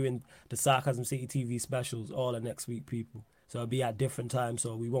because I'm doing the Sarcasm City TV specials all of next week, people. So it'll be at different times.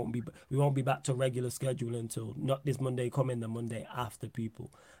 So we won't be back to regular schedule until not this Monday coming, the Monday after,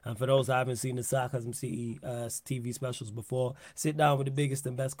 people. And for those that haven't seen the Sarcasm City TV specials before, sit down with the biggest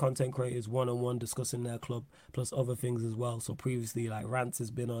and best content creators one-on-one discussing their club plus other things as well. So previously, like Rance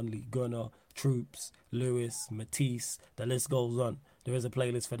has been on, Lee Gunner, Troops, Lewis, Matisse, the list goes on. There is a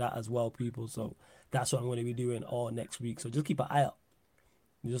playlist for that as well, people. So that's what I'm going to be doing all next week. So just keep an eye out.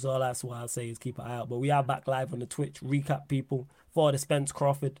 Just all that's what I'll say is keep an eye out. But we are back live on the Twitch. Recap, people, for the Spence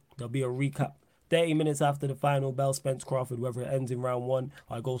Crawford. There'll be a recap 30 minutes after the final bell, Spence Crawford, whether it ends in round 1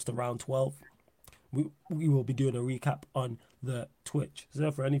 or it goes to round 12. We will be doing a recap on the Twitch. Is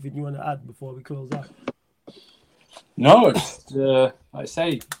there for anything you want to add before we close out? No, it's, like I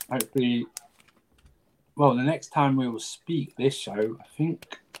say, hopefully, well, the next time we will speak this show, I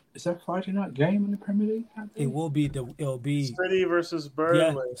think, is there a Friday night game in the Premier League? It'll be City versus Burnley.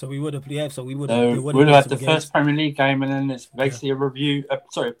 Yeah, so we would have had the first Premier League game, and then it's basically a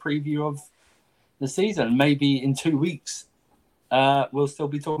preview of the season. Maybe in 2 weeks, we'll still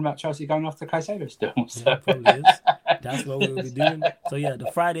be talking about Chelsea going after Caicedo still. So. Yeah, probably is. That's what we'll be doing. So yeah,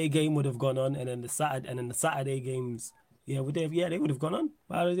 the Friday game would have gone on, and then the Saturday games. Yeah, they would have gone on.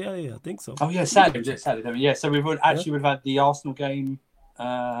 Yeah, I think so. Oh yeah, Saturday. Yeah, so we would have had the Arsenal game.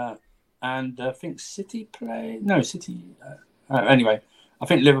 And I think City play. No, City. Anyway, I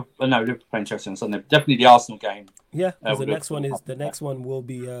think Liverpool playing Chelsea on Sunday. Definitely the Arsenal game. Yeah, the next one will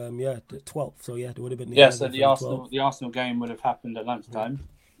be the 12th. So yeah, it would have been. So the Arsenal game would have happened at lunchtime.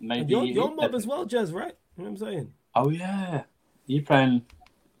 Maybe your mob as well, Jez, right? You know what I'm saying? Oh yeah, you playing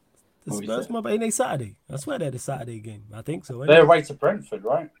the Spurs mob? Ain't they Saturday? I swear they're the Saturday game. I think so. They're away to Brentford,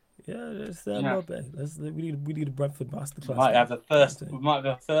 right? Yeah, that's mob. We need a Brentford masterclass. We might have the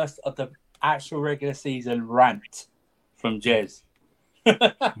first of the actual regular season rant from Jez.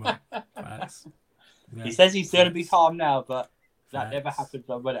 He says he's going to be calm now, but that never happens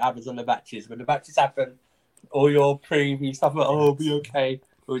when it happens on the matches. When the matches happen, all your preview stuff like, "Oh, be okay," it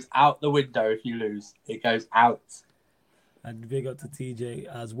goes out the window if you lose. It goes out. And big up to TJ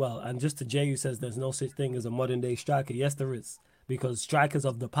as well. And just to Jay, who says there's no such thing as a modern day striker. Yes, there is. Because strikers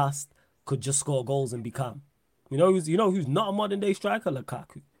of the past could just score goals and be calm. You know who's not a modern day striker?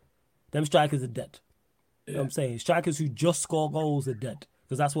 Lukaku. Them strikers are dead. You know what I'm saying? Strikers who just score goals are dead.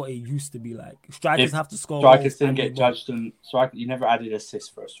 Because that's what it used to be like. Strikers have to score goals. Strikers didn't get judged, and you never added assists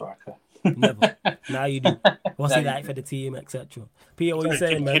for a striker. Never. Now you do. What's he like for the team, etc. Peter, what are you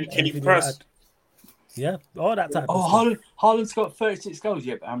saying, man? Can you press? Yeah, all that type of stuff. Haaland's got 36 goals,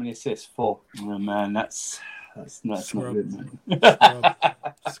 yeah, but how many assists? 4. Oh, man, that's not good, man.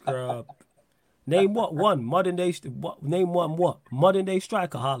 Scrub. Name one modern day striker.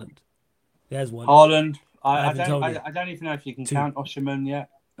 Haaland. There's one. Haaland. I don't even know if you can count Osherman yet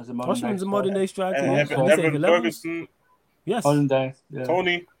as a modern. Osherman's a modern day striker. Evan Ferguson. Yes. Haaland. Yeah.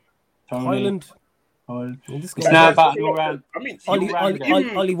 Tony. Haaland. It's now about all round. I mean,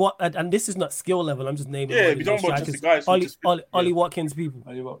 Ollie Watkins, and this is not skill level. I'm just naming. Yeah, we don't want just the guys. Ollie Watkins, people.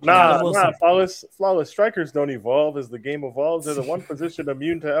 Nah. Flawless strikers don't evolve as the game evolves. They're the one position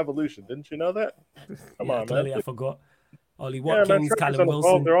immune to evolution. Didn't you know that? Come on, clearly, man. I forgot. Ollie Watkins, Callum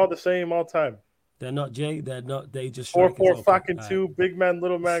Wilson. They're all the same all time. They're not Jay. They're not. They just 4-4 fucking 2, big man,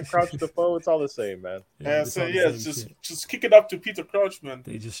 little man, crouch the foe. It's all the same, man. Just kick it up to Peter Crouch, man.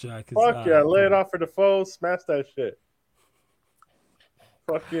 They just strikers. Fuck yeah, lay it off for the foe, smash that shit.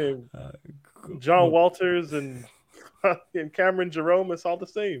 Fucking John Walters and fucking Cameron Jerome, it's all the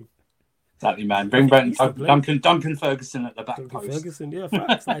same. Exactly, man. Bring Duncan Ferguson at the back post. Ferguson, yeah,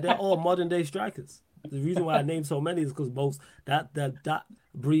 facts. Like, they're all modern day strikers. The reason why I name so many is because most that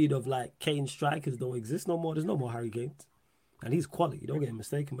breed of like Kane strikers don't exist no more. There's no more Harry Kanes, and he's quality. Don't get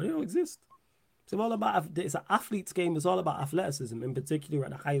mistaken, but they don't exist. It's all about. It's an athlete's game. It's all about athleticism, in particular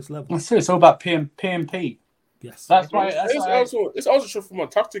at the highest level. That's it. It's all about PMP. Yes, that's right. It's also true from a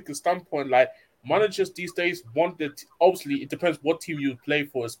tactical standpoint. Like managers these days want that. Obviously, it depends what team you play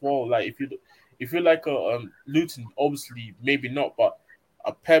for as well. Like if you're like a Luton, obviously maybe not, but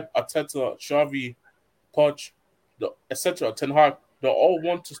a Pep, Arteta, Xavi, Poch, etc. Ten Hag, they all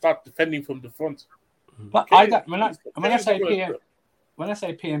want to start defending from the front. But when I say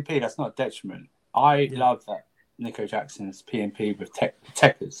PMP, that's not a detriment. I love that Nico Jackson's PMP with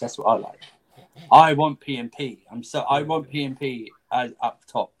techers. That's what I like. I want PMP. I want PMP up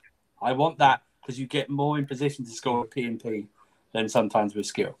top. I want that because you get more in position to score with PMP than sometimes with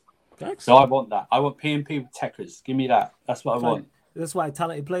skill. Excellent. So I want that. I want PMP with techers. Give me that. That's what I want. That's why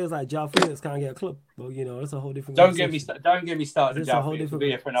talented players like João Felix can't get a club. Well, that's a whole different. Don't get me started. João Felix will be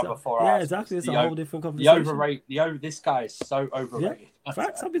here for another 4 hours. Yeah, exactly. It's a whole different conversation. This guy is so overrated. Yeah,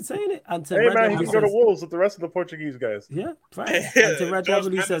 facts. I've been saying it. And hey man, he can go to Wolves with the rest of the Portuguese guys. Yeah, facts. And to Red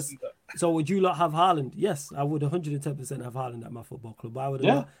Devil, he says, "So would you lot have Haaland?" Yes, I would 110% have Haaland at my football club. Why would I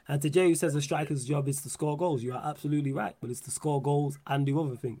not? And to Jay, who says a striker's job is to score goals, you are absolutely right. But it's to score goals and do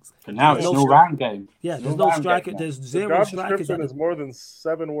other things. But now it's no round game. Yeah, there's no striker. There's zero strikers. The is more than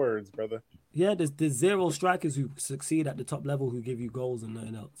 7 words, brother. Yeah, there's zero strikers who succeed at the top level who give you goals and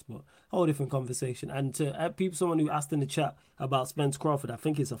nothing else. But whole different conversation. And to someone who asked in the chat about Spence Crawford, I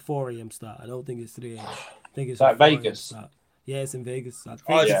think it's a 4 a.m. start. I don't think it's 3 a.m. I think it's like Vegas. Start. Yeah, it's in Vegas. So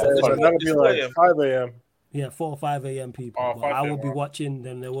that'll be like 5 a.m. Yeah, 4 or 5 a.m. people. I will be watching.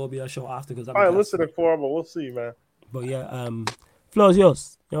 Then there will be a show after because I listened to 4, but we'll see, man. But yeah, floor's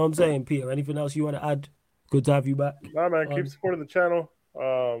yours. You know what I'm saying, Peter? Anything else you want to add? Good to have you back. Nah, man. Keep supporting the channel.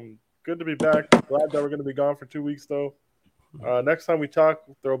 Good to be back. Glad that we're going to be gone for 2 weeks, though. Next time we talk,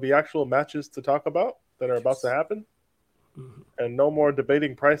 there will be actual matches to talk about that are about to happen. And no more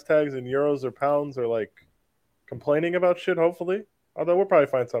debating price tags in euros or pounds or like complaining about shit, hopefully. Although we'll probably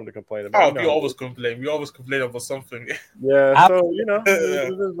find something to complain about. We always complain. We always complain about something. Yeah, so,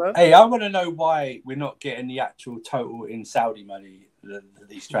 Hey, I want to know why we're not getting the actual total in Saudi money,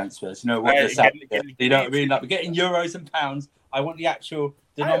 these transfers. You know what? You know what I mean? Like, we're getting euros and pounds. I want the actual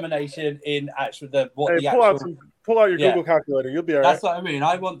denomination in actual pull out your Google calculator. You'll be all right. That's what I mean.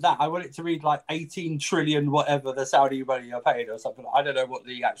 I want that. I want it to read like 18 trillion, whatever the Saudi money are paid or something. I don't know what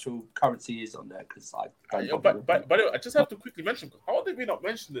the actual currency is on there because I don't. But I just have to quickly mention. How did we not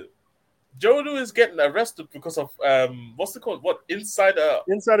mention it? Joe Lewis is getting arrested because of what's it called? What insider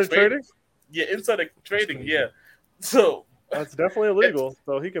trading? Yeah, insider trading. Yeah. So. That's definitely illegal.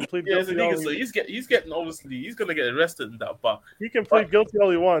 So he can plead guilty. So he's getting obviously he's gonna get arrested in that. But he can plead guilty all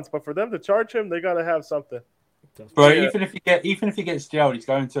he wants. But for them to charge him, they gotta have something. Bro, even if he gets jailed, he's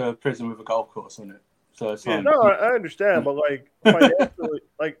going to a prison with a golf course on it. So it's fine. No, I understand, but like financially,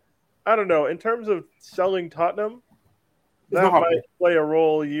 like I don't know. In terms of selling Tottenham, that might play a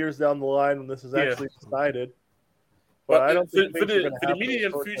role years down the line when this is actually decided. But I don't think for the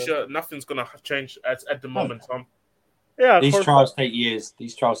immediate future, nothing's gonna change at the moment, Tom. Yeah, these trials take years.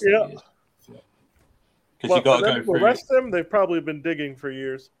 Because you got to go through. To arrest them, they've probably been digging for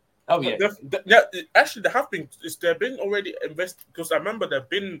years. Oh yeah. Actually, there have been. There been already invested because I remember there've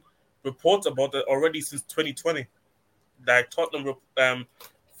been reports about it already since 2020. Like Tottenham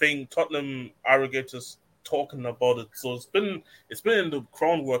arrogators talking about it. So it's been in the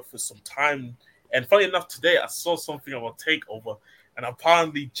groundwork for some time. And funny enough, today I saw something about takeover, and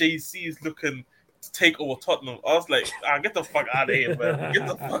apparently JC is looking to take over Tottenham. I was like, get the fuck out of here, man. Get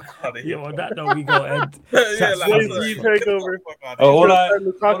the fuck out of here. Yeah, well, that don't we go end. Takeover.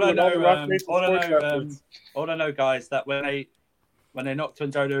 All I know, guys, that when they knocked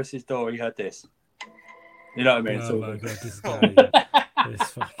on Joe Lewis's door, he heard this. You know what I mean? Oh my God, this guy.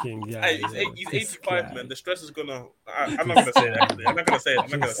 This fucking guy. He's 85, man. The stress is gonna. I'm not gonna say that. I'm not gonna say it.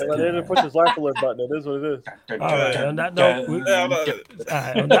 They didn't push his laugh alert button. It is what it is. All right. On that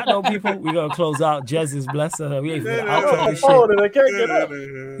note, people, we're gonna close out. Jez is blessed. We ain't even out for this shit. I can't get up.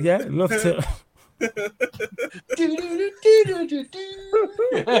 Yeah, love to.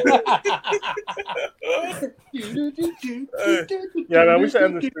 Yeah, man, we should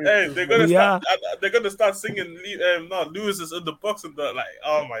end the stream. Hey, they're gonna Yeah. start. They're gonna start singing. No, Lewis is in the box and they're like,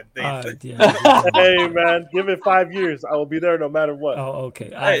 oh my days. Yeah. Hey, man, give it 5 years. I will be there no matter what. Oh, okay.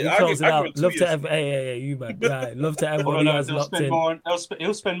 Hey, We I'll close give- it I'll out. give it 2 Love to years. hey, you man. Right. Love to Well, everyone who has they'll locked spend in. more.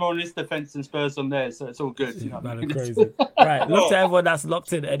 He'll spend more on his defense than Spurs on theirs, so it's all good. You know what I Man, mean? I'm crazy. Right, look to everyone that's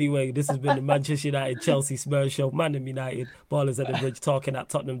locked in anyway. This has been the Manchester United Chelsea Spurs show. Man United, Ballers at the Bridge, talking at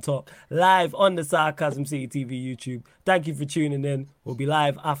Tottenham Talk, live on the Sarcasm City TV YouTube. Thank you for tuning in. We'll be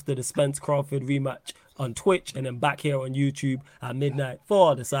live after the Spence Crawford rematch on Twitch and then back here on YouTube at midnight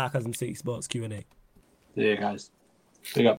for the Sarcasm City Sports Q&A. See you guys. Big up.